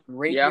has a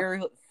great year,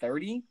 he'll hit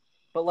 30.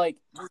 But like,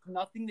 there's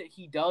nothing that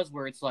he does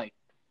where it's like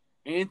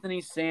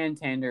Anthony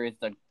Santander is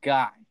the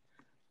guy.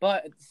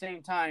 But at the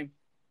same time,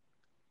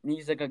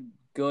 he's like a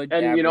good.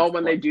 And you know,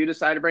 when player. they do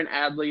decide to bring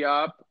Adley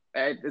up,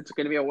 it's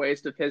going to be a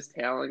waste of his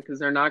talent because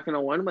they're not going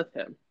to win with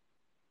him.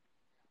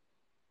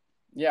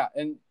 Yeah,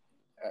 and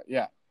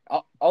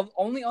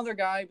only other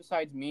guy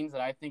besides Means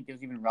that I think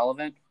is even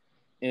relevant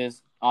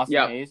is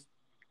Austin Hayes,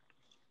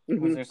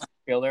 who's their center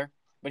fielder.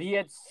 But he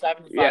had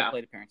 75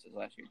 plate appearances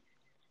last year.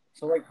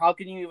 So, like, how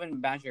can you even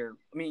measure?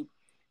 I mean,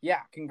 yeah,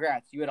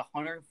 congrats. You had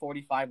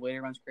 145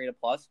 later runs created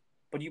plus,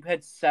 but you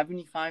had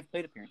 75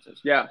 plate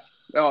appearances. Yeah.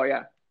 Oh,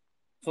 yeah.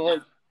 So,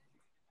 like,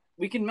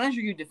 we can measure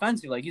you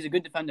defensively. Like, he's a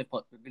good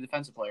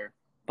defensive player.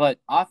 But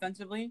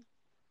offensively,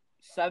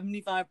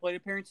 75 plate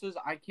appearances,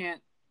 I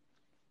can't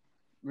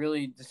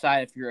really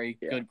decide if you're a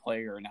good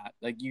player or not.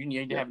 Like, you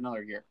need to have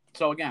another year.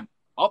 So, again,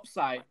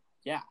 upside,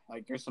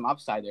 like, there's some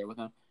upside there with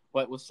him.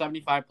 But with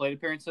 75 plate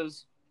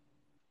appearances,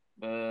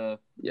 not All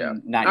yet.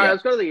 right,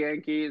 let's go to the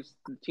Yankees.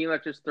 The team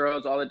that just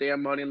throws all the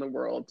damn money in the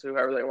world to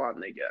whoever they want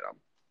and they get them.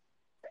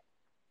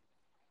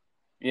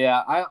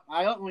 Yeah,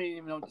 I don't really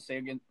even know what to say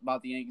again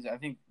about the Yankees. I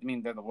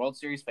mean, they're the World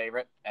Series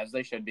favorite, as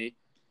they should be.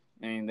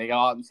 I mean, they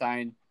got out and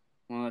signed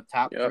one of the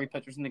top 3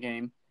 pitchers in the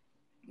game.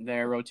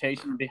 Their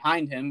rotation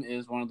behind him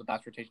is one of the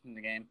best rotations in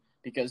the game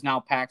because now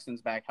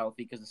Paxton's back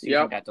healthy because the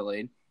season got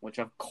delayed, which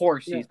of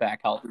course he's back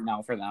healthy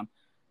now for them.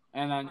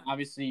 And then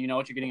obviously you know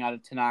what you're getting out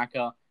of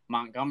Tanaka.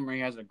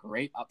 Montgomery has a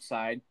great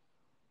upside.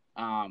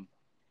 I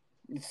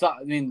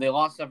mean, they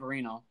lost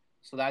Severino,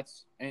 so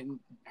that's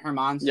and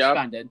Herman's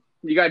suspended.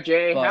 You got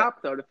J.A.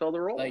 Happ though to fill the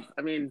role. Like,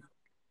 I mean,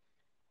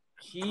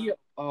 he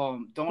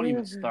don't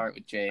even start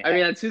with J.A. I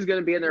mean, that's who's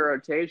going to be in their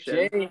rotation.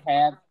 J.A.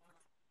 Happ,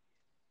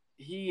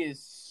 he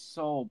is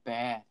so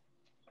bad,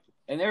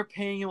 and they're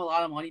paying him a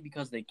lot of money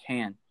because they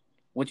can,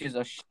 which is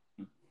a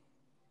shame,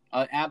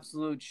 an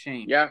absolute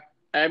shame. Yeah,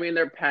 I mean,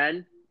 their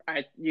pen.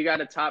 You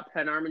got a top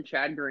 10 arm in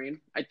Chad Green.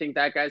 I think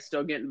that guy's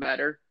still getting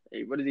better.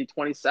 What is he,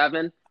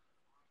 27?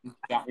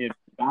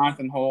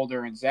 Jonathan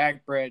Holder and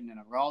Zach Britton and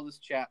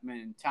Aroldis Chapman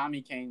and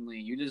Tommy Kahnle.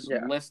 You just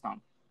list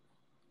them.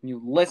 You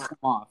list them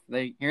off.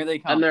 Here they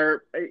come. And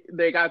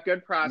they got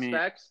good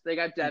prospects. They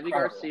got Debbie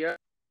Garcia. I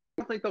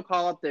don't think they'll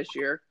call up this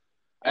year.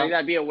 I think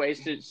that'd be a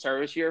wasted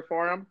service year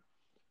for him.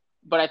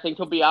 But I think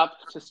he'll be up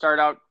to start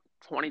out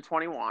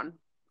 2021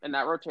 in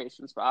that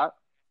rotation spot.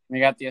 They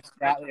got the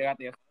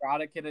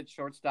Estrada kid at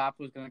shortstop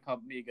who's going to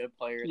be a good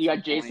player. You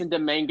got Jason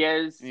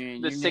Dominguez, the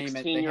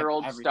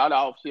 16-year-old stud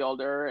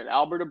outfielder, and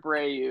Albert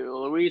Abreu,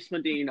 Luis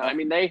Medina. I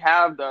mean, they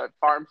have the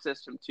farm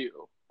system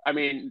too. I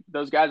mean,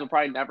 those guys will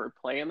probably never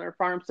play in their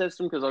farm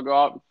system because they'll go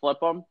out and flip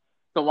them.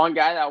 The one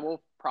guy that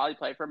will probably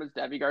play for him is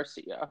Debbie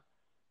Garcia.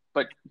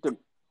 But and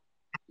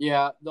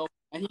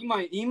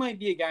he might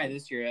be a guy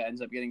this year that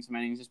ends up getting some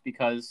innings just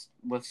because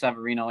with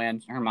Severino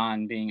and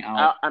Herman being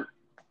out.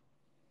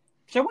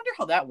 So I wonder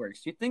how that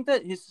works. Do you think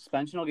that his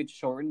suspension will get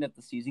shortened if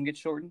the season gets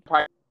shortened?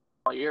 Probably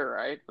all year,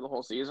 right? For the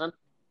whole season?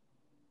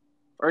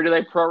 Or do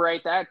they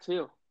prorate that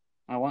too?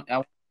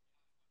 That's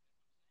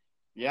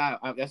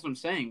what I'm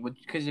saying.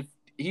 Because if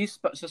he's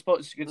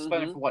supposed to get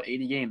suspended for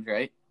 80 games,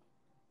 right?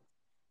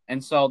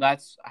 And so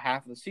that's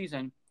half of the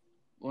season.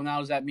 Well, now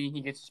does that mean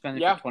he gets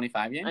suspended for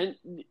 25 games?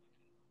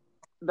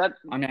 That's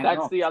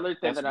the other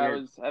thing that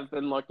I've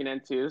been looking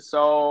into.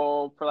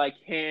 So for like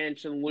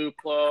Hinch and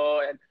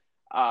Luplo and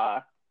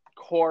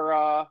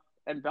Cora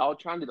and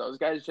Beltran, do those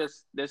guys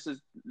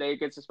they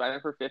get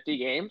suspended for 50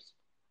 games?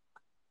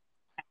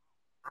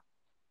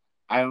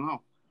 I don't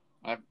know.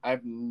 I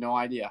have no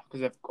idea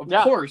because of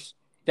Yeah. course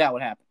that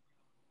would happen.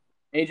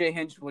 AJ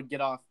Hinch would get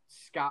off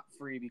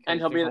scot-free because And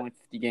he'll there's be only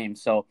 50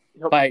 games. So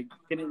He'll- by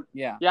getting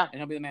Yeah. and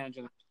he'll be the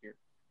manager next year.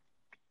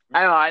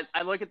 I don't know.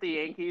 I look at the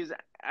Yankees.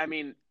 I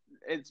mean,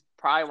 it's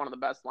probably one of the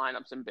best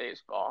lineups in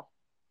baseball.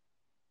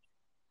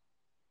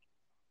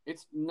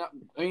 It's not.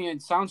 I mean,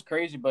 it sounds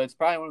crazy, but it's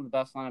probably one of the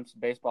best lineups in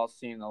baseball I've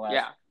seen in the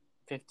last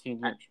 15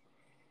 years.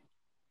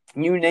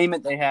 You name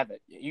it, they have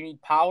it. You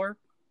need power.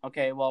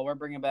 Okay, well, we're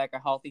bringing back a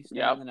healthy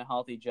Stanton and a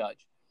healthy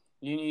Judge.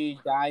 You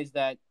need guys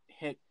that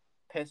hit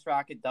piss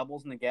rocket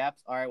doubles in the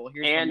gaps. All right, well,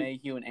 here's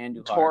Mayhew and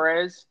Andujar.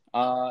 Torres.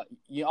 Don't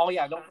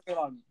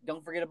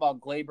forget about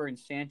Glaber and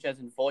Sanchez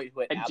and Voit, who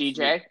hit And absolute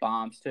DJ.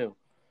 bombs too.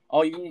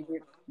 Oh, you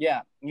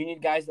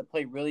need guys that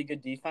play really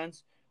good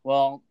defense.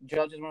 Well,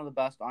 Judge is one of the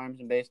best arms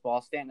in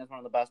baseball. Stanton is one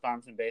of the best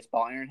arms in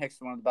baseball. Aaron Hicks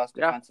is one of the best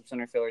defensive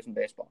center fielders in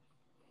baseball.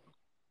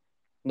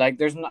 Like,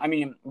 there's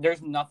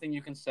nothing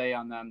you can say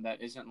on them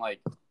that isn't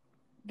like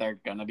they're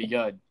gonna be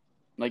good.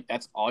 Like,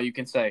 that's all you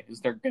can say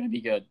is they're gonna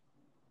be good.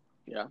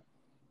 Yeah.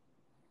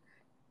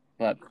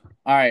 But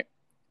all right,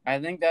 I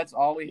think that's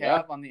all we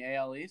have on the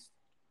AL East.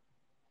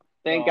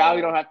 Thank God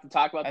we don't have to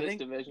talk about this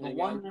division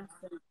again.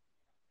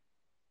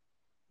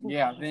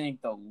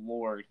 Thank the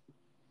Lord.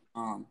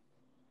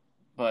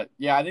 But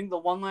yeah, I think the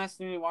one last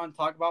thing we want to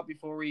talk about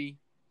before we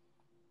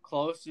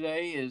close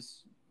today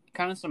is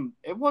kind of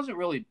it wasn't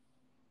really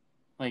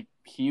like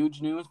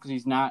huge news because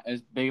he's not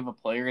as big of a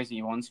player as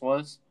he once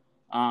was.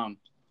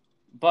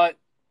 But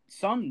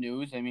some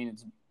news, I mean,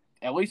 it's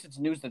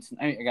news that's,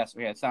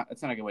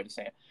 it's not a good way to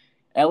say it.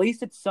 At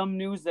least it's some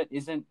news that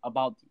isn't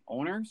about the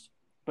owners.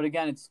 But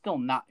again, it's still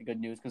not good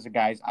news because the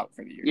guy's out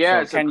for the year.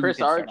 Yeah, so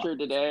Chris Archer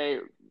today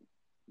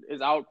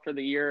is out for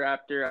the year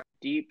after a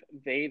deep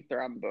vein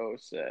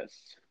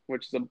thrombosis,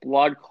 which is a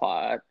blood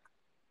clot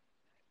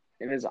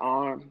in his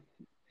arm.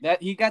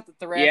 That he got the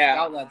thoracic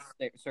outlet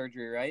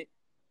surgery, right?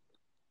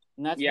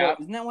 And that's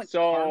isn't that what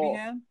Harvey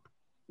had?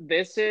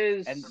 This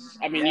is,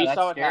 you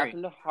saw what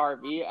happened to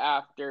Harvey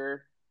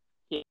after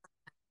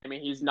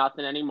he's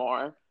nothing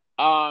anymore.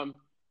 The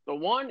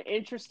one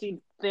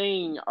interesting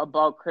thing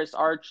about Chris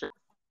Archer,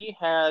 he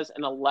has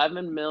an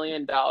 $11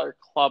 million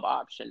club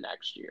option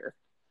next year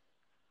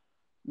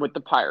with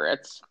the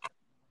Pirates.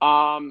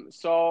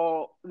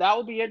 So that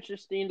will be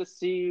interesting to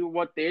see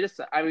what they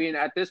decide. I mean,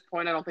 at this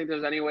point, I don't think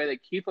there's any way they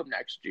keep him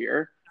next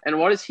year. And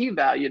what is he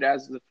valued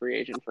as a free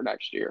agent for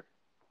next year?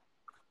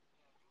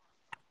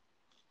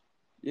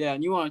 Yeah,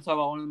 and you want to talk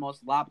about one of the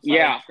most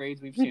lopsided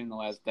trades we've seen in the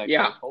last decade.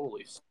 Yeah.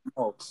 Holy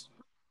smokes.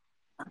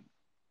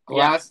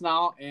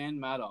 Glasnow and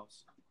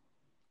Meadows.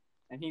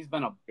 And he's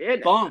been a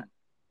bum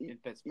in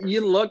Pittsburgh.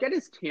 You look at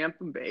his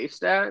Tampa Bay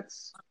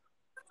stats,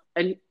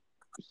 and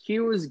he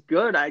was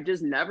good. I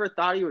just never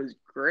thought he was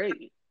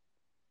great.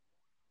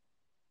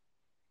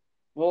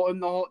 Well,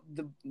 and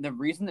the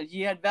reason that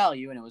he had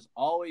value, and it was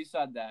always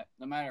said that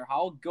no matter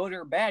how good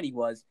or bad he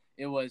was,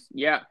 it was,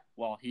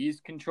 well,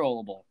 he's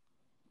controllable.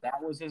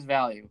 That was his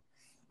value.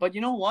 But you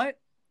know what?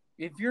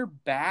 If you're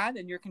bad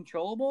and you're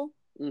controllable,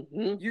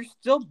 you're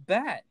still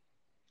bad.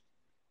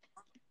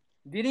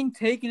 Getting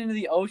taken into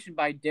the ocean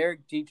by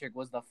Derek Dietrich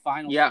was the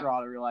final straw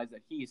to realize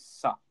that he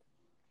sucked.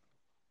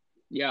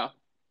 Yeah.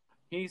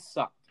 He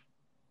sucked.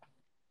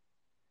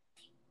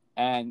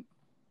 And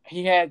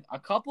he had a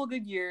couple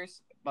good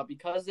years, but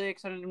because they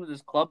extended him to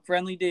this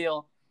club-friendly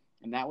deal,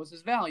 and that was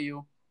his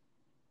value,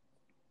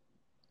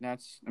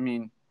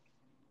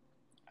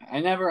 I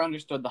never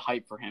understood the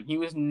hype for him. He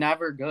was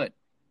never good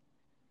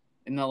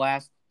in the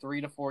last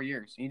 3 to 4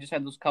 years. He just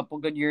had those couple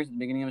good years at the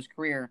beginning of his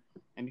career,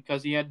 and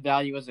because he had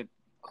value as a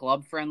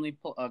club-friendly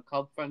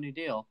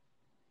deal,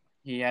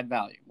 he had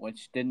value,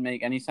 which didn't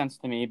make any sense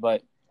to me.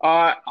 But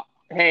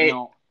hey,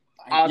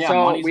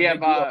 also we have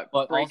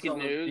deal, breaking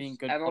news: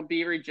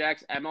 MLB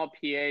rejects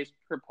MLPA's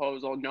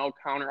proposal, no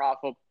counter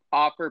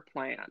offer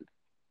planned.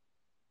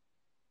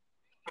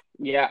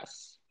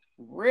 Yes,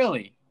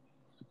 really.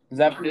 Is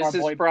that from this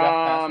is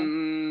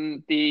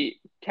from the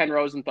Ken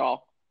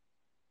Rosenthal?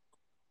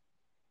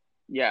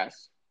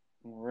 Yes.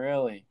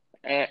 Really?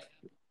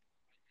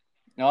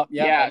 So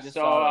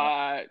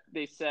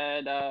they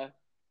said the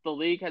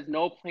league has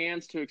no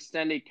plans to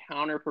extend a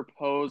counter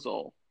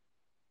proposal.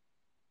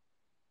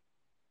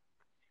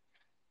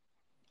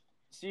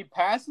 See,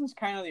 Passan's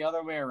kind of the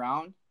other way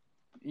around.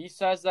 He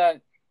says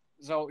that.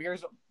 So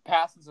here's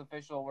Passan's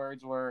official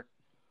words were.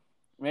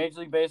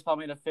 Major League Baseball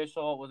made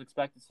official was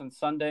expected since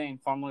Sunday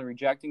and formally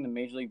rejecting the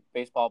Major League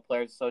Baseball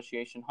Players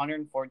Association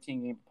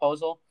 114-game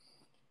proposal.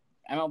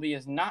 MLB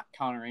is not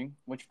countering,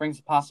 which brings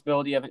the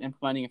possibility of it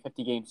implementing a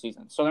 50-game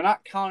season. So they're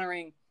not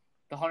countering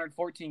the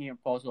 114-game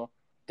proposal.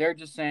 They're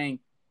just saying,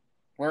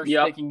 we're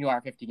sticking to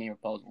our 50-game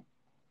proposal.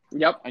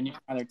 Yep. And you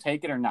can either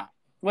take it or not.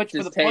 Which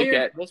just for the player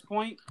at this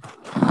point,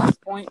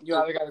 you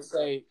either got to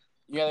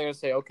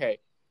say, okay,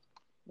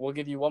 we'll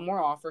give you one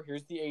more offer.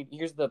 Here's the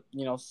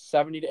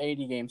 70 to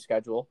 80 game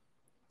schedule.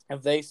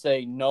 If they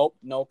say nope,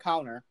 no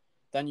counter,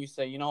 then you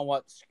say, you know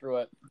what, screw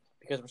it,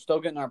 because we're still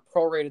getting our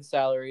prorated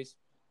salaries,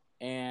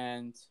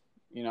 and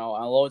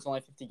although it's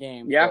only 50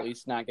 games, Yeah. we're at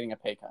least not getting a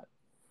pay cut.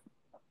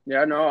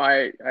 Yeah, no,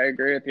 I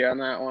agree with you on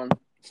that one.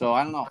 So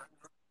I don't know.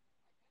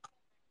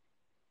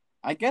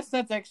 I guess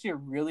that's actually a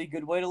really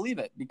good way to leave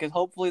it, because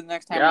hopefully the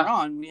next time we're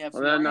on, we have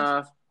some more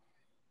answers.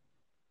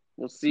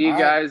 We'll see you All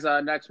guys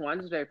next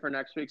Wednesday for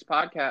next week's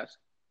podcast.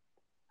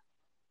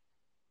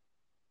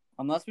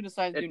 Unless we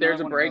decide to If there's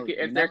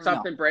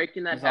something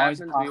breaking that There's always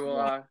happens, a we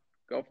will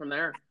go from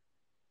there.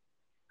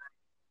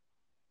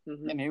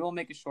 Mm-hmm. Yeah, maybe we'll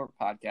make a short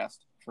podcast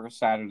for a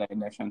Saturday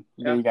edition.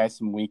 Yeah. Give you guys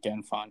some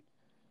weekend fun.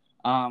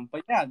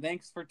 But yeah,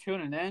 thanks for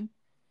tuning in.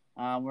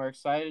 We're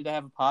excited to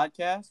have a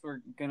podcast. We're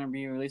going to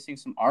be releasing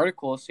some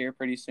articles here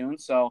pretty soon.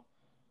 So,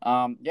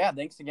 yeah,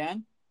 thanks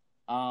again.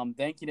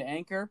 Thank you to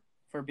Anchor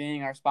for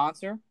being our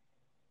sponsor.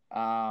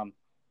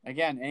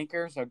 Again,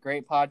 Anchor is a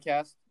great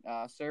podcast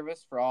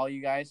service for all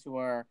you guys who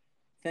are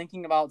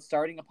thinking about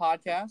starting a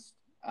podcast.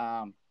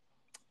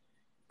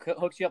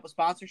 Hooks you up with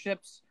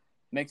sponsorships,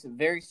 makes it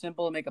very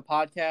simple to make a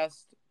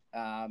podcast,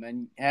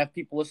 and have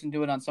people listen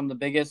to it on some of the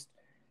biggest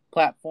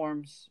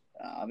platforms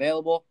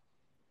available.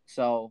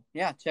 So,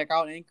 yeah, check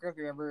out Anchor if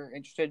you're ever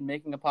interested in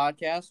making a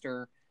podcast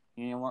or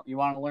you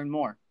want to learn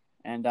more.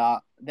 And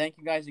thank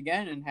you guys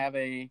again, and have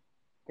a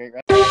great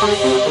rest.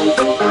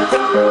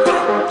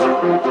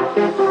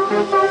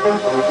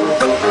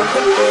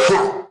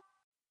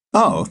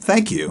 Oh,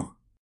 thank you.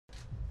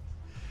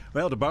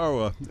 Well, to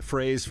borrow a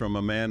phrase from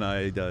a man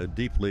I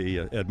deeply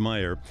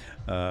admire,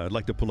 I'd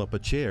like to pull up a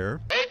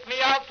chair. Take me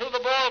out to the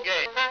ball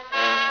game.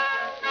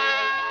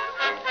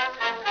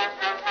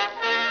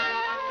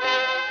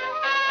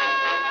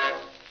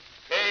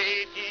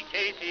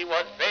 Casey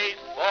was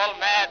baseball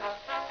mad,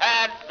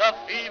 had the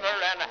fever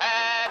and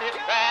had it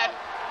bad.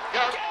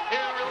 Just to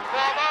root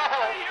for the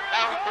home,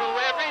 down through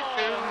every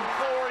shoe.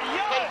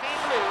 Casey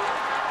Blue.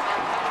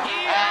 He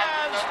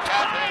has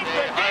tied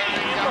the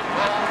game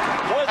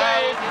with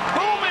a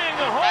booming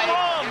home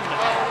run.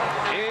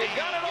 He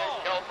got it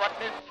all. But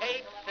Miss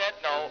Kate said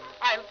no.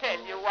 I'll tell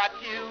you what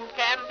you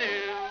can do.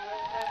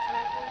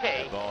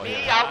 Take me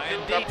out to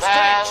the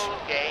ball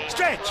game.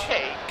 Stretch.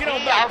 Take Get on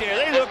me back out there.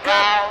 to They the look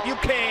crowd. up. You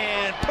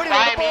can put it Buy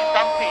on the me ball.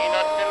 some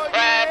peanuts and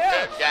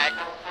cracker jack.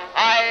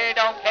 I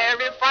don't care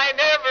if I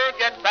never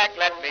get back.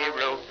 Let me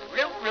root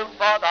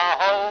for the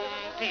home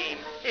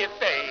team. If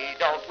they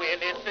don't win,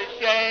 it's a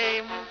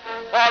shame.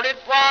 For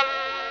it's 1,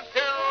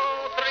 2,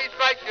 3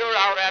 strikes, you're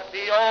out at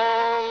the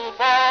old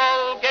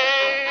ball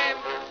game.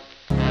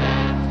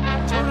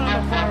 Turn on the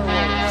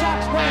fireworks.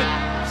 Sox win.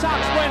 Sox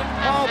win.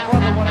 Oh,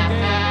 brother, what a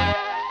game.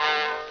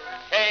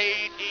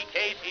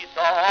 Casey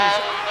saw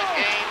all the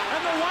game.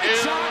 And the White Knew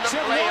Sox the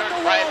have players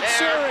won the by World their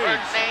Series.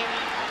 first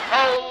names.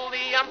 Told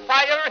the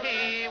umpire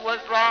he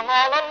was wrong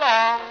all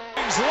along.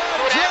 Line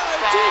drive,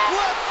 deep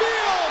left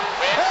field.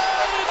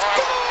 And it's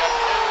gone.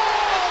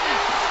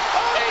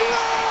 A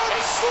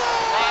grand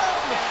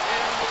slam.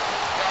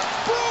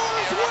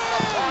 Brewers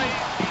win.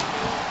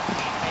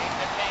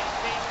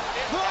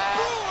 The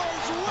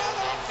Brewers win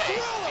a Take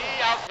thriller. me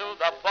out to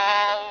the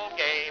ball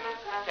game.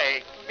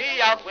 Take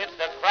me out with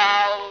the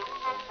crowd.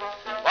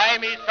 Buy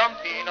me some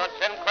peanuts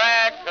and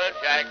cracker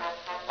jack.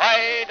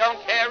 I don't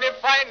care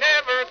if I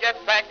never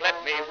get back.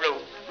 Let me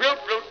root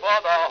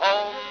for the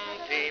home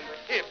team.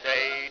 If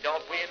they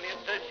don't win,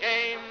 it's a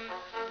shame.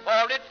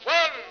 For it's 1,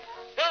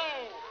 2,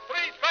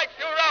 3 strikes,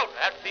 you're out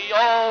at the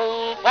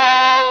old ball.